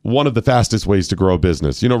is one of the fastest ways to grow a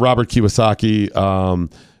business. Robert Kiyosaki,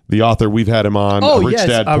 the author, we've had him on, Rich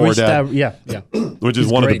Dad, Poor Dad. Yeah. Which is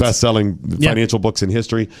one of the best-selling financial books in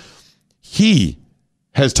history. He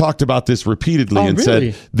has talked about this repeatedly and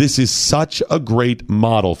said this is such a great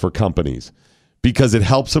model for companies, because it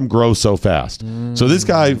helps them grow so fast. So this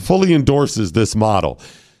guy fully endorses this model.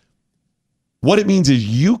 What it means is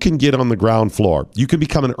you can get on the ground floor. You can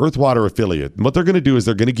become an Earth Water affiliate. And what they're going to do is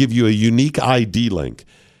they're going to give you a unique ID link.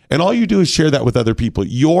 And all you do is share that with other people.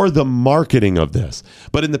 You're the marketing of this.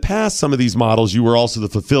 But in the past, some of these models, you were also the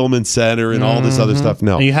fulfillment center and all this other stuff.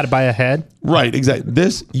 No. And you had to buy a head? Right, exactly.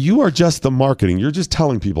 You are just the marketing. You're just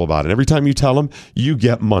telling people about it. Every time you tell them, you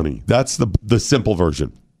get money. That's the simple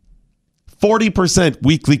version. 40%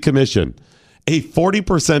 weekly commission. A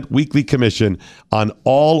 40% weekly commission on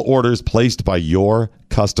all orders placed by your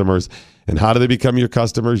customers. And how do they become your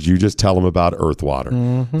customers? You just tell them about Earth Water.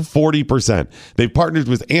 40%. They've partnered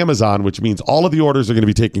with Amazon, which means all of the orders are going to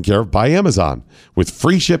be taken care of by Amazon with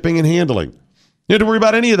free shipping and handling. You don't have to worry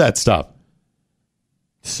about any of that stuff.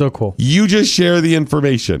 So cool. You just share the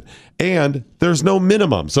information. And there's no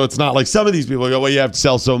minimum. So it's not like some of these people go, well, you have to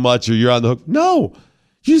sell so much or you're on the hook. No.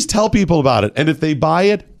 You just tell people about it. And if they buy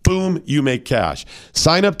it, boom, you make cash.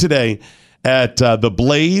 Sign up today at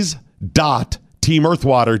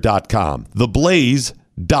theblaze.teamearthwater.com.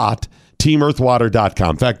 Theblaze.teamearthwater.com.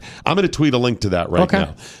 In fact, I'm going to tweet a link to that right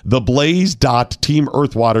now.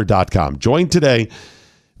 Theblaze.teamearthwater.com. Join today.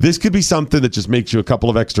 This could be something that just makes you a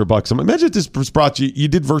couple of extra bucks a month. Imagine if this brought you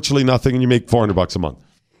did virtually nothing and you make $400 a month.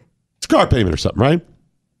 It's a car payment or something, right?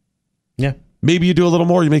 Yeah. Maybe you do a little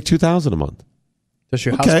more, you make $2,000 a month. That's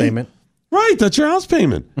your house payment. Right, that's your house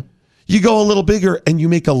payment. You go a little bigger and you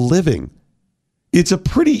make a living. It's a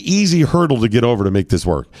pretty easy hurdle to get over to make this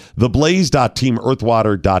work.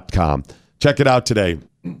 Theblaze.teamearthwater.com. Check it out today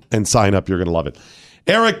and sign up. You're going to love it.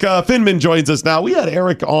 Erik Finman joins us now. We had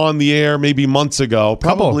Erik on the air maybe months ago.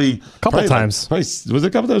 Couple times. Was it a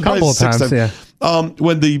couple times? Couple of times, yeah.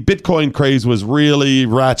 When the Bitcoin craze was really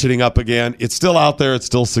ratcheting up again. It's still out there. It's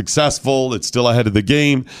still successful. It's still ahead of the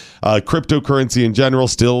game. Cryptocurrency in general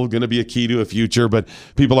still going to be a key to a future, but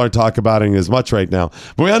people aren't talking about it as much right now.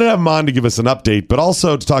 But we wanted to have him on to give us an update, but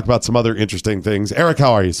also to talk about some other interesting things. Erik,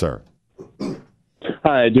 how are you, sir?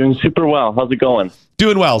 Hi, doing super well. How's it going?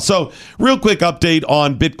 Doing well. So, real quick update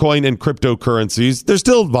on Bitcoin and cryptocurrencies. They're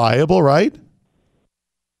still viable, right?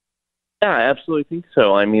 Yeah, I absolutely think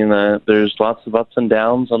so. I mean, there's lots of ups and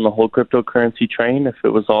downs on the whole cryptocurrency train. If it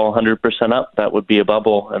was all 100% up, that would be a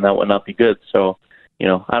bubble, and that would not be good. So,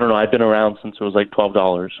 I don't know. I've been around since it was like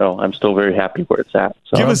 $12, so I'm still very happy where it's at.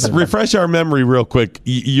 So. Refresh our memory real quick.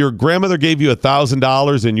 Your grandmother gave you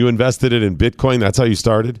 $1,000, and you invested it in Bitcoin. That's how you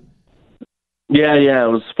started? Yeah. It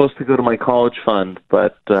was supposed to go to my college fund,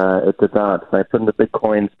 but it did not. So I put into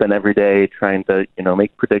Bitcoin, spent every day trying to,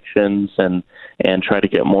 make predictions and try to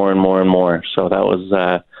get more and more and more. So that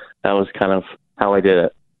was kind of how I did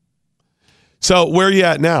it. So where are you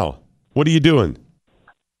at now? What are you doing?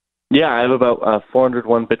 Yeah, I have about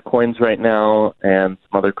 401 Bitcoins right now and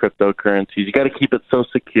some other cryptocurrencies. You got to keep it so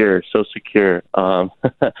secure.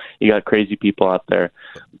 You got crazy people out there.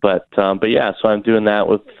 But yeah, so I'm doing that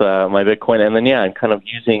with my Bitcoin. And then, I'm kind of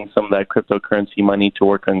using some of that cryptocurrency money to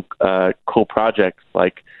work on cool projects.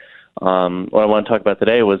 Like what I want to talk about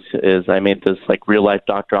today is I made this like real life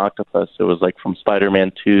Dr. Octopus. It was like from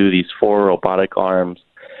Spider-Man 2, these 4 robotic arms.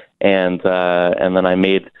 And then I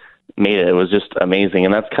made it. It was just amazing,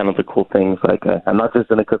 and that's kind of the cool things. Like I'm not just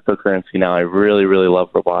into cryptocurrency now. I really, really love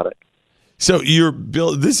robotics. So you're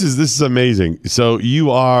this is amazing. So you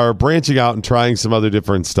are branching out and trying some other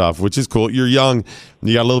different stuff, which is cool. You're young,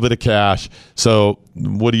 you got a little bit of cash. So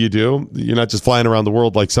what do? You're not just flying around the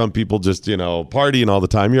world like some people, just partying all the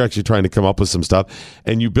time. You're actually trying to come up with some stuff,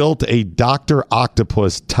 and you built a Dr.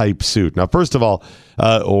 Octopus type suit. Now, first of all,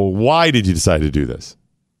 why did you decide to do this?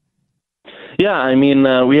 Yeah, I mean,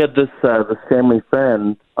 we had this family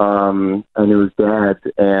friend, and it was dad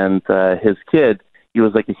and his kid. He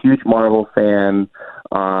was like a huge Marvel fan,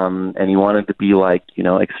 and he wanted to be like,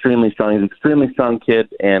 extremely strong. He's an extremely strong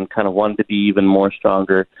kid and kind of wanted to be even more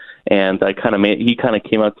stronger. And he kind of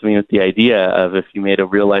came up to me with the idea of if you made a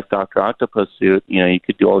real life Dr. Octopus suit, you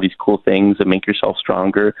could do all these cool things and make yourself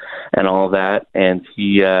stronger and all of that.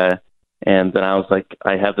 And then I was like,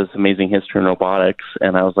 I have this amazing history in robotics,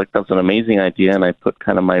 and I was like, that's an amazing idea. And I put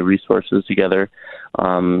kind of my resources together,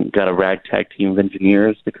 got a ragtag team of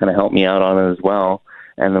engineers to kind of help me out on it as well.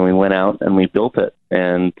 And then we went out and we built it,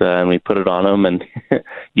 and we put it on him, and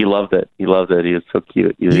he loved it. He loved it. He was so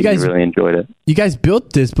cute. He really enjoyed it. You guys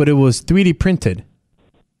built this, but it was 3D printed.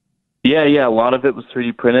 Yeah. A lot of it was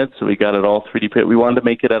 3D printed, so we got it all 3D printed. We wanted to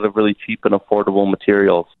make it out of really cheap and affordable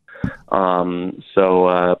materials.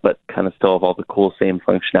 But kind of still have all the cool same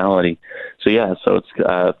functionality. So it's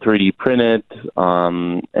 3D printed,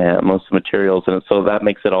 and most of the materials, and so that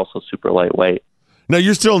makes it also super lightweight. Now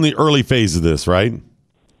you're still in the early phase of this, right?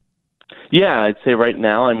 Yeah, I'd say right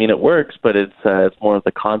now, I mean, it works, but it's more of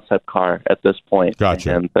the concept car at this point.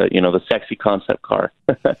 Gotcha. And the sexy concept car.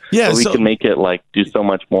 Yeah, so we can make it do so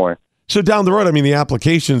much more. So down the road, I mean, the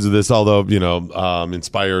applications of this, although,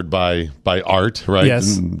 inspired by art, right?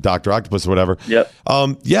 Yes. Dr. Octopus or whatever. Yep.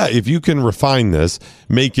 If you can refine this,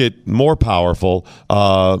 make it more powerful,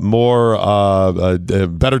 better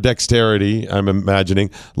dexterity, I'm imagining,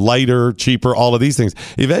 lighter, cheaper, all of these things.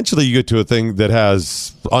 Eventually you get to a thing that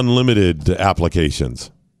has unlimited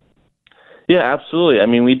applications. Yeah, absolutely. I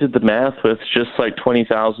mean, we did the math with just like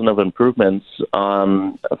 20,000 of improvements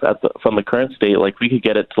from the current state. Like we could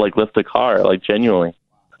get it to lift a car, genuinely.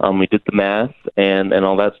 We did the math and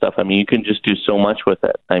all that stuff. I mean, you can just do so much with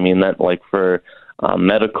it. I mean, that for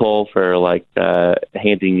medical, for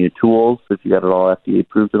handing you tools, if you got it all FDA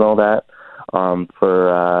approved and all that, for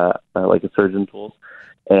a surgeon tools.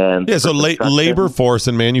 And so labor force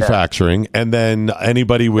and manufacturing, and then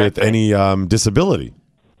anybody with any disability.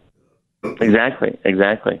 Exactly.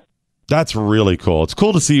 That's really cool. It's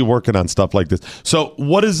cool to see you working on stuff like this. So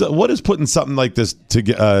what is putting something like this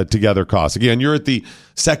together cost? Again, you're at the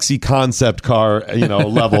sexy concept car,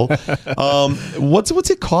 level.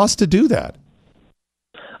 What's it cost to do that?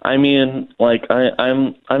 I mean,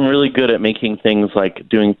 I'm really good at making things,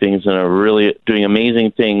 doing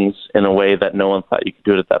amazing things in a way that no one thought you could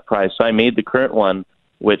do it at that price. So I made the current one,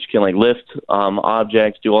 which can lift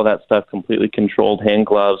objects, do all that stuff, completely controlled, hand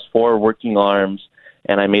gloves, 4 working arms,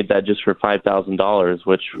 and I made that just for $5,000.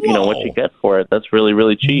 Which what you get for it, that's really,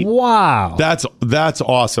 really cheap. Wow, that's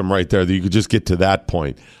awesome right there. That you could just get to that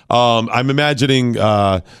point. I'm imagining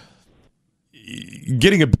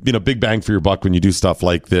getting a big bang for your buck when you do stuff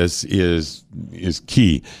like this is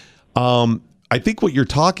key. I think what you're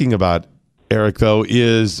talking about, Erik, though,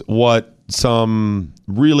 is what some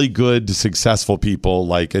really good, successful people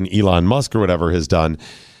like an Elon Musk or whatever has done.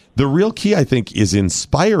 The real key, I think, is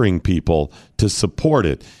inspiring people to support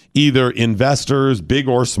it, either investors, big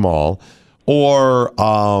or small, or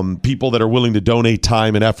people that are willing to donate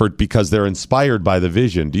time and effort because they're inspired by the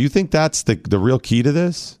vision. Do you think that's the real key to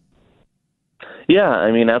this? Yeah,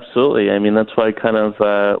 I mean, absolutely. I mean, that's why kind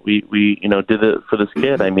of we did it for this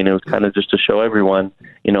kid. I mean, it was kind of just to show everyone,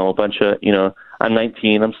 a bunch of, I'm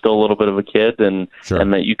 19, I'm still a little bit of a kid, and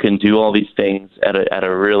that you can do all these things at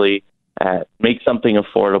a really make something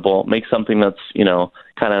affordable, make something that's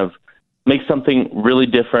make something really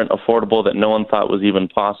different, affordable that no one thought was even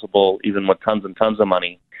possible, even with tons and tons of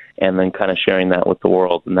money, and then kind of sharing that with the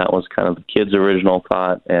world. And that was kind of the kid's original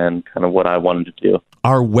thought and kind of what I wanted to do.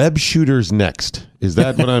 Are web shooters next? Is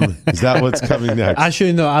that what's coming next?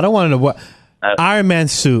 Actually, no, I don't want to know what. Iron Man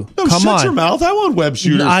suit. No, Come shut on. your mouth. I want web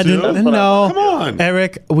shooters too. No. Come on.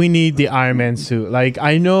 Eric, we need the Iron Man suit. Like,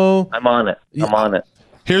 I know. I'm on it.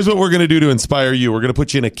 Here's what we're going to do to inspire you. We're going to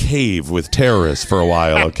put you in a cave with terrorists for a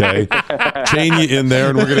while, okay? Chain you in there,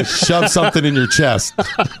 and we're going to shove something in your chest.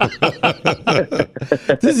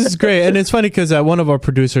 This is great. And it's funny because one of our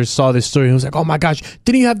producers saw this story. He was like, oh, my gosh,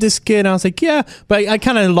 didn't you have this kid? And I was like, yeah. But I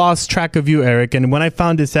kind of lost track of you, Eric. And when I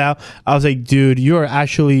found this out, I was like, dude, you are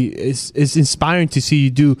actually – it's inspiring to see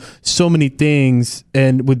you do so many things.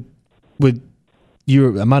 And with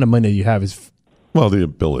your amount of money that you have is – well, the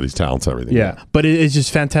abilities, talents, everything. Yeah, but it's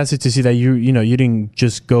just fantastic to see that you didn't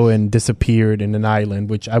just go and disappeared in an island,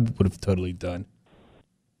 which I would have totally done.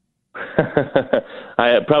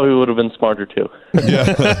 I probably would have been smarter too.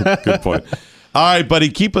 Yeah, good point. All right, buddy,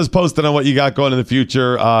 keep us posted on what you got going in the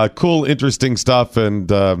future. Cool, interesting stuff,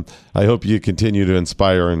 and I hope you continue to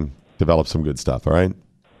inspire and develop some good stuff. All right.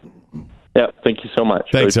 Yeah, thank you so much.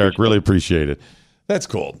 Thanks, Eric. Really appreciate it. That's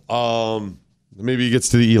cool. Maybe he gets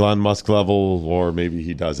to the Elon Musk level, or maybe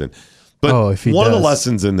he doesn't. But if he one does. of the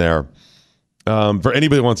lessons in there, for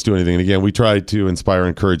anybody who wants to do anything, and again, we try to inspire and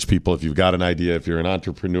encourage people. If you've got an idea, if you're an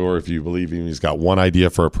entrepreneur, if you believe he's got one idea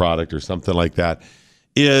for a product or something like that,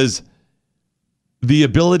 is the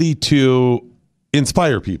ability to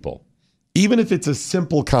inspire people, even if it's a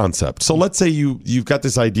simple concept. So let's say you've got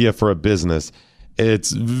this idea for a business.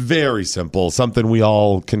 It's very simple, something we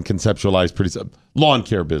all can conceptualize pretty simple. Lawn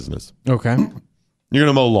care business. Okay. You're going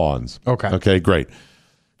to mow lawns. Okay. Okay, great.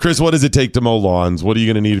 Chris, what does it take to mow lawns? What are you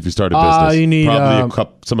going to need if you start a business? You need probably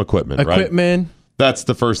some equipment, right? Equipment. That's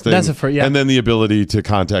the first thing. That's the first, yeah. And then the ability to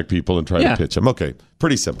contact people and try to pitch them. Okay,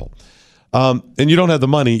 pretty simple. And you don't have the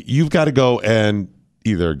money. You've got to go and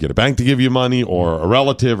either get a bank to give you money or a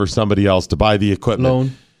relative or somebody else to buy the equipment.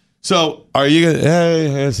 Loan. So are you going to, hey,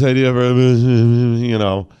 this idea for,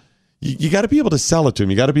 you got to be able to sell it to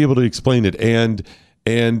them. You got to be able to explain it and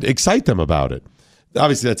excite them about it.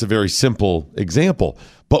 Obviously, that's a very simple example,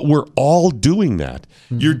 but we're all doing that.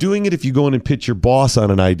 Mm-hmm. You're doing it if you go in and pitch your boss on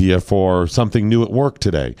an idea for something new at work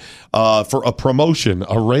today, for a promotion,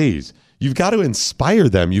 a raise. You've got to inspire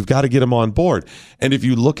them. You've got to get them on board. And if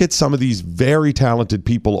you look at some of these very talented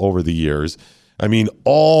people over the years, I mean,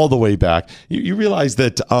 all the way back, you realize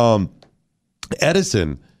that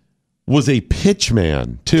Edison was a pitch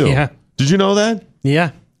man, too. Yeah. Did you know that?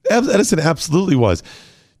 Yeah. Edison absolutely was.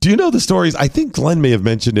 Do you know the stories? I think Glenn may have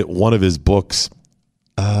mentioned it in one of his books.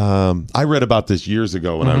 I read about this years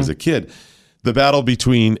ago when I was a kid. The battle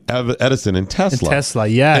between Edison and Tesla.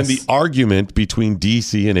 Yes. And the argument between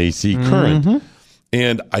DC and AC current. Mm-hmm.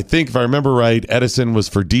 And I think, if I remember right, Edison was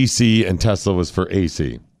for DC and Tesla was for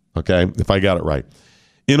AC. Okay, if I got it right.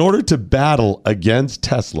 In order to battle against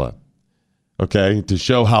Tesla, okay, to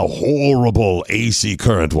show how horrible AC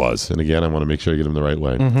current was, and again, I want to make sure I get them the right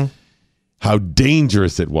way, how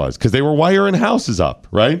dangerous it was, because they were wiring houses up,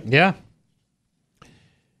 right? Yeah.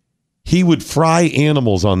 He would fry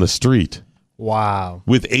animals on the street. Wow.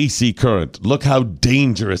 With AC current. Look how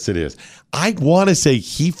dangerous it is. I want to say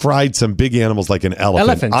he fried some big animals like an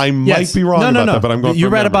elephant. I might be wrong about that, but I'm going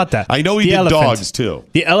You're right about that. I know he did dogs too.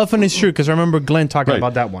 The elephant is true because I remember Glenn talking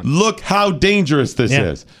about that one. Look how dangerous this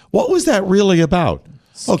is. What was that really about?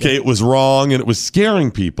 Okay, it was wrong and it was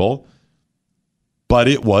scaring people, but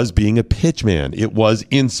it was being a pitchman. It was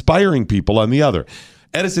inspiring people on the other.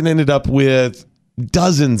 Edison ended up with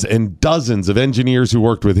dozens and dozens of engineers who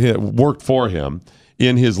worked for him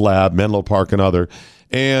in his lab, Menlo Park and other.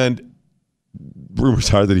 And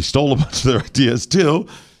rumors are that he stole a bunch of their ideas too.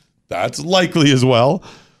 That's likely as well.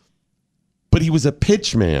 But he was a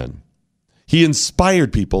pitch man. He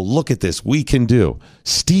inspired people. Look at this. We can do.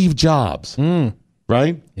 Steve Jobs,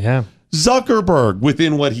 right? Yeah. Zuckerberg,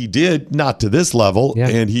 within what he did, not to this level. Yeah.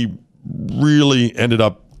 And he really ended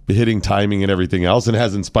up hitting timing and everything else and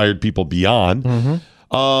has inspired people beyond.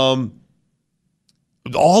 All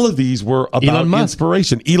of these were about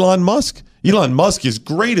inspiration. Elon Musk is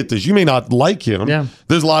great at this. You may not like him. Yeah.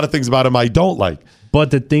 There's a lot of things about him I don't like.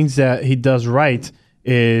 But the things that he does right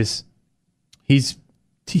is he's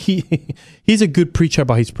a good preacher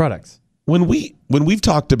about his products. when we've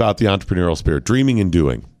talked about the entrepreneurial spirit, dreaming and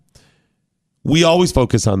doing, we always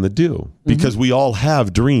focus on the do because we all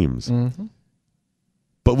have dreams.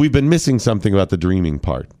 But we've been missing something about the dreaming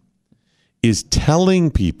part, is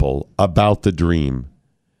telling people about the dream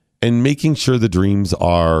and making sure the dreams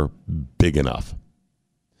are big enough.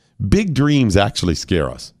 Big dreams actually scare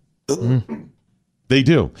us. They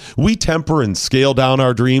do. We temper and scale down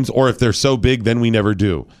our dreams, or if they're so big, then we never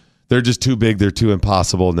do. They're just too big, they're too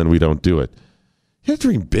impossible, and then we don't do it. You have to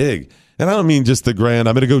dream big. And I don't mean just the grand,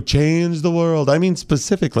 I'm going to go change the world. I mean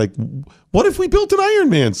specific, like, what if we built an Iron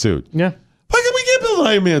Man suit? Yeah. Why can't we get build an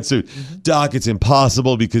Iron Man suit? Doc, it's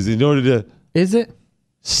impossible because in order to... Is it?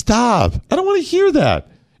 Stop. I don't want to hear that.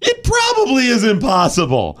 It probably is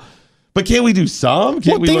impossible. But can't we do some?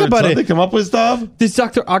 Can't we think learn about something, it. come up with stuff? This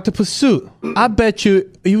Dr. Octopus suit, I bet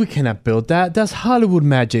you cannot build that. That's Hollywood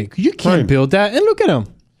magic. You can't build that. And look at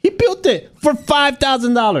him. He built it for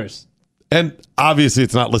 $5,000. And obviously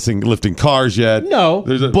it's not lifting cars yet. No,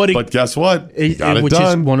 but guess what? He got it which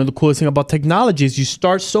done. is one of the coolest things about technology is you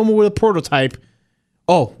start somewhere with a prototype.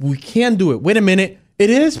 Oh, we can do it. Wait a minute. It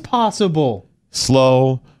is possible.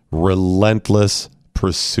 Slow, relentless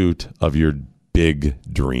pursuit of your big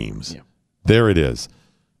dreams. Yeah. There it is.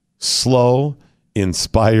 Slow,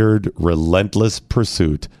 inspired, relentless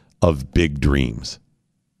pursuit of big dreams.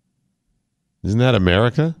 Isn't that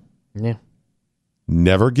America? Yeah.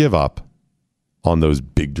 Never give up on those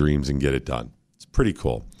big dreams and get it done. It's pretty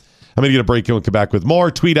cool. I'm going to get a break and we'll come back with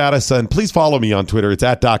more. Tweet at us and please follow me on Twitter. It's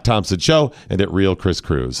at Doc Thompson Show and at Real Chris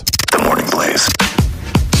Cruz. The Morning Blaze.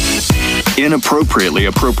 Inappropriately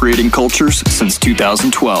appropriating cultures since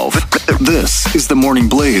 2012. This is The Morning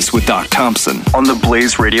Blaze with Doc Thompson on the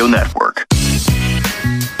Blaze Radio Network.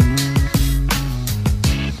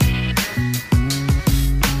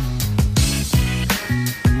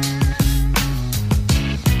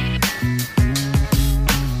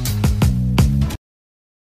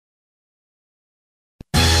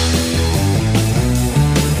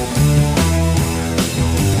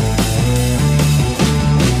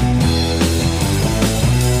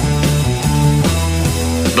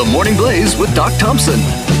 Morning Blaze with Doc Thompson.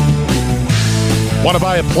 Want to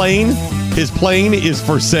buy a plane? His plane is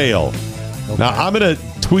for sale. Okay. Now, I'm going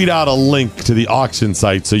to tweet out a link to the auction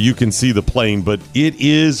site so you can see the plane, but it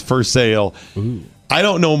is for sale. Ooh. I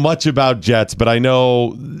don't know much about jets, but I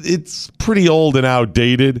know it's pretty old and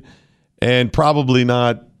outdated and probably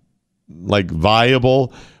not like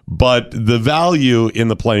viable, but the value in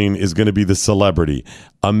the plane is going to be the celebrity.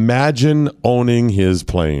 Imagine owning his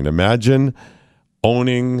plane. Imagine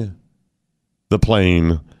owning the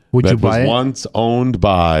plane that was once owned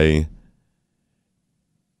by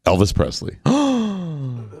Elvis Presley.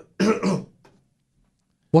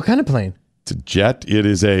 What kind of plane? It's a jet. It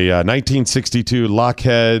is a 1962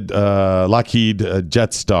 Lockheed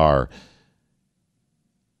Jetstar.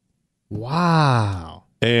 Wow.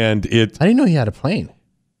 And I didn't know he had a plane.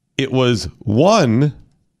 It was one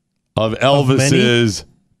of Elvis's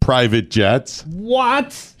private jets.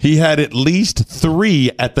 What? He had at least 3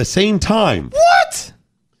 at the same time. What?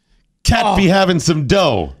 Cat be having some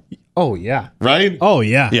dough. Oh, yeah. Right? Oh,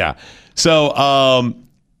 yeah. Yeah. So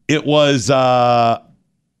it was,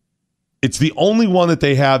 it's the only one that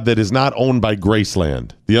they have that is not owned by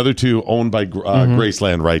Graceland. The other 2 owned by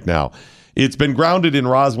Graceland right now. It's been grounded in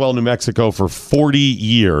Roswell, New Mexico for 40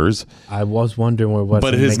 years. I was wondering where it was.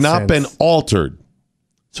 But it has not been altered.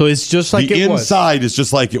 So it's just like the it was. The inside is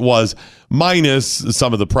just like it was, minus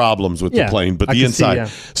some of the problems with the plane, but the inside.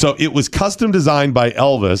 So it was custom designed by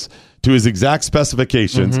Elvis to his exact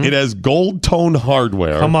specifications. It has gold-toned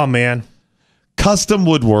hardware. Come on, man. Custom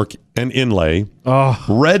woodwork and inlay.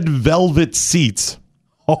 Red velvet seats.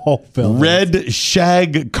 Red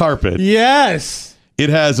shag carpet. Yes. It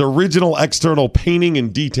has original external painting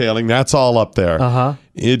and detailing. That's all up there.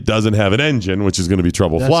 It doesn't have an engine, which is going to be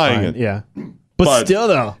trouble flying it. Yeah. But still,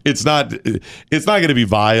 though, it's not going to be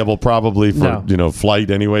viable probably for flight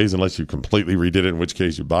anyways, unless you completely redid it, in which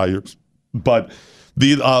case you buy yours. But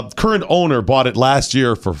the current owner bought it last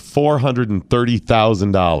year for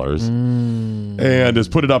 $430,000 and has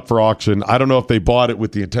put it up for auction. I don't know if they bought it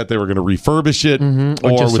with the intent they were going to refurbish it or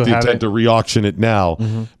with the intent to re-auction it now.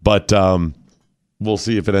 But we'll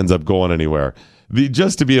see if it ends up going anywhere.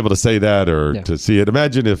 Just to be able to say that or to see it,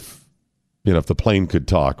 imagine if the plane could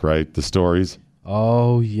talk, right? The stories.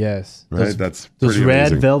 Oh, yes. Right? That's those pretty red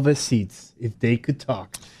amazing. velvet seats, if they could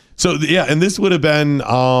talk. So, and this would have been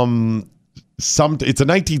it's a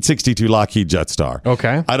 1962 Lockheed Jetstar.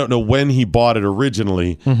 Okay. I don't know when he bought it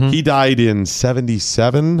originally. He died in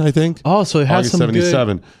 77, I think. Oh, so it has August some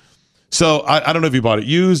 77. good... So I don't know if you bought it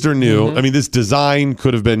used or new. I mean, this design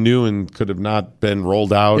could have been new and could have not been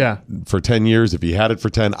rolled out for 10 years if you had it for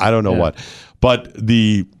 10. I don't know what. But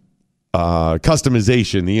the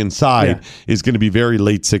customization, the inside, is going to be very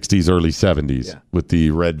late 60s, early 70s with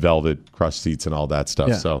the red velvet crushed seats and all that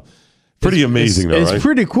stuff. So pretty amazing, though, right? It's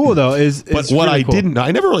pretty cool, though. But what I didn't,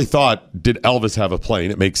 I never really thought, did Elvis have a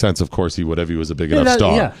plane? It makes sense, of course, he would if he was a big enough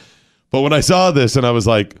star. Yeah. But when I saw this and I was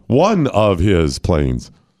like, one of his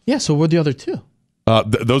planes. Yeah, so what are the other two?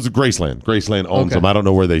 Those are Graceland. Graceland owns them. I don't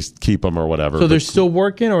know where they keep them or whatever. So they're still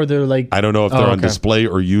working, or they're like... I don't know if they're on display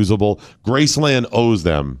or usable. Graceland owes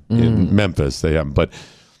them in Memphis. They have them.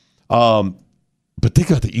 But think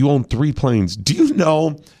about that. You own 3 planes. Do you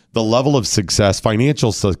know the level of success,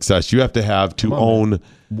 financial success, you have to own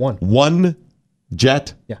one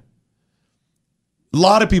jet? Yeah. A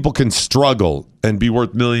lot of people can struggle and be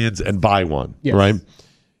worth millions and buy one, right?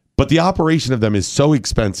 But the operation of them is so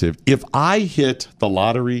expensive. If I hit the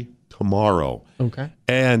lottery tomorrow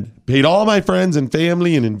and paid all my friends and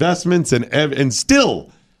family and investments and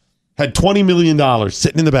still had $20 million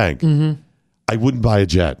sitting in the bank, I wouldn't buy a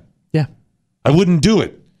jet. Yeah. I wouldn't do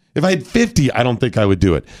it. If I had 50, I don't think I would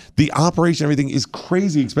do it. The operation, everything is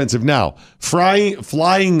crazy expensive. Now,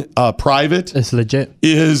 flying private it's legit.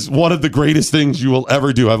 Is one of the greatest things you will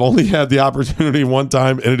ever do. I've only had the opportunity one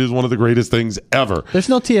time, and it is one of the greatest things ever. There's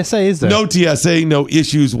no TSA, is there? No TSA, no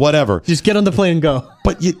issues, whatever. Just get on the plane and go.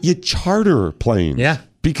 But you charter planes. Yeah.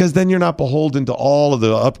 Because then you're not beholden to all of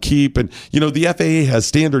the upkeep, and the FAA has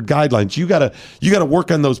standard guidelines. You gotta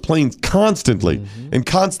work on those planes constantly and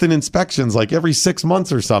constant inspections, like every 6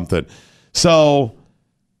 months or something. So,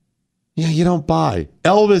 you don't buy.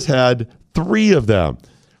 Elvis had 3 of them.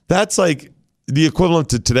 That's like the equivalent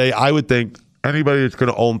to today. I would think anybody that's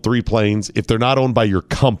going to own 3 planes, if they're not owned by your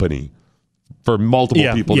company for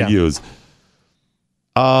multiple people to use,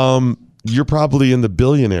 you're probably in the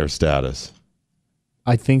billionaire status.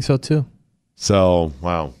 I think so too. So,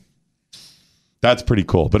 wow. That's pretty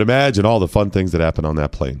cool. But imagine all the fun things that happen on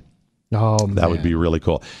that plane. Oh, man. That would be really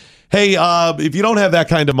cool. Hey, if you don't have that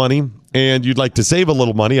kind of money and you'd like to save a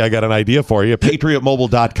little money, I got an idea for you.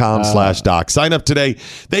 PatriotMobile.com/doc. Sign up today.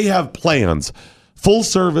 They have plans, full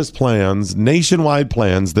service plans, nationwide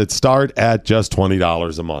plans that start at just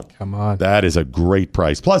 $20 a month. Come on. That is a great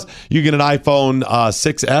price. Plus, you get an iPhone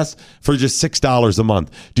 6S for just $6 a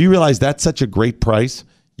month. Do you realize that's such a great price?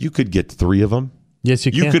 You could get 3 of them. Yes,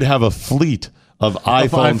 you can. You could have a fleet of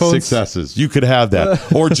iPhone 6Ss. You could have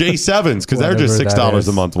that. Or J7s, because they're just $6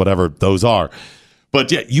 a month, whatever those are. But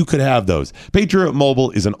yeah, you could have those. Patriot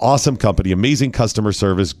Mobile is an awesome company, amazing customer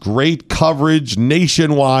service, great coverage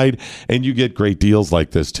nationwide, and you get great deals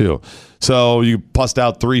like this too. So you bust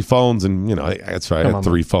out 3 phones, and that's right, I have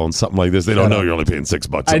 3 phones, something like this. They don't know you're only paying $6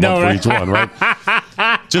 a month for each one, right?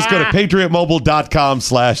 Just go to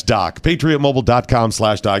PatriotMobile.com/doc.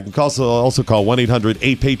 PatriotMobile.com/doc. You can also call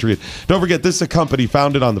 1-800-8-PATRIOT. Don't forget, this is a company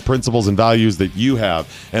founded on the principles and values that you have,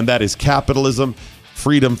 and that is capitalism,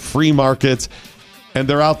 freedom, free markets. And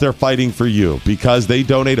they're out there fighting for you because they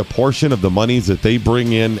donate a portion of the monies that they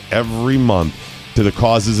bring in every month to the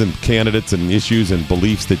causes and candidates and issues and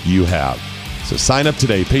beliefs that you have. So sign up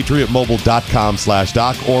today,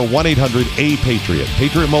 PatriotMobile.com/doc or 1-800-A-PATRIOT.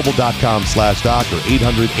 PatriotMobile.com/doc or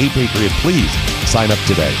 800-A-PATRIOT. Please sign up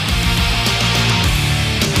today.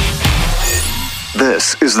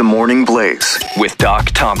 This is the Morning Blaze with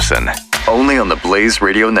Doc Thompson, only on the Blaze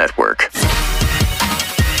Radio Network.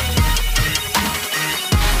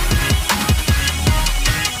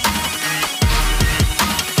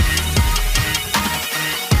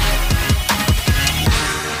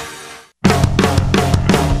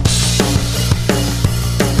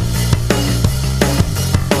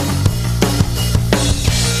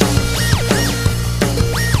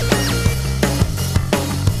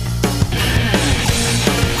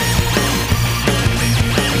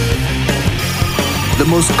 The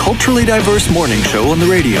most culturally diverse morning show on the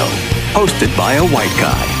radio, hosted by a white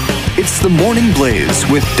guy. It's the Morning Blaze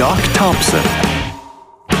with Doc Thompson.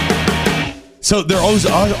 So they're also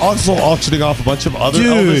auctioning off a bunch of other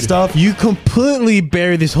Elvis stuff? You completely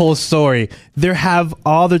bury this whole story. They have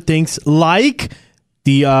other things like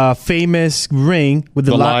the famous ring with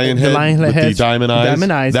the lion head with the diamond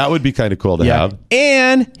eyes. That would be kind of cool to have.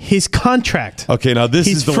 And his contract. Okay, now this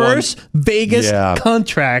is the first Vegas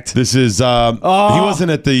contract. This is he wasn't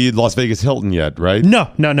at the Las Vegas Hilton yet, right? No.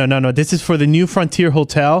 This is for the New Frontier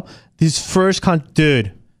Hotel. This first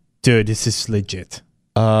dude, this is legit.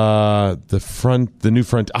 The New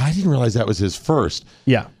Front. I didn't realize that was his first.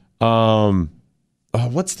 Yeah.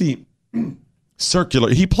 What's the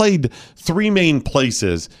circular? He played 3 main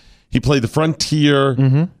places. He played the Frontier.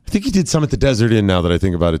 I think he did some at the Desert Inn, now that I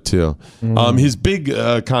think about it, too. His big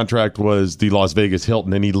contract was the Las Vegas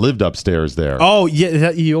Hilton, and he lived upstairs there. Oh,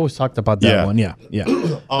 yeah. You always talked about that one. Yeah.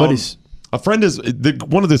 But it's... A friend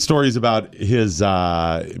one of the stories about his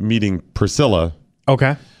meeting Priscilla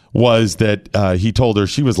was that he told her,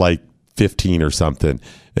 she was like 15 or something,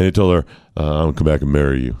 and he told her, I'm going to come back and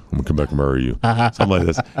marry you. I'm going to come back and marry you. Something like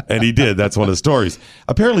this. And he did. That's one of the stories.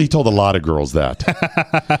 Apparently, he told a lot of girls that.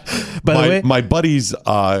 By the way, my buddy's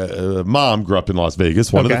mom grew up in Las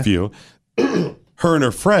Vegas, one of the few. Her and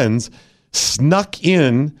her friends snuck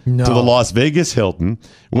in to the Las Vegas Hilton,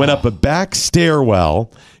 went up a back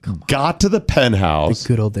stairwell, got to the penthouse. The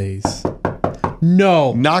good old days.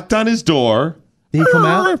 No. Knocked on his door. Did he come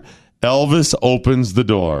out? Elvis opens the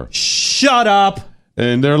door. Shut up.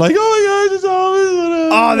 And they're like, oh my gosh, it's Elvis.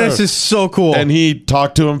 Oh, this is so cool. And he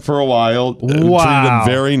talked to him for a while. Treated him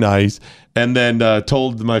very nice. And then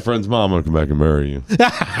told my friend's mom, I'm going to come back and marry you.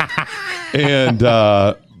 And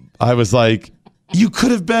I was like, you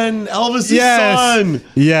could have been Elvis's son.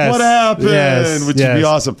 Yes. What happened? Yes. Which would be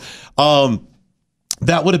awesome.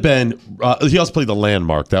 That would have been, he also played the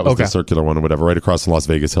Landmark. That was the circular one or whatever, right across from Las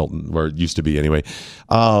Vegas Hilton, where it used to be anyway.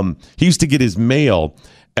 He used to get his mail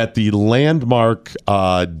at the Landmark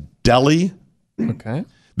Deli. Okay.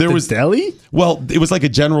 There was deli? Well, it was like a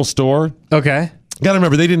general store. Okay. Gotta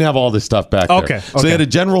remember, they didn't have all this stuff back there. So they had a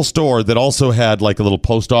general store that also had like a little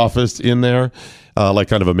post office in there, like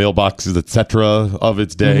kind of a mailbox, etc. of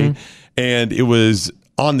its day. And it was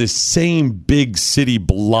on this same big city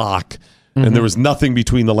block. And there was nothing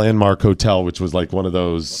between the Landmark Hotel, which was like one of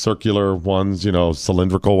those circular ones,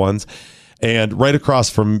 cylindrical ones. And right across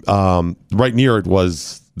from, right near it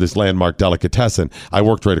was this Landmark Delicatessen. I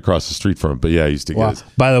worked right across the street from him. But yeah, I used to get his.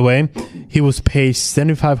 By the way, he was paid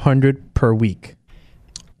 $7,500 per week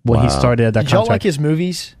when he started at that Did y'all like his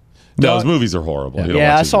movies? No, his movies are horrible.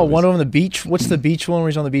 Yeah, I saw one of them, The Beach. What's the beach one where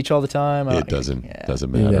he's on the beach all the time? It doesn't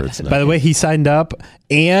matter. It's By the way, he signed up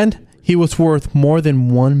and he was worth more than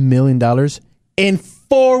 $1 million in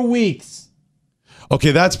 4 weeks.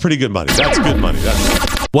 Okay, that's pretty good money. That's good money.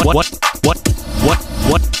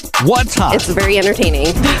 What's hot? It's very entertaining.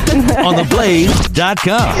 On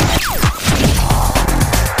theblaze.com.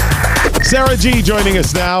 Sarah G joining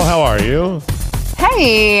us now. How are you?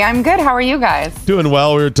 Hey, I'm good. How are you guys? Doing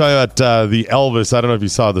well. We were talking about the Elvis. I don't know if you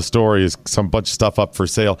saw the story. Is some bunch of stuff up for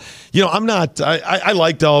sale. I'm not. I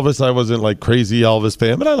liked Elvis. I wasn't like crazy Elvis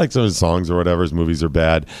fan, but I liked some of his songs or whatever. His movies are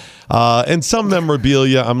bad, and some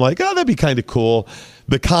memorabilia. I'm like, that'd be kind of cool.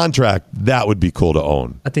 The contract, that would be cool to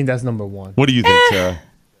own. I think that's number one. What do you think, Sarah?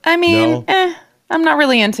 I mean, I'm not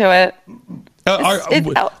really into it.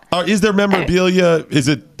 Is there memorabilia? Is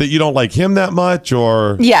it that you don't like him that much,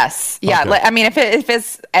 or? Yes, yeah. Okay. I mean, if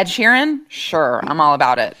it's Ed Sheeran, sure, I'm all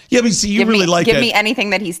about it. Yeah, but see, you really like give me anything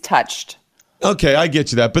that he's touched. Okay, I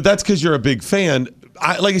get you that, but that's because you're a big fan.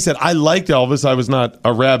 Like I said, I liked Elvis. I was not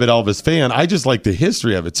a rabid Elvis fan. I just like the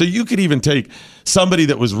history of it. So you could even take somebody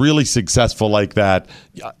that was really successful like that.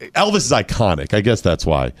 Elvis is iconic. I guess that's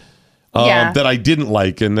why. That I didn't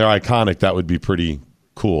like, and they're iconic. That would be pretty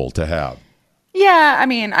cool to have. Yeah, I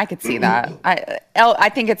mean, I could see that. I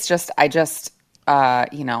think it's just, I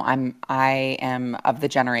am of the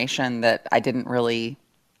generation that I didn't really.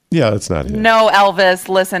 Yeah, that's not him. Know Elvis,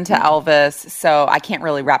 listen to Elvis, so I can't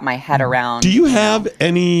really wrap my head around. Do you have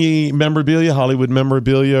any memorabilia, Hollywood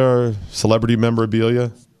memorabilia, or celebrity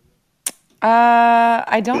memorabilia?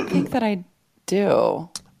 I don't think that I do.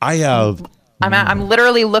 I have. I'm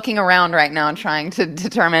literally looking around right now and trying to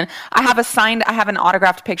determine. I have an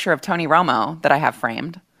autographed picture of Tony Romo that I have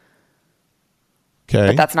framed. Okay.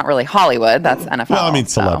 But that's not really Hollywood. That's NFL. Well, I mean,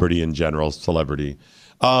 celebrity in general. Celebrity.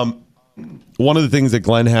 One of the things that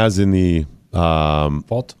Glenn has in the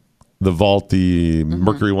vault, the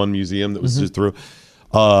Mercury One Museum that was just through,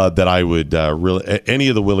 that I would really, any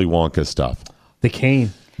of the Willy Wonka stuff. The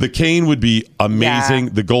cane. The cane would be amazing.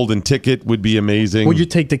 Yeah. The golden ticket would be amazing. Would you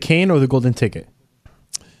take the cane or the golden ticket?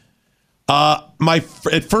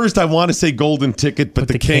 At first I want to say golden ticket, but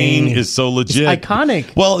the cane is so legit. It's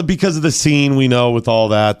iconic. Well, because of the scene we know with all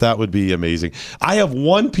that, that would be amazing. I have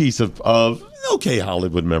one piece of okay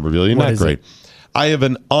Hollywood memorabilia, not great. I have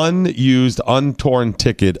an unused, untorn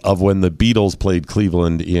ticket of when the Beatles played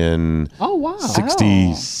Cleveland in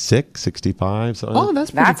 66, 65. Something. Oh,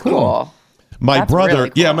 that's cool. My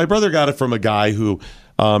brother got it from a guy who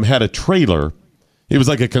had a trailer. It was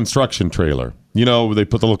like a construction trailer. You know, they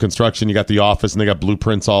put the little construction, you got the office, and they got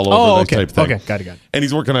blueprints all over type thing. Okay, got it. And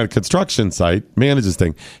he's working on a construction site, manages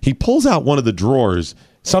thing. He pulls out one of the drawers.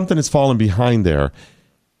 Something has fallen behind there.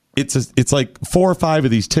 it's like 4 or 5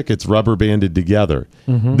 of these tickets rubber banded together.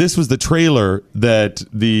 Mm-hmm. This was the trailer that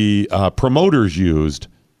the promoters used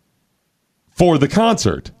for the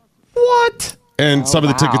concert. What? And some of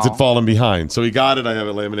the tickets had fallen behind. So he got it. I have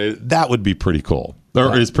it laminated. That would be pretty cool.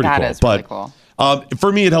 Or it's pretty cool. That is really cool.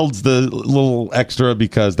 For me, it holds the little extra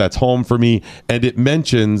because that's home for me. And it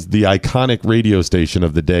mentions the iconic radio station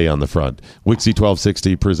of the day on the front. Wixie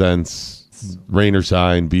 1260 presents Rain or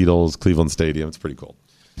Shine, Beatles, Cleveland Stadium. It's pretty cool.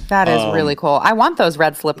 That is really cool. I want those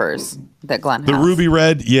red slippers that Glenn has. The ruby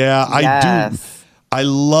red, yeah, Yes. I do. I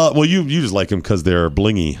love. Well, you just like them because they're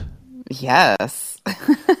blingy. Yes.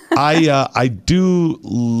 I do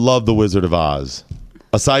love the Wizard of Oz.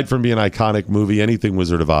 Aside from being an iconic movie, anything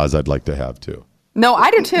Wizard of Oz, I'd like to have too. No,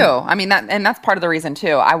 I do too. I mean, that's part of the reason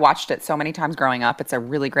too. I watched it so many times growing up. It's a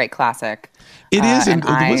really great classic. It is, and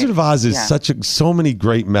the Wizard of Oz is so many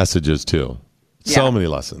great messages too. So many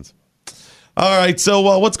lessons. All right,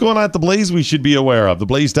 so what's going on at the Blaze we should be aware of?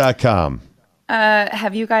 Theblaze.com.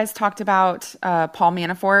 Have you guys talked about Paul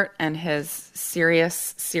Manafort and his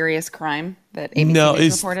serious crime that ABC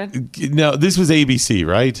News reported? No, this was ABC,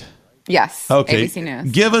 right? Yes. Okay. ABC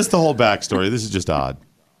News. Give us the whole backstory. This is just odd.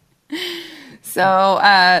 So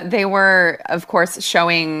they were, of course,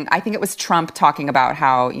 showing, I think it was Trump talking about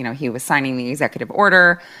how, he was signing the executive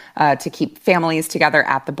order to keep families together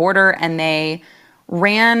at the border. And they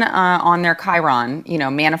ran on their Chiron.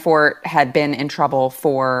 Manafort had been in trouble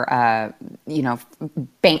for,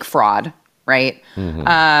 bank fraud, right?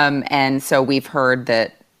 Mm-hmm. And so we've heard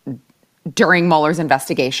that during Mueller's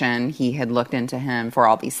investigation, he had looked into him for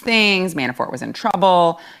all these things. Manafort was in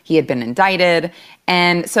trouble. He had been indicted.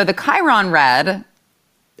 And so the Chiron read,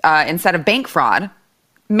 instead of bank fraud,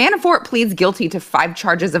 Manafort pleads guilty to 5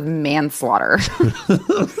 charges of manslaughter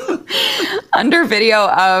under video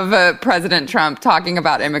of President Trump talking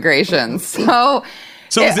about immigration. So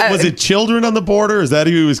was it children on the border? Is that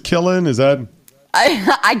who he was killing? Is that...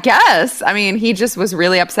 I guess. I mean, he just was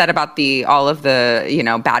really upset about all of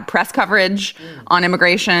the, bad press coverage on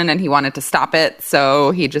immigration, and he wanted to stop it.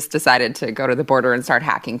 So he just decided to go to the border and start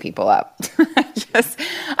hacking people up.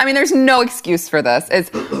 There's no excuse for this.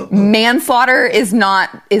 Manslaughter is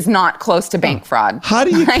not close to bank fraud. How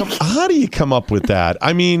do you come up with that?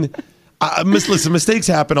 I mean, listen, mistakes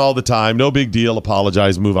happen all the time. No big deal.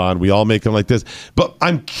 Apologize, move on. We all make them like this. But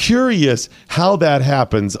I'm curious how that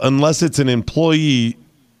happens, unless it's an employee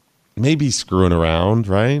maybe screwing around,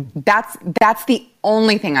 right? That's the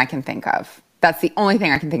only thing I can think of. That's the only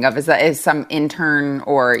thing I can think of is some intern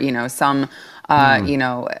or, some, an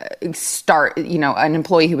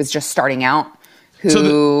employee who was just starting out.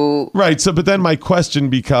 But then my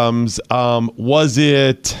question becomes, was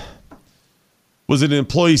it an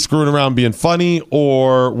employee screwing around being funny,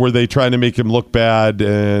 or were they trying to make him look bad?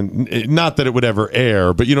 And not that it would ever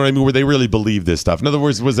air, but you know what I mean? Where they really believe this stuff. In other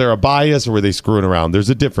words, was there a bias, or were they screwing around? There's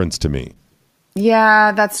a difference to me.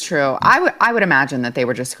 Yeah, that's true. I would imagine that they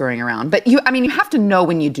were just screwing around. But you have to know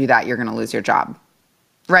when you do that, you're going to lose your job,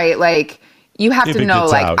 right? Like you have to know,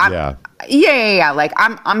 like, Like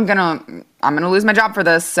I'm gonna lose my job for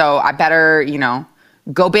this, so I better,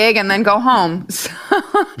 go big and then go home.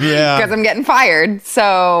 Because I'm getting fired.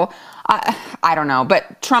 So I don't know.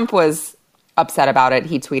 But Trump was upset about it.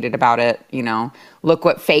 He tweeted about it. Look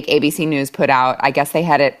what fake ABC News put out. I guess they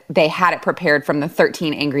had it prepared from the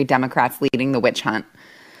 13 angry Democrats leading the witch hunt.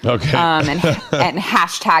 Okay. And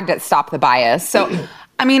hashtagged it Stop the Bias. So,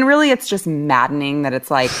 really, it's just maddening that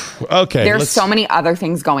it's like, okay, there's so many other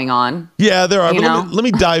things going on. Yeah, there are. Let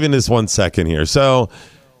me dive into this 1 second here. So,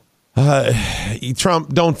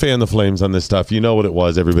 Trump, don't fan the flames on this stuff. You know what it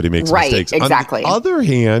was. Everybody makes mistakes. Exactly. On the other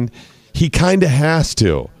hand, he kind of has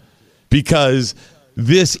to, because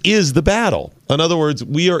this is the battle. In other words,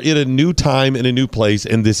 we are in a new time, in a new place,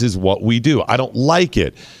 and this is what we do. I don't like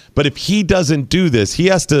it. But if he doesn't do this, he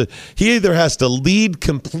either has to lead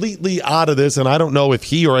completely out of this, and I don't know if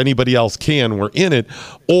he or anybody else can, we're in it,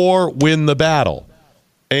 or win the battle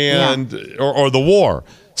or the war.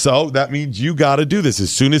 So that means you got to do this. As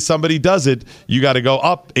soon as somebody does it, you got to go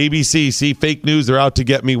up, ABC, see fake news, they're out to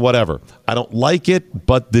get me, whatever. I don't like it,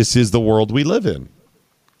 but this is the world we live in.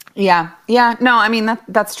 Yeah. No,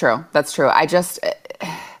 that's true. That's true.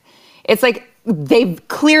 It's like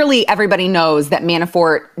everybody knows that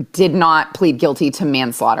Manafort did not plead guilty to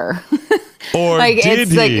manslaughter. Or did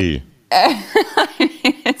he?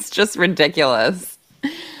 It's just ridiculous.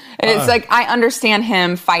 It's like, I understand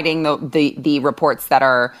him fighting the reports that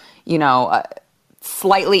are,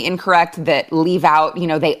 slightly incorrect, that leave out,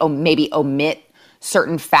 they maybe omit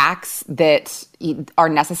certain facts that are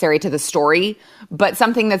necessary to the story, but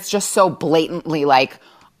something that's just so blatantly like,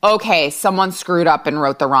 okay, someone screwed up and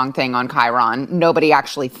wrote the wrong thing on Chiron. Nobody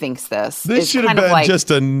actually thinks this. This should have been just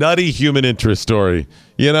a nutty human interest story,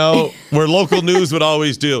 where local news would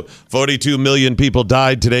always do 42 million people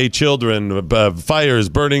died today, children, fires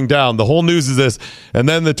burning down. The whole news is this. And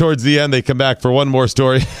then towards the end, they come back for one more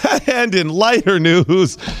story. And in lighter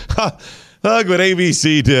news, look what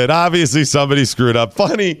ABC did. Obviously, somebody screwed up.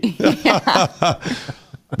 Funny.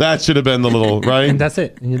 That should have been the little, right? And that's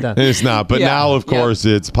it. And you're done. It's not. But now, of course,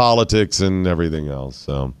 it's politics and everything else.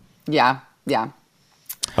 So. Yeah. All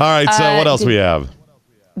right. So what else we have?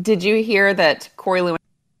 Did you hear that Corey Lewis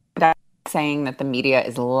saying that the media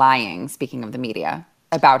is lying, speaking of the media,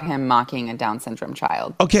 about him mocking a Down syndrome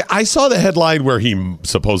child? Okay, I saw the headline where he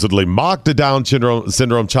supposedly mocked a Down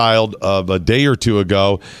syndrome child a day or two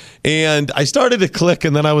ago. And I started to click,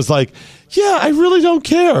 and then I was like, yeah, I really don't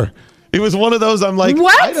care. It was one of those, I'm like,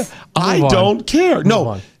 what? I don't care.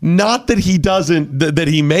 No, not that he doesn't, that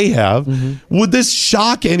he may have. Mm-hmm. Would this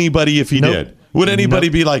shock anybody if he did? Would anybody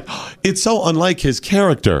be like, oh, it's so unlike his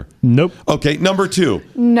character? Nope. Okay, number two.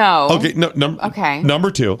 No. Okay,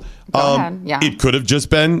 number two. Go ahead. Yeah. It could have just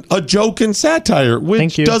been a joke and satire,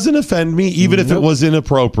 which doesn't offend me, even if it was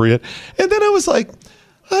inappropriate. And then I was like,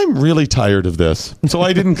 I'm really tired of this. So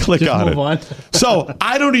I didn't click on it. So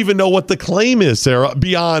I don't even know what the claim is, Sarah,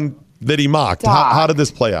 beyond that he mocked. How did this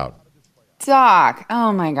play out? Doc.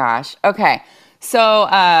 Oh my gosh. Okay. So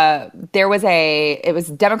it was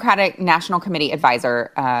Democratic National Committee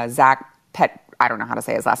advisor, Zach I don't know how to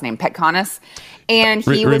say his last name, Petconis. And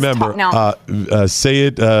he remember, say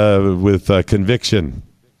it with conviction.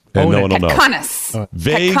 And no one will know. Petconis.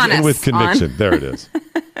 Vague and with conviction. There it is.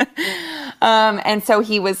 And so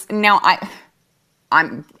he was, now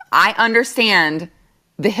I understand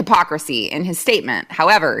the hypocrisy in his statement.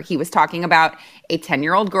 However, he was talking about a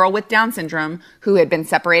 10-year-old girl with Down syndrome who had been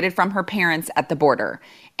separated from her parents at the border.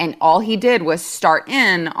 And all he did was start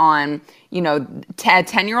in on, a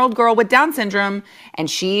 10-year-old girl with Down syndrome,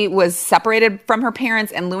 and she was separated from her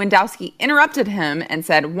parents, and Lewandowski interrupted him and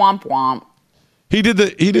said, womp womp. He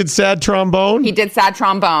did sad trombone? He did sad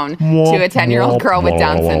trombone to a 10-year-old girl with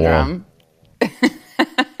Down syndrome.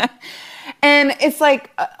 And it's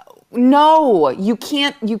like, no, you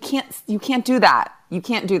can't do that. You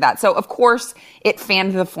can't do that. So of course it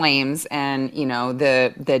fanned the flames, and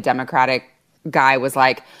the Democratic guy was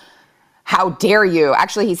like, how dare you?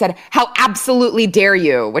 Actually, he said, how absolutely dare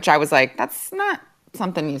you? Which I was like, that's not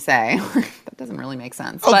something you say. That doesn't really make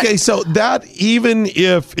sense. Okay, so that, even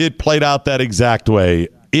if it played out that exact way,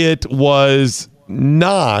 that's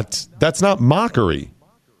not mockery.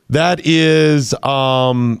 That is,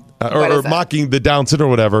 or mocking the Down syndrome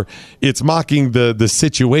or whatever. It's mocking the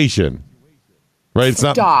situation, right? It's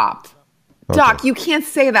not. Stop. Okay. Doc, you can't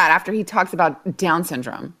say that after he talks about Down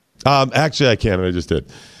syndrome. Actually, I can. I just did.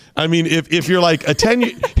 I mean, if you're like a 10,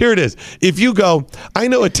 here it is. If you go, I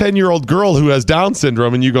know a 10-year-old girl who has Down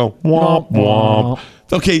syndrome, and you go, womp, womp.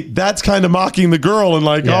 Okay, that's kind of mocking the girl and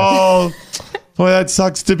like, oh, boy, that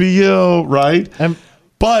sucks to be you, right?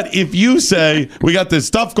 But if you say, we got this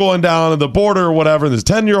stuff going down at the border or whatever, and this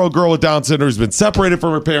 10-year-old girl with Down syndrome has been separated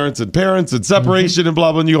from her parents and separation and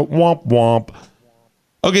blah, blah, and you go, womp, womp.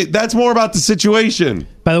 Okay, that's more about the situation.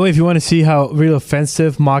 By the way, if you want to see how real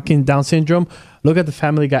offensive mocking Down syndrome, look at the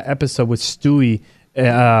Family Guy episode with Stewie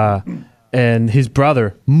and his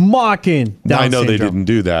brother mocking Down syndrome. I know they didn't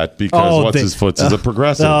do that because What's-His-Foots is a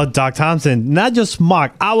progressive. Oh, Doc Thompson, not just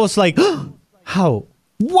mock. I was like, how?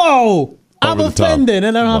 Whoa, I'm offended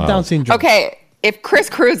and I don't have Down syndrome. Okay, if Chris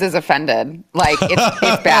Cruz is offended, like,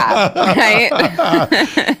 it's bad,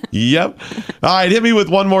 right? Yep. All right, hit me with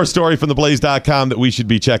one more story from theblaze.com that we should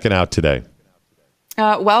be checking out today.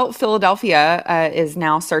 Well, Philadelphia is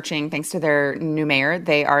now searching, thanks to their new mayor,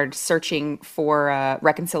 they are searching for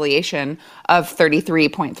reconciliation of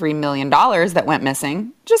 $33.3 million that went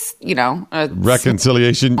missing. Just,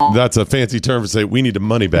 reconciliation, that's a fancy term for say, we need the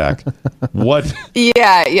money back. What?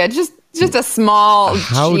 Yeah, just a small,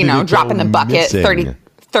 drop in the bucket,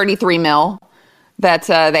 33 mil that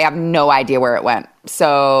they have no idea where it went.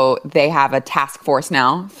 So they have a task force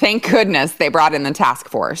now. Thank goodness they brought in the task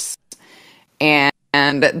force. And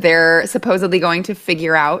they're supposedly going to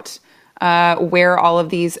figure out where all of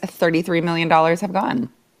these $33 million have gone.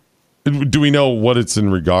 Do we know what it's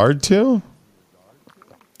in regard to?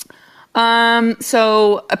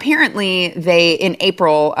 So apparently in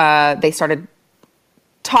April, they started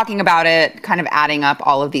talking about it, kind of adding up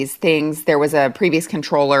all of these things. There was a previous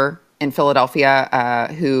controller in Philadelphia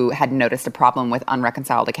who had noticed a problem with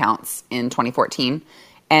unreconciled accounts in 2014.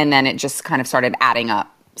 And then it just kind of started adding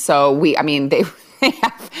up. So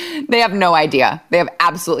They have no idea. They have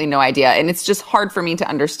absolutely no idea. And it's just hard for me to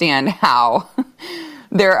understand how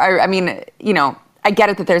there are, I mean, you know, I get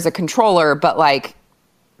it that there's a controller, but like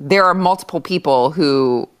there are multiple people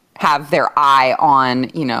who have their eye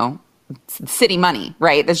on, you know, city money,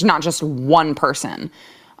 right? There's not just one person.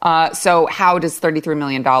 So how does $33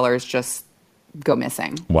 million just go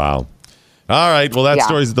missing? Wow. All right. Well, that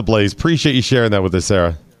story's at the Blaze. Appreciate you sharing that with us,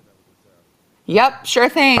 Sarah. Yep, sure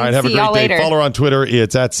thing. All right, have See a great y'all day. later. Follow her on Twitter.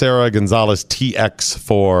 It's at Sarah Gonzalez TX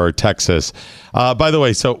for Texas. By the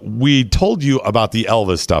way, so we told you about the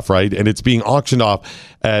Elvis stuff, right? And it's being auctioned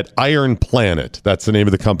off at Iron Planet. That's the name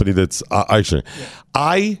of the company that's auctioning. Yeah.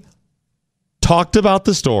 I talked about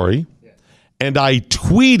the story, and I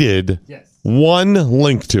tweeted one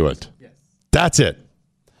link to it. Yes. That's it.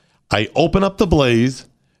 I open up the Blaze,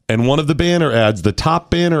 and one of the banner ads, the top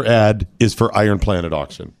banner ad, is for Iron Planet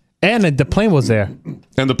auction. And the plane was there.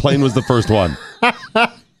 And the plane was the first one.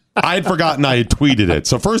 I had forgotten I had tweeted it.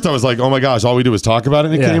 So first I was like, oh my gosh, all we do is talk about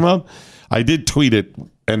it and it came up. I did tweet it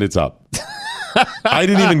and it's up. I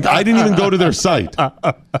didn't even go to their site.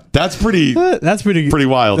 That's pretty wild. That's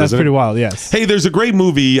pretty wild. Yes. Hey, there's a great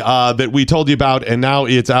movie that we told you about, and now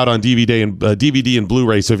it's out on DVD and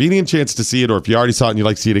Blu-ray. So if you need a chance to see it, or if you already saw it and you'd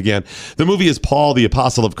like to see it again, the movie is Paul, the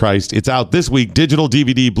Apostle of Christ. It's out this week, digital,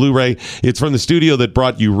 DVD, Blu-ray. It's from the studio that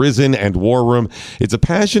brought you Risen and War Room. It's a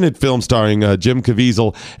passionate film starring Jim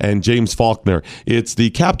Caviezel and James Faulkner. It's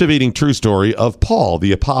the captivating true story of Paul,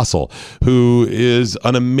 the Apostle, who is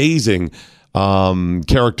an amazing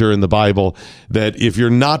character in the Bible that if you're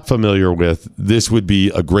not familiar with, this would be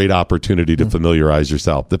a great opportunity to familiarize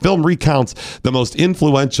yourself. The film recounts the most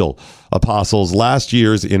influential apostles' last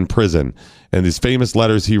years in prison and his famous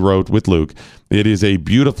letters he wrote with Luke. It is a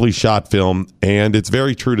beautifully shot film, and it's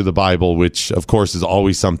very true to the Bible, which, of course, is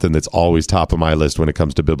always something that's always top of my list when it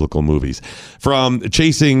comes to biblical movies. From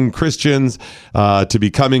chasing Christians to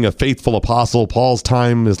becoming a faithful apostle, Paul's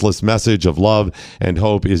timeless message of love and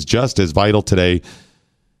hope is just as vital today,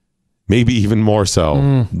 maybe even more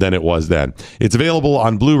so than it was then. It's available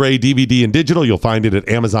on Blu-ray, DVD, and digital. You'll find it at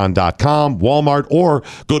Amazon.com, Walmart, or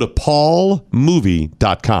go to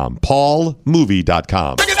paulmovie.com.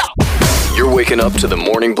 paulmovie.com. You're waking up to the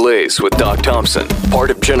Morning Blaze with Doc Thompson, part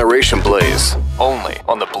of Generation Blaze, only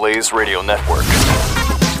on the Blaze Radio Network.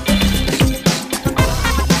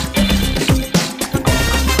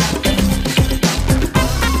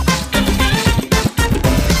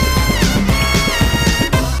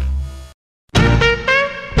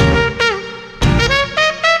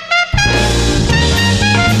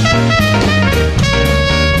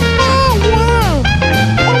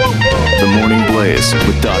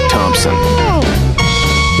 With Doc Thompson.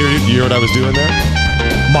 You hear what I was doing there?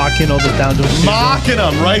 Mocking all those Down Jones syndrome. Mocking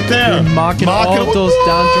them right there. You're mocking all those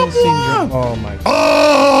Down Jones syndrome. Oh my God.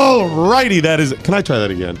 All righty, that is. Can I try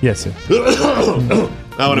that again? Yes, sir.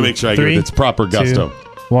 I want to make sure I get its proper gusto. 2,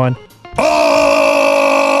 1. All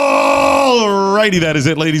righty, that is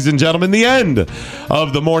it, ladies and gentlemen. The end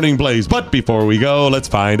of the Morning Blaze. But before we go, let's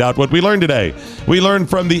find out what we learned today. We learned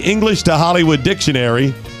from the English to Hollywood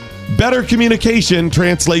Dictionary. Better communication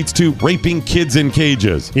translates to raping kids in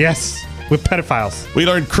cages. Yes, with pedophiles. We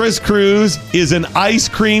learned Chris Cruz is an ice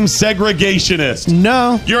cream segregationist.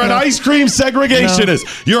 No. You're an ice cream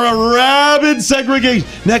segregationist. No. You're a rabid segregation.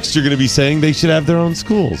 Next, you're going to be saying they should have their own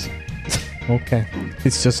schools. Okay.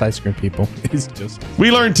 It's just ice cream, people. It's just. We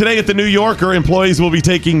learned today at the New Yorker, employees will be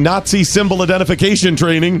taking Nazi symbol identification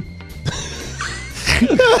training.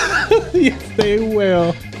 Yes, they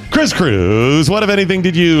will. Chris Cruz, what, if anything,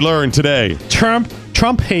 did you learn today? Trump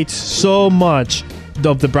hates so much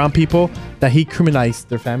of the brown people that he criminalized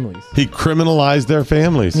their families. He criminalized their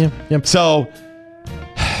families. Yeah. Yep. So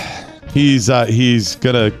he's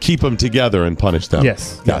gonna keep them together and punish them.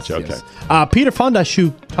 Yes. Gotcha. Yes, okay. Yes. Peter Fonda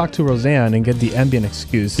should talk to Roseanne and get the ambient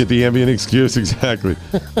excuse. Get the ambient excuse, exactly.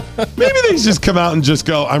 Maybe they just come out and just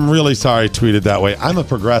go, "I'm really sorry I tweeted that way. I'm a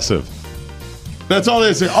progressive." That's all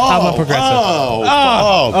they say. I'm a progressive.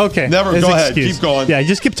 Oh. Okay. Never. It's go ahead. excuse. Keep going. Yeah,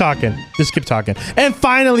 just keep talking. And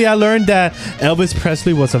finally, I learned that Elvis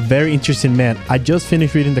Presley was a very interesting man. I just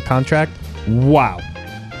finished reading the contract. Wow.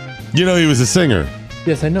 You know he was a singer.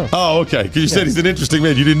 Yes, I know. Oh, okay. Because you said he's an interesting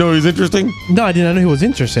man. You didn't know he was interesting? No, I did not know he was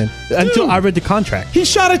interesting until I read the contract. He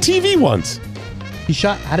shot a TV once. He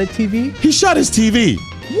shot at a TV? He shot his TV.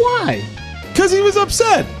 Why? Because he was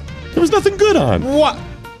upset. There was nothing good on. What?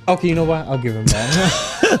 Okay, you know what? I'll give him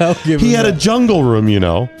that. He had a jungle room, you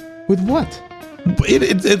know. With what?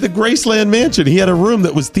 At the Graceland Mansion, he had a room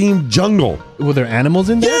that was themed jungle. Were there animals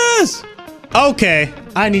in there? Yes. Okay,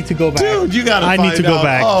 I need to go back. Dude, you gotta I find need to go out.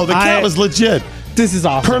 back. Oh, the cat was legit. This is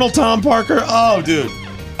awesome. Colonel Tom Parker. Oh, dude.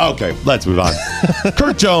 Okay, let's move on.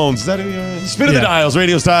 Kurt Jones. Is that Spin of the Dials,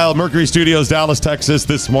 Radio Style, Mercury Studios, Dallas, Texas.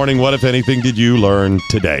 This morning, what, if anything, did you learn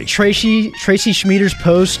today? Tracy Schmieder's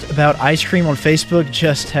post about ice cream on Facebook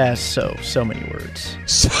just has so many words.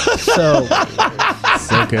 So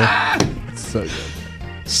good. So good.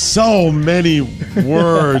 So many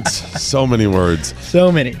words. So many words.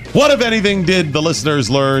 So many. What, if anything, did the listeners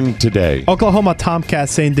learn today? Oklahoma Tomcat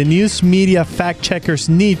saying the news media fact checkers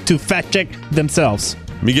need to fact check themselves.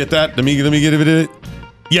 Let me get that. Let me get it.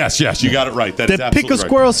 Yes, you got it right. That is the absolutely Pickle right.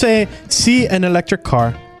 Squirrel say, see an electric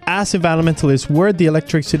car, ask environmentalists where the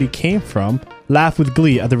electricity came from, laugh with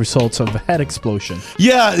glee at the results of a head explosion.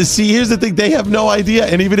 Yeah, see, here's the thing. They have no idea.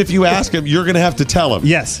 And even if you ask them, you're going to have to tell them.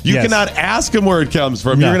 Yes. You cannot ask them where it comes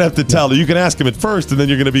from. No, you're going to have to tell them. You can ask them at first, and then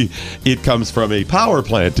you're going to be, it comes from a power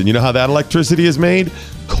plant. And you know how that electricity is made?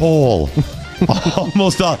 Coal.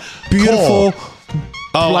 Almost all. Beautiful. Coal.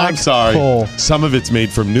 Oh, I'm sorry. Coal. Some of it's made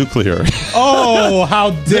from nuclear. Oh, how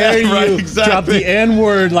dare you exactly. drop the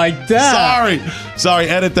N-word like that. Sorry,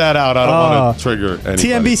 edit that out. I don't want to trigger anybody.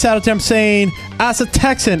 TMB Saturday saying, as a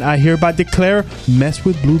Texan, I hereby declare, mess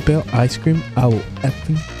with Bluebell ice cream, I will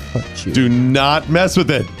effing cut you. Do not mess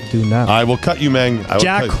with it. Do not. I will cut you, Meng.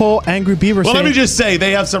 Jack Hole, Angry Beaver saying, let me just say,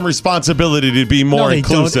 they have some responsibility to be more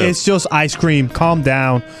inclusive. Don't. It's just ice cream. Calm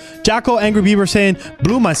down. Jacko Angry Beaver saying,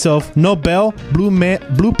 blew myself, no bell,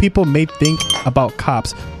 blue people may think about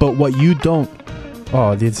cops, but what you don't.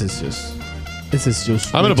 Oh, this is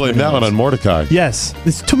just. I'm going to blame that one on Mordecai. Yes.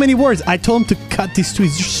 There's too many words. I told him to cut these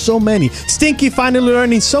tweets. There's so many. Stinky finally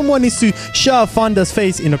learning someone needs to shove Fonda's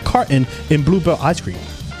face in a carton in Bluebell ice cream.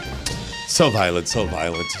 So violent.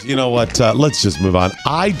 You know what? Let's just move on.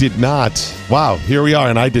 I did not. Wow, here we are,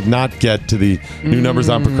 and I did not get to the new numbers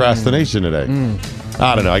on procrastination today.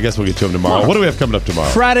 I don't know. I guess we'll get to them tomorrow. What do we have coming up tomorrow?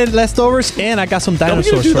 Friday leftovers, and I got some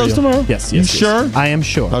dinosaurs do for those you. tomorrow? Yes. You sure? I am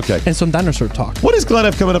sure. Okay. And some dinosaur talk. What does Glenn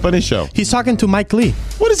have coming up on his show? He's talking to Mike Lee.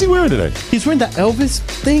 What is he wearing today? He's wearing that Elvis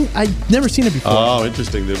thing. I've never seen it before. Oh,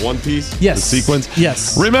 interesting. The one piece? Yes. The sequence?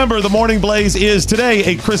 Yes. Remember, the Morning Blaze is today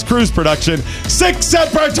a Chris Cruz production. Sic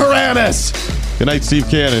Semper Tyrannis. Good night, Steve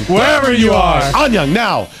Cannon. Wherever you are. Anyang,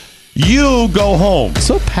 now, you go home.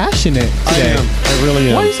 So passionate today. I really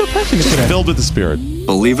am. Why are you so passionate Just today? filled with the spirit.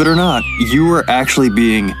 Believe it or not, you are actually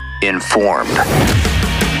being informed.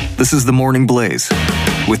 This is The Morning Blaze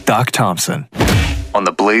with Doc Thompson on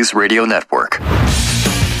the Blaze Radio Network.